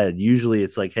weeks ahead. Usually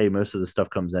it's like, hey, most of the stuff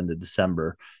comes into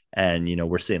December, and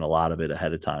we're seeing a lot of it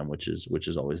ahead of time, which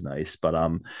is always nice. But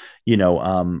I'm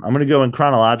gonna go in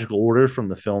chronological order from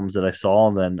the films that I saw,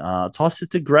 and then toss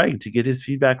it to Greg to get his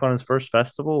feedback on his first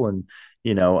festival. And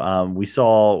we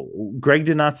saw, Greg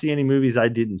did not see any movies I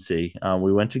didn't see.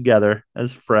 We went together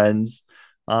as friends.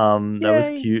 That was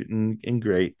Yay. cute and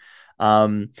great.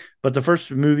 But the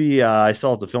first movie I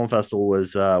saw at the film festival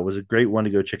was a great one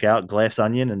to go check out, Glass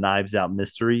Onion: A Knives Out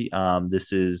Mystery.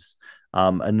 This is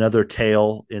another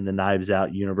tale in the Knives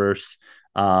Out universe.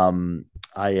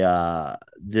 I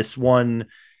This one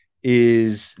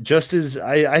is just as,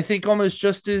 I think, almost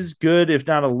just as good, if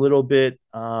not a little bit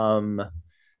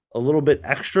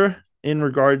extra in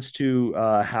regards to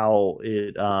how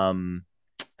it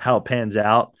pans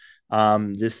out.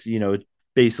 This,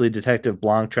 basically Detective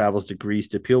Blanc travels to Greece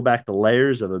to peel back the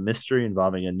layers of a mystery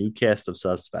involving a new cast of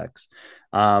suspects.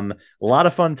 A lot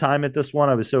of fun time at this one.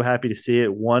 I was so happy to see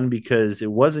it. One, because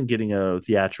it wasn't getting a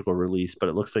theatrical release, but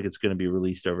it looks like it's going to be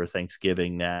released over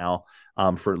Thanksgiving now,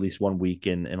 for at least 1 week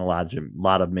in a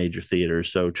lot of major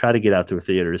theaters. So try to get out to a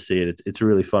theater to see it. It's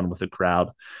really fun with a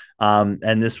crowd.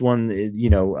 And this one,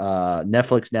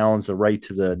 Netflix now owns the right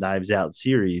to the Knives Out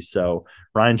series. So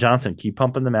Rian Johnson, keep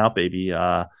pumping them out, baby.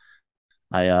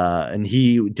 And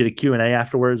he did a Q&A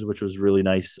afterwards, which was really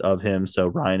nice of him. So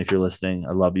Ryan, if you're listening,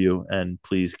 I love you, and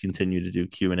please continue to do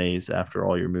Q&As after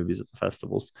all your movies at the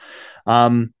festivals.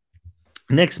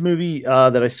 Next movie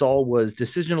that I saw was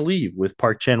Decision to Leave with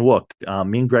Park Chan-wook.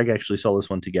 Me and Greg actually saw this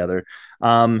one together.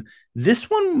 This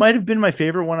one might have been my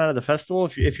favorite one out of the festival.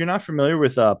 If you're not familiar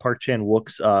with Park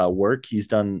Chan-wook's work, he's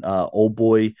done Old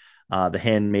Boy, The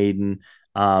Handmaiden.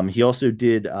 He also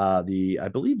did I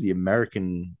believe the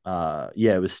American,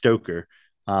 it was Stoker,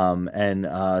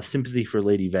 and Sympathy for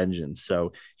Lady Vengeance.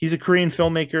 So he's a Korean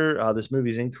filmmaker. This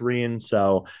movie's in Korean,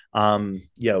 so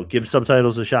give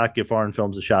subtitles a shot, give foreign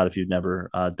films a shot if you've never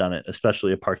done it,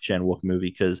 especially a Park Chan-wook movie,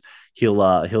 because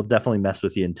he'll definitely mess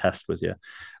with you and test with you.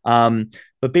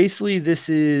 But basically, this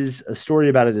is a story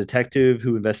about a detective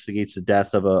who investigates the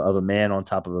death of a man on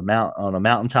top of a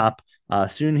mountaintop.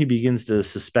 Soon he begins to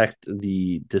suspect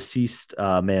the deceased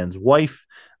man's wife,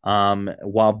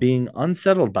 while being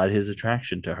unsettled by his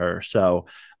attraction to her. So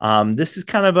this is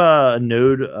kind of a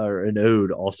node, or an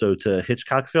ode also, to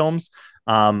Hitchcock films.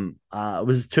 I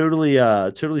was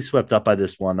totally swept up by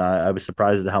this one. I was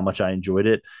surprised at how much I enjoyed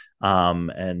it.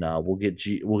 And we'll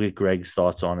get Greg's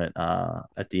thoughts on it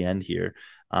at the end here.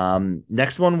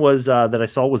 Next one was that I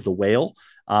saw was The Whale.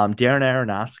 Darren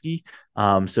Aronofsky.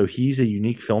 So he's a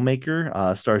unique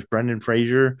filmmaker. Stars Brendan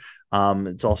Fraser.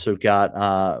 It's also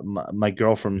got my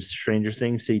girl from Stranger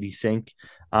Things, Sadie Sink.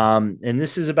 And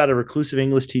this is about a reclusive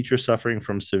English teacher suffering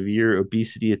from severe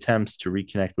obesity, attempts to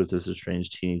reconnect with his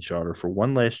estranged teenage daughter for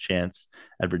one last chance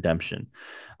at redemption.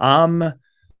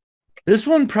 This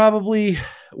one probably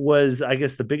was, I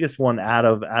guess, the biggest one out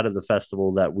of the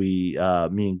festival that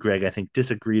me and Greg, I think,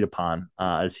 disagreed upon,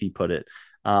 as he put it.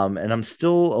 And I'm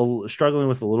still struggling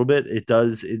with a little bit. It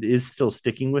is still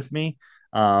sticking with me.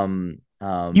 You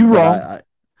But wrong.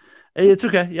 it's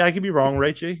okay. Yeah, I could be wrong,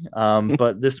 right, Jay?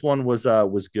 But this one was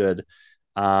good.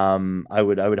 I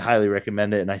would highly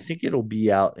recommend it, and I think it'll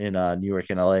be out in New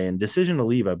York and LA. And Decision to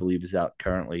Leave, I believe, is out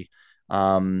currently.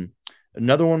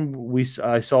 Another one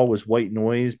I saw was White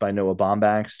Noise by Noah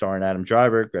Baumbach, starring Adam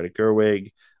Driver, Greta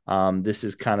Gerwig. This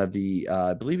is kind of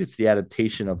I believe it's the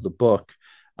adaptation of the book.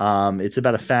 It's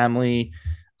about a family,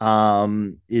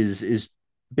 is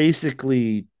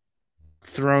basically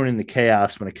thrown into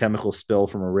chaos when a chemical spill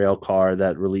from a rail car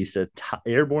that released a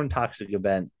airborne toxic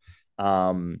event,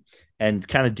 and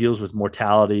kind of deals with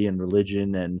mortality and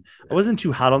religion. And I wasn't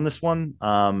too hot on this one.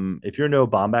 If you're a Noah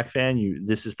Baumbach fan,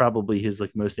 this is probably his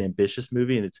like most ambitious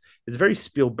movie, and it's very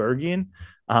Spielbergian.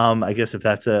 I guess if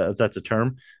that's a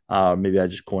term, maybe I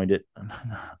just coined it.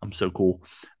 I'm so cool.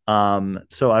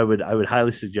 So I would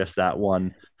highly suggest that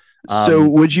one. So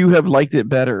would you have liked it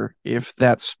better if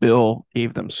that spill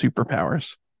gave them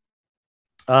superpowers?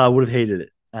 Would have hated it.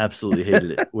 Absolutely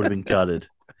hated it. Would have been gutted.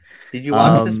 Did you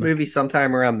watch this movie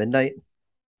sometime around midnight?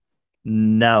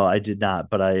 No, I did not,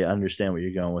 but I understand what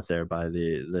you're going with there by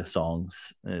the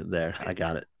songs there. I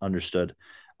got it. Understood.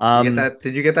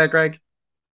 Did you get that, Greg?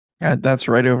 Yeah, that's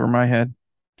right over my head.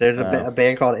 There's a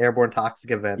band called Airborne Toxic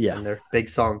Event, yeah, and their big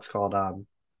song's called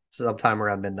Sometime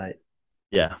Around Midnight.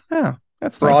 Yeah. Yeah.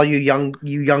 That's for nice. all you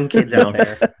young kids out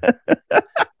there.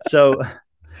 So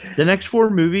the next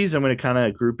 4 movies, I'm going to kind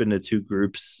of group into 2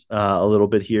 groups a little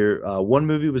bit here. One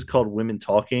movie was called Women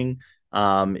Talking.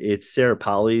 It's Sarah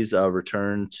Polley's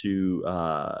return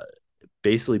to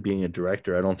basically being a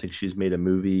director. I don't think she's made a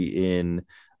movie in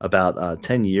about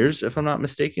 10 years, if I'm not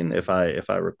mistaken, if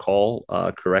I recall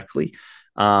correctly.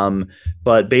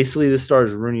 But basically, this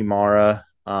stars Rooney Mara,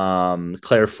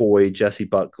 Claire Foy, Jessie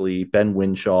Buckley, Ben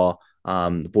Winshaw,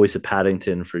 the voice of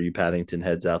Paddington for you Paddington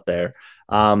heads out there.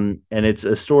 And it's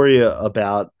a story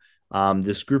about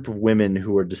this group of women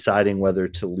who are deciding whether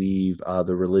to leave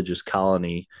the religious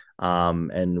colony,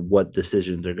 and what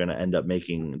decisions they're going to end up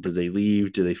making. Do they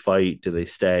leave? Do they fight? Do they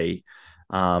stay?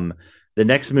 The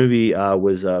next movie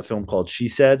was a film called She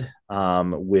Said,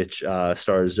 which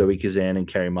stars Zoe Kazan and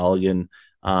Carey Mulligan.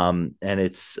 And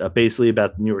it's basically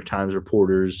about the New York Times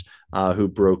reporters who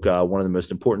broke one of the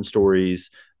most important stories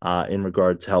in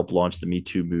regard to help launch the Me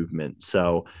Too movement.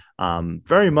 So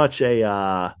very much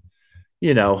a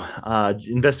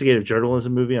investigative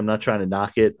journalism movie. I'm not trying to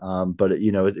knock it, but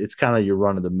it's kind of your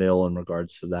run of the mill in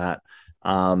regards to that.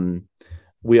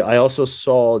 I also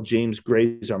saw James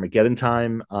Gray's Armageddon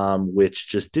Time, which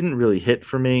just didn't really hit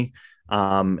for me.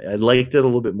 I liked it a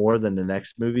little bit more than the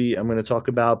next movie I'm going to talk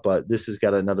about, but this has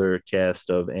got another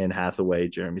cast of Anne Hathaway,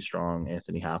 Jeremy Strong,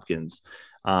 Anthony Hopkins.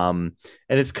 And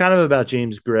it's kind of about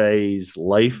James Gray's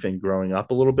life and growing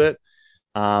up a little bit.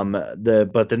 But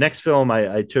the next film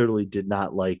I totally did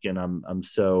not like, and I'm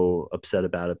so upset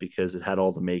about it because it had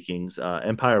all the makings.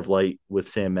 Empire of Light with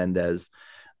Sam Mendes.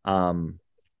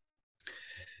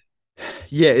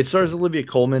 It stars Olivia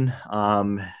Colman.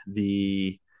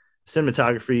 The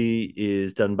cinematography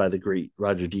is done by the great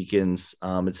Roger Deakins.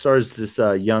 It stars this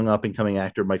young up and coming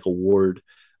actor Michael Ward,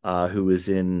 who is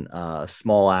in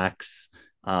Small Axe,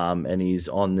 and he's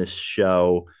on this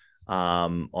show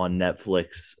on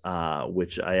Netflix,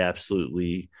 which I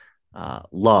absolutely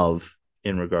love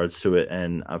in regards to it.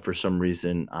 And for some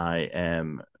reason, I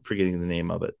am forgetting the name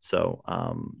of it. So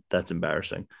that's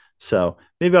embarrassing. So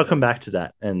maybe I'll come back to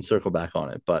that and circle back on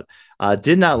it. But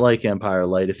did not like Empire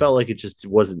Light. It felt like it just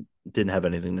didn't have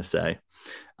anything to say.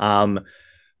 We're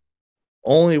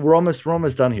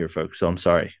almost done here, folks. So I'm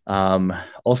sorry.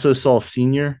 Also saw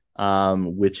Senior,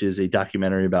 which is a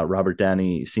documentary about Robert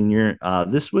Downey Sr.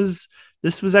 This was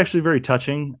actually very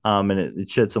touching, and it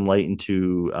shed some light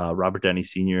into Robert Downey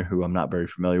Sr., who I'm not very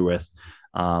familiar with.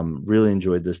 Really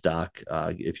enjoyed this doc.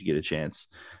 If you get a chance,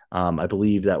 I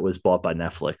believe that was bought by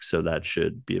Netflix, so that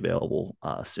should be available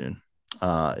soon,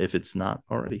 if it's not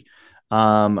already.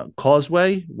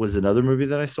 Causeway was another movie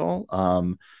that I saw.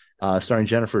 Starring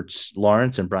Jennifer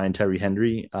Lawrence and Brian Terry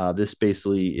Henry. This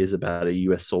basically is about a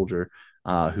U.S. soldier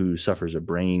who suffers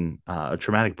a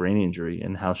traumatic brain injury,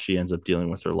 and how she ends up dealing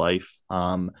with her life.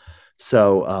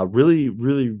 So really,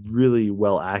 really, really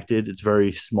well acted. It's a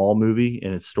very small movie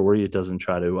in its story. It doesn't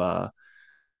try to,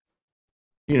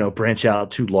 branch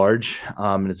out too large.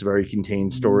 And it's a very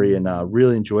contained story, and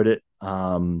really enjoyed it.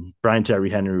 Brian Terry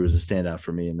Henry was a standout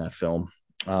for me in that film.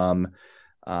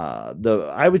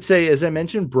 I would say, as I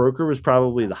mentioned, Broker was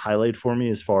probably the highlight for me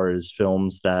as far as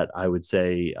films that I would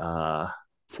say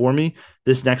for me.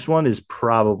 This next one is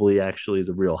probably actually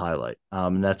the real highlight.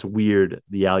 And that's Weird,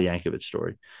 the Al Yankovic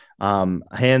story.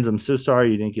 Hans, I'm so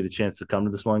sorry you didn't get a chance to come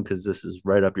to this one, because this is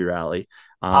right up your alley.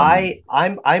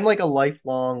 I'm like a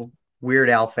lifelong Weird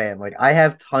Al fan. Like, I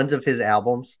have tons of his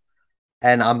albums,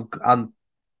 and I'm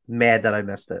mad that I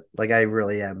missed it. Like, I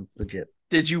really am legit.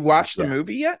 Did you watch the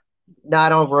movie yet? No, I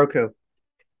don't have Roku.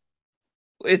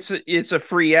 It's a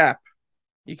free app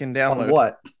you can download. On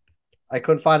what? I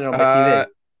couldn't find it on my TV.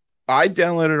 I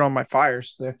downloaded it on my Fire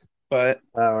Stick, but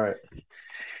all right.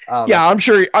 Yeah, I'm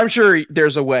sure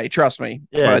there's a way. Trust me.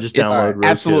 Yeah, but just download Roku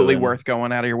absolutely worth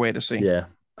going out of your way to see. Yeah.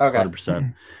 Okay.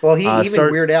 100%. Well, he even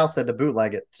Start Weird Al said to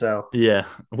bootleg it. So Yeah.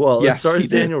 Well, it Yes, he stars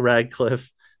did. Daniel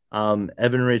Radcliffe,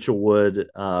 Evan Rachel Wood,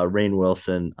 Rainn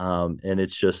Wilson. And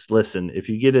it's just, listen, if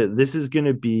you get it, this is going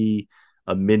to be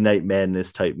a Midnight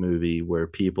Madness type movie where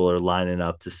people are lining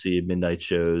up to see midnight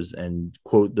shows and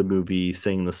quote the movie,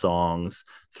 sing the songs,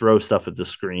 throw stuff at the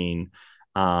screen.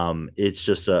 It's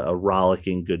just a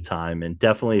rollicking good time. And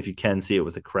definitely if you can see it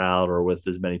with a crowd or with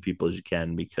as many people as you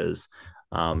can, because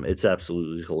it's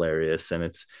absolutely hilarious. And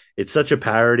it's such a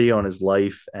parody on his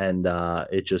life, and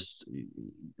it just,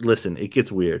 listen, it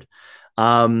gets weird.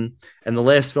 And the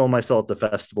last film I saw at the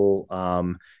festival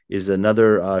is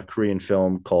another Korean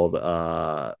film called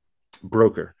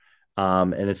Broker.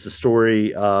 And it's the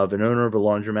story of an owner of a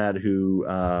laundromat who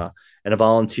and a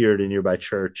volunteer at a nearby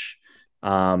church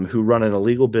who run an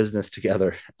illegal business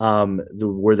together,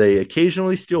 where they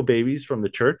occasionally steal babies from the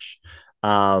church,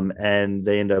 and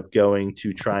they end up going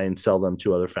to try and sell them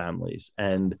to other families.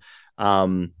 And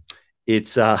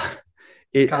it's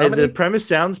the premise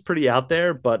sounds pretty out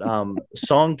there, but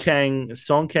Song Kang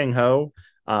Ho,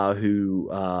 who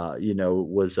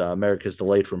was America's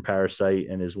Delight from Parasite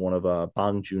and is one of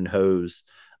Bong Joon Ho's,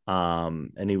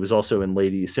 and he was also in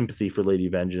Lady Sympathy for Lady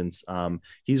Vengeance.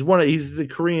 He's the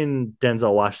Korean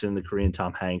Denzel Washington, the Korean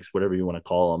Tom Hanks, whatever you want to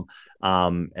call him.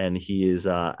 And he is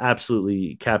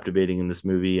absolutely captivating in this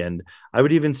movie. And I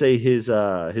would even say his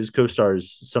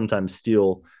co-stars sometimes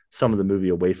steal some of the movie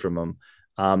away from him.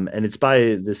 And it's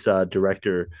by this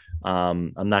director.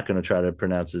 I'm not going to try to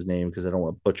pronounce his name because I don't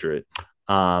want to butcher it.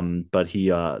 But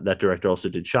that director also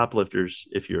did Shoplifters.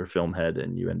 If you're a film head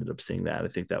and you ended up seeing that, I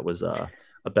think that was a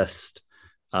best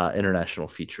international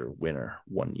feature winner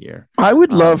one year. I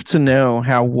would love to know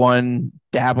how one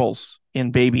dabbles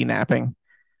in baby napping.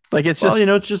 Like it's just,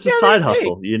 it's just a side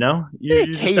hustle. You're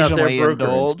occasionally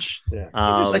indulge. Yeah.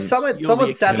 Like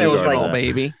someone sat there was like,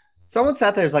 baby. Someone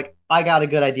sat there was like, I got a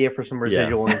good idea for some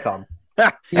residual income.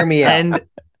 Hear me out. And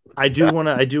I do want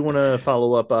to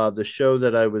follow up. The show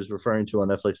that I was referring to on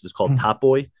Netflix is called Top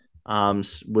Boy,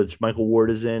 which Michael Ward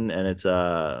is in, and it's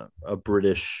a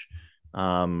British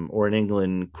or an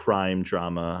England crime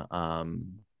drama,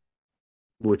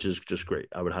 which is just great.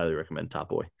 I would highly recommend Top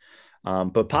Boy.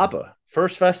 But Papa,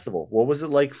 first festival, what was it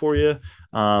like for you?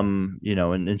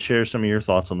 And share some of your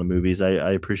thoughts on the movies.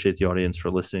 I appreciate the audience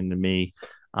for listening to me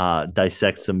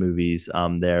dissect some movies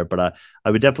there, but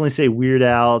I would definitely say Weird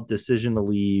Al, Decision to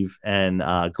Leave, and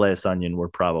Glass Onion were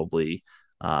probably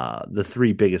the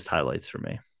three biggest highlights for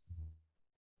me.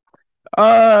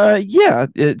 So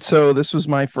this was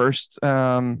my first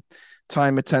time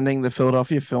attending the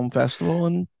Philadelphia Film Festival,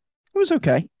 and it was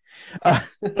okay.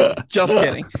 Just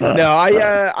kidding. No,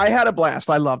 I had a blast.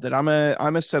 I loved it. I'm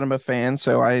a cinema fan,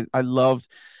 so I loved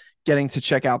getting to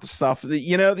check out the stuff.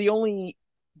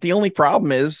 The only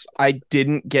problem is I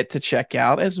didn't get to check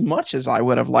out as much as I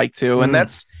would have liked to, and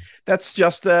that's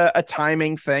just a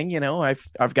timing thing.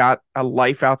 I've got a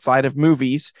life outside of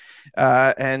movies,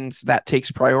 and that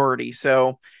takes priority.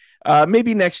 So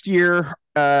maybe next year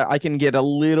I can get a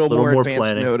little more advanced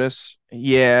planning. Notice.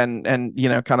 Yeah, and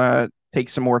kind of take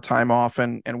some more time off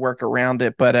and work around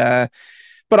it. But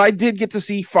I did get to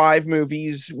see 5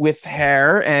 movies with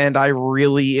Hair, and I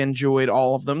really enjoyed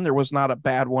all of them. There was not a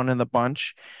bad one in the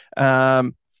bunch.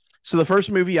 So the first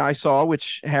movie I saw,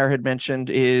 which Hair had mentioned,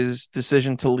 is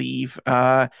Decision to Leave.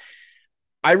 I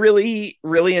really,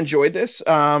 really enjoyed this.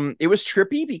 It was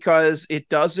trippy because it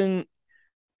doesn't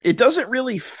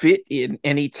really fit in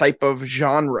any type of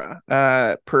genre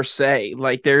per se.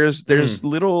 Like there's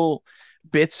little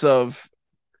bits of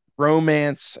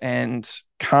romance and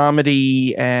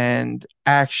comedy and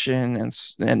action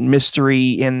and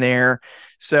mystery in there,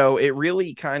 so it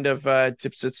really kind of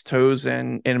dips its toes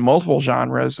in multiple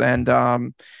genres, and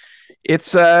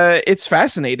it's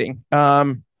fascinating.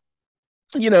 There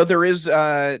is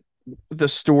the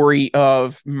story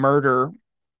of murder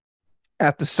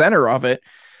at the center of it,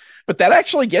 but that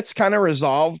actually gets kind of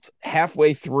resolved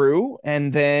halfway through,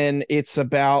 and then it's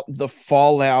about the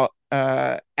fallout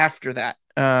after that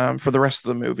for the rest of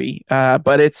the movie.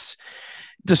 But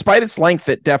despite its length,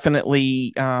 it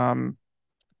definitely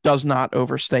does not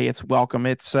overstay its welcome.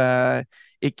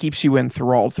 It keeps you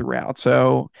enthralled throughout.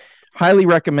 So highly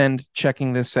recommend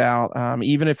checking this out.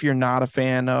 Even if you're not a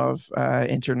fan of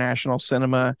international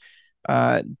cinema,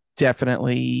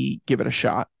 definitely give it a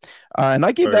shot. And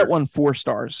I gave that one 4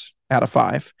 stars out of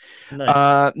 5.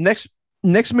 Nice.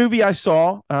 Next movie I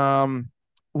saw,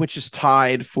 which is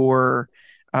tied for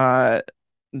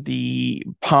the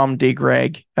Palme des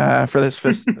Greg for this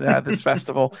this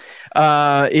festival,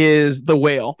 is The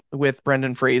Whale with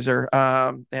Brendan Fraser,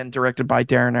 and directed by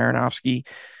Darren Aronofsky.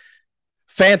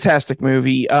 Fantastic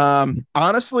movie.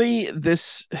 Honestly,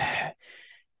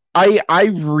 I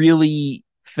really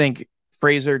think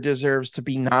Fraser deserves to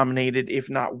be nominated, if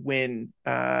not win,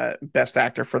 Best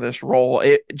Actor for this role.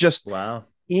 It just Wow.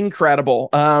 incredible.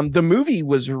 The movie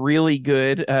was really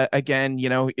good. Again,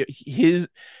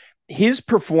 his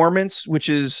performance, which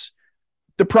is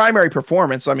the primary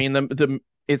performance. I mean, the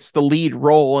it's the lead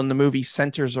role, and the movie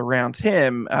centers around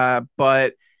him.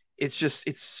 But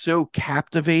it's so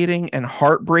captivating and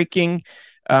heartbreaking.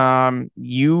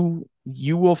 You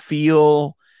will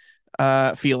feel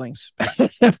feelings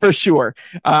for sure.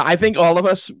 I think all of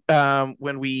us,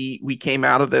 when we came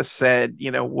out of this, said,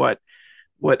 what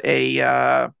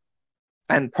a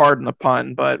and pardon the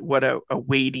pun, but what a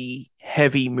weighty,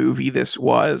 heavy movie this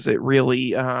was. It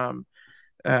really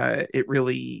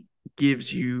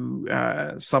gives you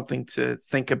something to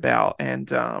think about,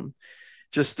 and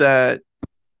just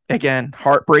again,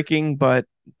 heartbreaking, but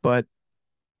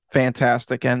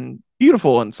fantastic and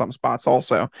beautiful in some spots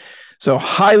also. So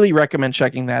highly recommend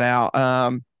checking that out.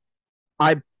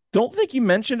 I don't think you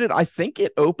mentioned it. I think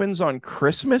it opens on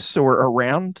Christmas or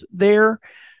around there.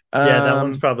 Yeah, that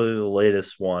one's Um, probably the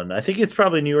latest one. I think it's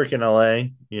probably New York and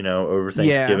LA, over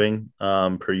yeah, Thanksgiving,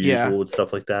 per yeah. usual with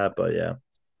stuff like that. But yeah.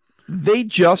 They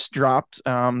just dropped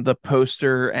the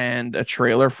poster and a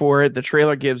trailer for it. The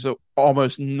trailer gives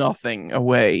almost nothing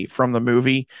away from the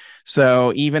movie.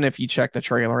 So even if you check the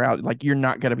trailer out, like, you're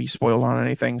not going to be spoiled on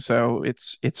anything. So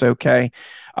it's okay.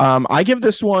 I give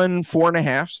this one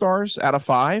 4.5 stars out of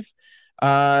 5.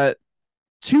 Uh,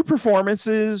 Two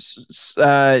performances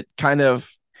kind of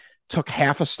took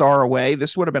half a star away.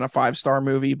 This would have been a 5-star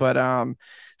movie, but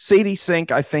Sadie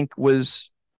Sink, I think, was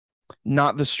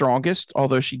not the strongest,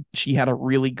 although she had a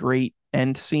really great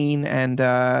end scene, and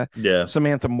Yeah.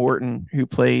 Samantha Morton, who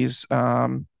plays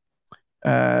Brendan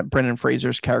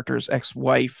Fraser's character's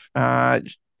ex-wife. I,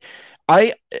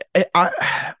 I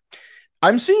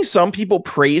I'm seeing some people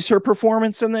praise her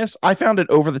performance in this. I found it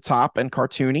over the top and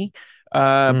cartoony,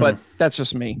 Mm. but that's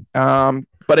just me.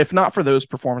 But if not for those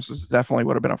performances, it definitely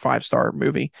would have been a 5-star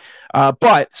movie.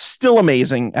 But still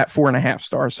amazing at 4.5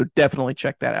 stars. So definitely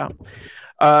check that out.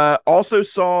 Also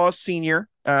saw Senior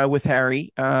with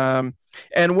Harry. And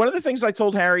one of the things I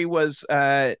told Harry was,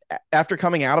 after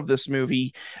coming out of this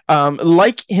movie,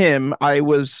 like him, I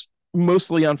was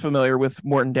mostly unfamiliar with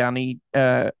Morton Downey,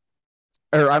 or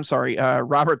I'm sorry,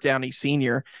 Robert Downey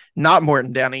Sr., not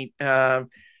Morton Downey,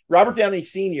 Robert Downey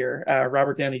Sr.,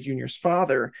 Robert Downey Jr.'s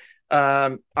father.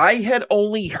 I had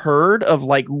only heard of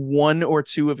like one or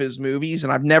two of his movies,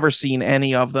 and I've never seen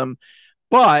any of them.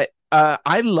 But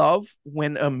I love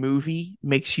when a movie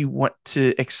makes you want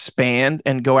to expand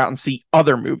and go out and see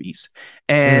other movies.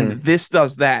 And Mm. this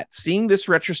does that. Seeing this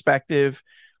retrospective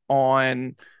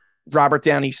on Robert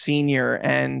Downey Sr.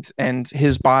 and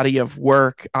his body of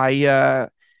work, I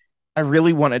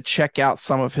really want to check out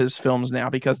some of his films now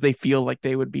because they feel like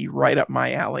they would be right up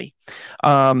my alley.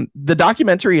 The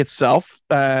documentary itself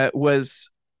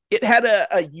it had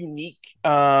a unique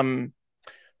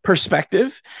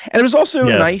perspective, and it was also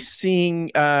Yeah. nice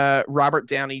seeing Robert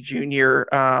Downey Jr.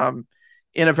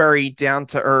 In a very down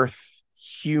to earth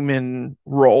human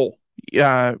role,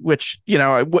 which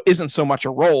isn't so much a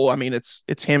role. I mean,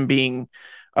 it's him being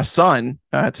a son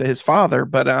to his father,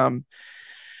 but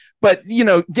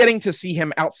getting to see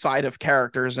him outside of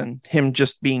characters and him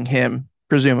just being him,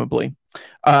 presumably.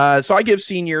 So I give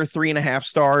Senior 3.5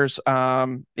 stars.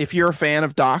 If you're a fan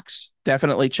of docs,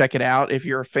 definitely check it out. If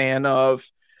you're a fan of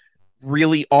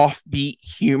really offbeat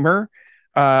humor,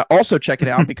 also check it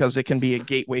out because it can be a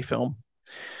gateway film.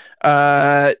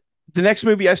 The next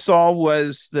movie I saw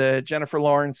was the Jennifer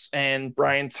Lawrence and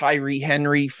Brian Tyree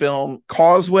Henry film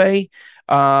Causeway.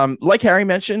 Like Harry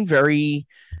mentioned, very,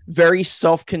 very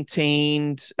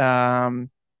self-contained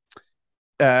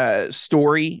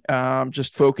story,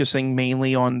 just focusing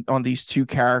mainly on these two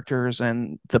characters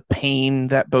and the pain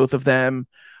that both of them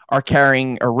are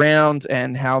carrying around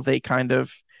and how they kind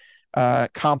of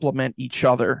complement each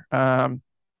other.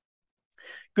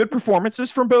 Good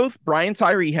performances from both. Brian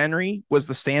Tyree Henry was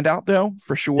the standout, though,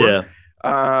 for sure.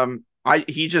 Yeah.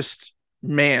 He just,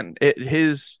 man,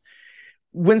 his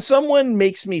when someone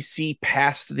makes me see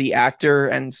past the actor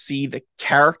and see the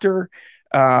character,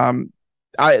 I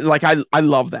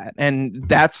love that, and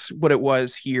that's what it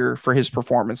was here for his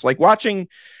performance. Like, watching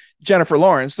Jennifer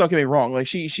Lawrence, don't get me wrong, like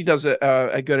she does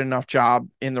a good enough job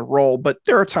in the role, but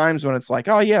there are times when it's like,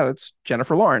 oh yeah, that's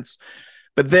Jennifer Lawrence.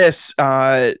 But this,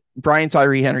 Brian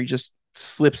Tyree Henry just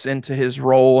slips into his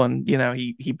role, and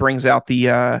he brings out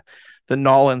the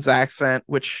Nolans accent,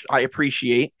 which I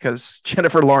appreciate because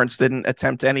Jennifer Lawrence didn't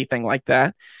attempt anything like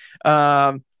that.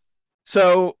 Um,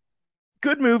 So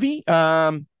good movie.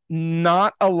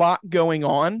 Not a lot going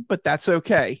on, but that's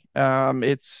okay.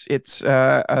 It's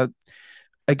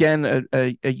again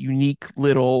a unique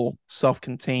little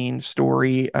self-contained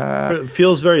story It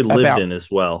feels very lived about in as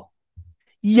well.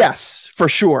 yes, for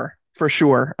sure.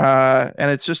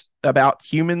 And it's just about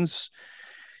humans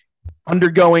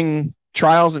undergoing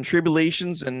trials and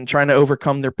tribulations and trying to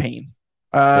overcome their pain.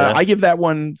 Yeah. I give that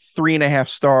one 3.5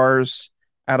 stars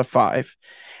out of 5.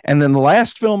 And then the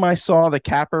last film I saw, the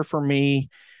capper for me,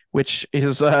 which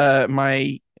is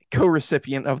my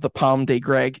co-recipient of the Palme de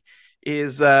Greg,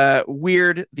 is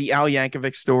Weird, the Al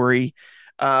Yankovic story.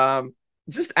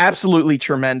 Just absolutely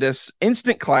tremendous,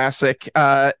 instant classic.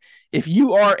 If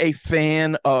you are a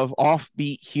fan of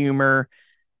offbeat humor,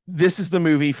 this is the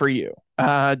movie for you.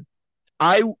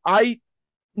 I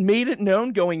made it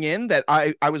known going in that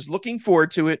I was looking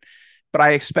forward to it, but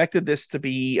I expected this to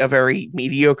be a very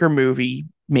mediocre movie.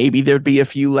 Maybe there'd be a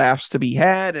few laughs to be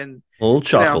had, and Little that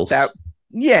chuckles.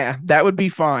 yeah, that would be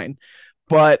fine.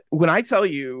 But when I tell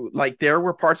you, like, there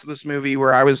were parts of this movie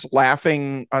where I was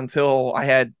laughing until I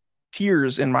had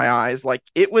tears in my eyes. Like,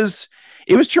 it was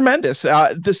tremendous.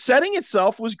 The setting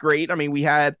itself was great. I mean, we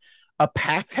had a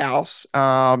packed house.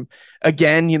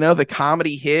 Again, the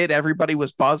comedy hit. Everybody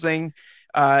was buzzing.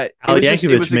 It Al was just,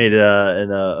 it Yankovic was a made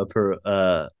a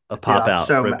Dude, pop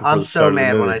out right before I'm the so start of the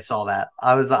mad when I movie. saw that.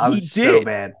 I he was so did,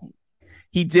 mad.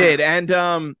 he did, and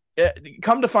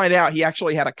come to find out, he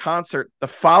actually had a concert the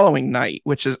following night,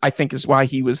 which is I think is why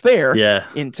he was there Yeah.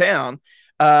 in town.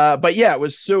 But yeah, it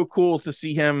was so cool to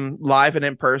see him live and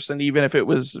in person, even if it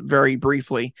was very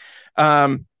briefly.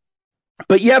 Um,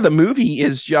 but yeah, the movie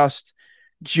is just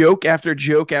joke after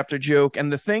joke after joke,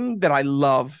 and the thing that I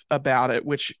love about it,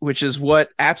 which is what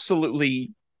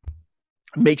absolutely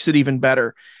makes it even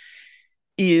better,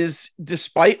 is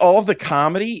despite all of the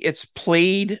comedy, it's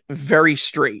played very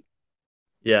straight.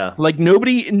 Yeah. Like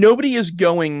nobody is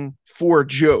going for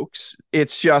jokes.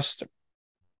 It's just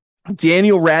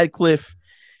Daniel Radcliffe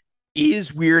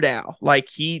is Weird Al. Like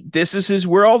this is his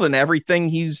world, and everything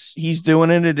he's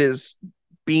doing in it is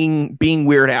being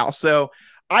Weird Al. So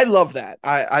I love that.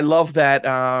 I love that.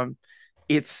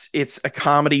 It's a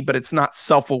comedy, but it's not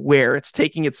self aware. It's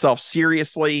taking itself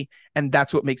seriously, and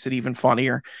that's what makes it even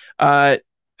funnier. Uh,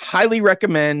 Highly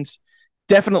recommend.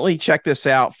 Definitely check this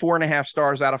out. 4.5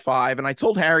 stars out of 5. And I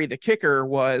told Harry the kicker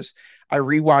was I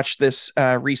rewatched this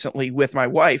recently with my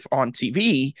wife on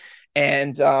TV,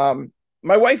 and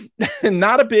my wife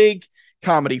not a big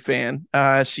comedy fan.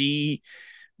 She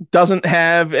doesn't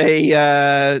have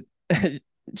a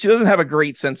she doesn't have a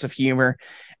great sense of humor.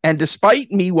 And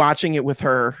despite me watching it with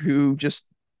her, who just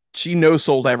she no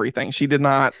sold everything, she did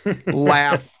not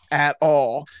laugh at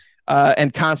all,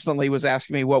 and constantly was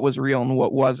asking me what was real and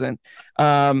what wasn't.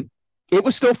 Um, it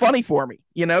was still funny for me,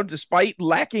 despite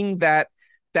lacking that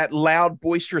loud,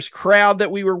 boisterous crowd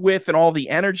that we were with and all the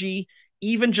energy.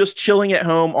 Even just chilling at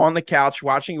home on the couch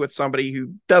watching it with somebody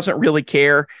who doesn't really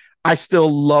care, I still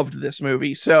loved this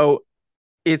movie. So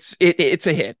it's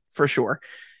a hit for sure.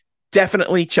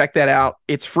 Definitely check that out.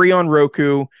 It's free on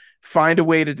Roku. Find a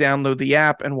way to download the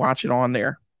app and watch it on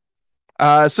there.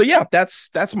 So yeah,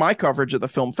 that's my coverage of the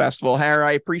film festival. Harry,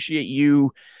 I appreciate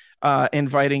you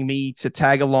inviting me to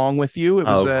tag along with you. It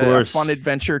was Oh, of a fun course.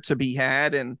 adventure to be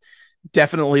had, and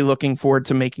definitely looking forward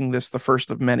to making this the first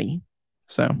of many.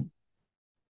 So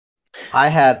I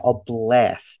had a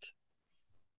blast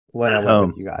when I At went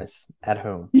with home. you guys at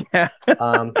home. yeah,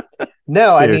 Um,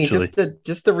 no, I mean Spiritually.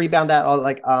 just to rebound that,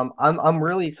 like I'm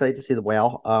really excited to see the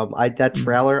whale. I that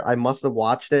trailer I must have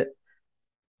watched it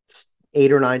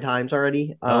 8 or 9 times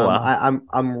already. Oh wow.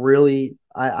 I'm really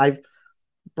I've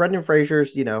Brendan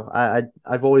Fraser's.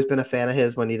 I've always been a fan of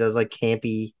his when he does like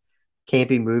campy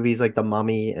movies like The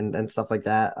Mummy and stuff like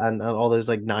that, and all those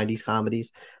like '90s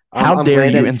comedies. how I'm dare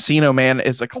glad you? that he's Encino Man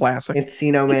is a classic.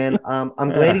 Encino Man.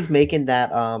 I'm glad he's making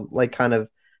that like kind of,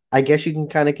 I guess you can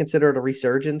kind of consider it a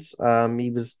resurgence.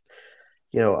 He was,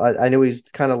 I know he's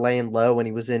kind of laying low when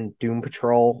he was in Doom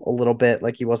Patrol a little bit,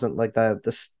 like he wasn't like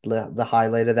the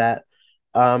highlight of that.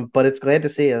 But it's glad to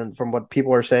see, and from what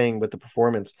people are saying with the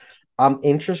performance, I'm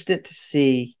interested to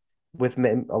see with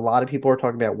a lot of people are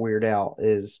talking about Weird Al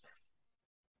is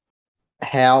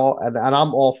how, and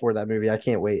I'm all for that movie. I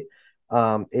can't wait.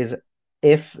 Is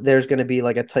if there's going to be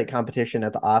like a tight competition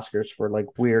at the Oscars for like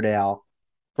Weird Al,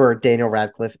 for Daniel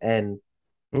Radcliffe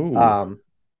Ooh, um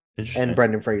and interesting.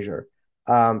 Brendan Fraser.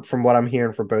 From what I'm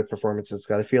hearing for both performances,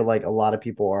 'cause I feel like a lot of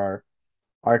people are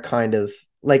kind of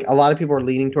like a lot of people are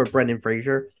leaning toward Brendan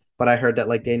Fraser, but I heard that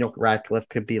like Daniel Radcliffe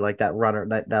could be like that runner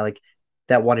that like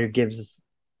that one who gives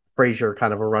Fraser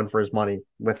kind of a run for his money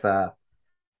with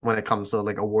when it comes to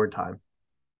like award time.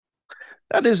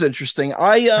 That is interesting.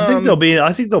 I think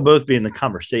they'll both be in the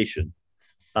conversation.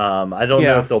 I don't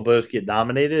know Yeah. if they'll both get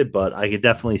nominated, but I could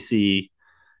definitely see,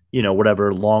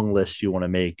 whatever long list you want to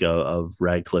make of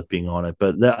Radcliffe being on it.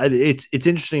 But it's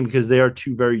interesting because they are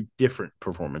two very different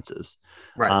performances,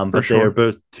 Right. but sure. they are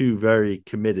both two very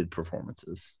committed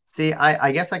performances. See,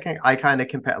 I guess I kind of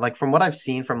compare, like, from what I've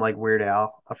seen from like Weird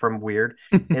Al from Weird,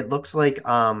 it looks like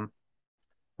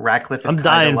Radcliffe is I'm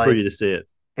dying for you to see it.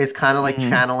 Is kind of like Mhm.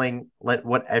 channeling like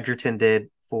what Edgerton did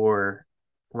for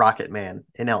Rocket Man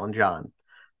and Elton John.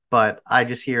 But I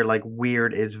just hear like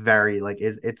Weird is very like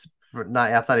it's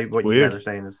not outside of what you guys are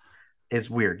saying is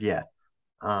weird, yeah.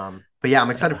 But yeah, I'm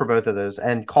excited for both of those.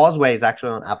 And Causeway is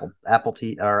actually on Apple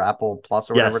T or Apple Plus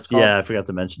or whatever it's called. Yeah, I forgot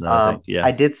to mention that. I think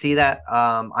I did see that.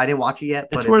 I didn't watch it yet,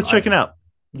 but it's worth checking out.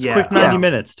 It's quick 90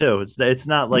 minutes too. It's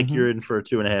not like you're in for a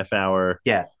 2.5 hour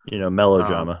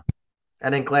melodrama.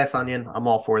 And then Glass Onion, I'm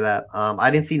all for that. I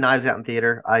didn't see Knives Out in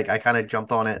theater. I kind of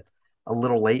jumped on it a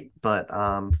little late, but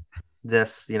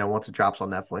this, once it drops on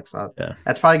Netflix,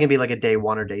 that's probably gonna be like a day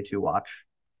 1 or day 2 watch.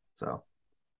 So,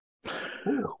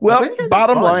 well,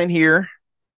 bottom line here,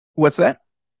 what's that?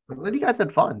 I'm glad you guys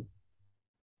had fun.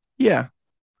 Yeah,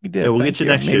 we did. Yeah, we'll get you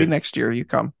next year. Maybe next year you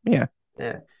come. Yeah.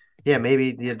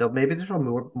 Maybe there's a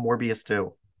Morbius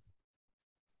too.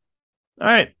 All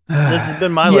right, this has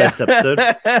been my last episode.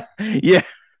 Yeah.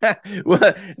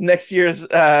 Well, next year's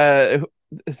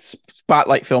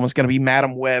spotlight film is going to be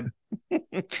Madam Web.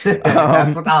 That's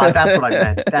what I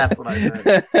meant. That's what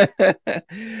I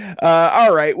meant.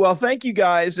 All right. Well, thank you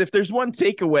guys. If there's one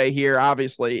takeaway here,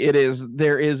 obviously,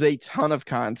 there is a ton of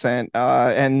content,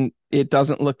 and it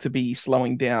doesn't look to be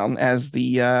slowing down as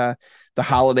the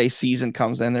holiday season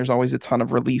comes in. There's always a ton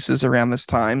of releases around this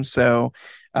time. So,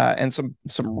 and some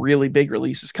really big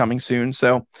releases coming soon.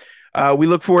 So, we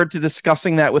look forward to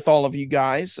discussing that with all of you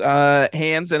guys.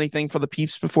 Hans, anything for the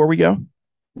peeps before we go?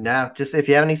 No, just if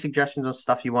you have any suggestions on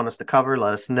stuff you want us to cover,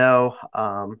 let us know.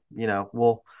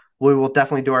 We will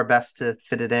definitely do our best to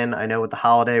fit it in. I know with the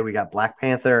holiday we got Black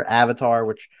Panther, Avatar,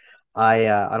 which I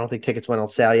don't think tickets went on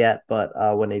sale yet,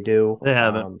 but when they do, they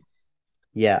haven't.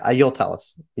 You'll tell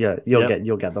us. Yeah, you'll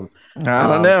get them. I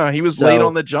don't know. He was late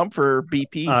on the jump for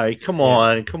BP. All right, come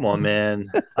on, man.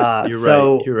 You're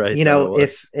right. You're right.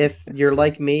 If you're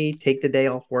like me, take the day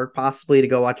off work possibly to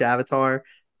go watch Avatar.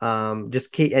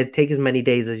 Just take as many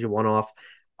days as you want off.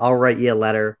 I'll write you a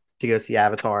letter to go see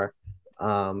Avatar.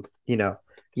 You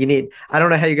need. I don't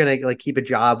know how you're gonna keep a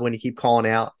job when you keep calling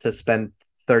out to spend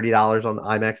 $30 on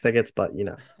IMAX tickets, but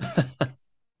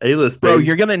A-list, bro,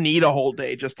 you're gonna need a whole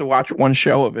day just to watch one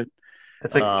show of it.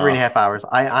 It's like 3.5 hours.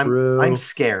 I'm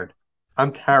scared.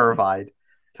 I'm terrified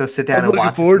to sit down and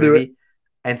watch this movie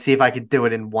and see if I could do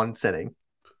it in one sitting.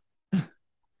 So,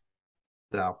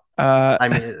 go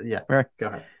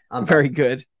ahead. I'm very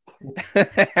good.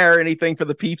 Anything for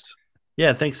the peeps?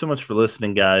 Yeah, thanks so much for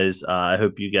listening, guys. I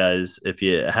hope you guys, if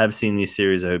you have seen these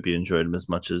series, I hope you enjoyed them as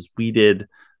much as we did.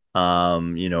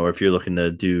 Or if you're looking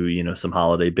to do, some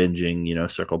holiday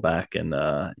binging, circle back and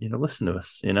listen to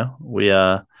us.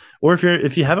 Or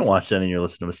if you haven't watched any and you're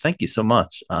listening to us, thank you so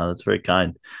much. That's very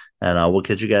kind. And we'll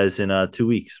catch you guys in 2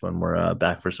 weeks when we're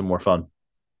back for some more fun.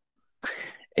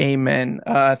 Amen.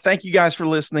 Thank you guys for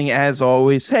listening as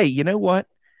always. Hey, you know what?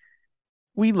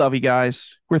 We love you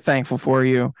guys. We're thankful for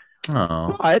you.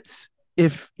 Oh. But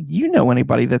if you know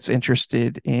anybody that's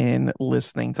interested in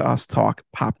listening to us talk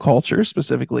pop culture,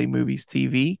 specifically movies,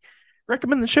 TV,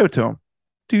 recommend the show to them.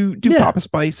 Do Papa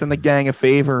Spice and the gang a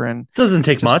favor and doesn't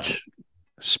take much.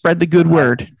 Spread the good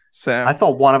word. So I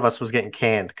thought one of us was getting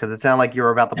canned because it sounded like you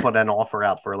were about to put an offer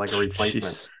out for like a replacement.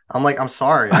 Jeez. I'm like, I'm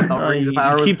sorry. I thought Rings of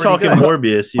Power was keep talking good.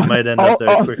 Morbius. You might end up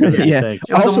there quicker than you think.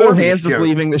 Also, Hans is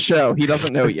leaving the show. He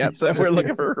doesn't know yet, so we're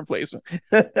looking for a replacement.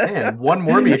 Man, one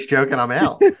Morbius joke and I'm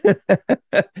out.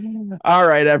 All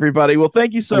right, everybody. Well,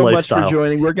 thank you so much for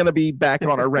joining. We're going to be back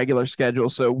on our regular schedule,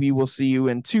 so we will see you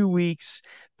in 2 weeks.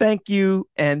 Thank you,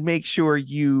 and make sure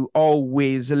you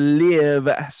always live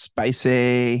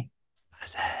spicy.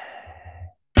 Spicy.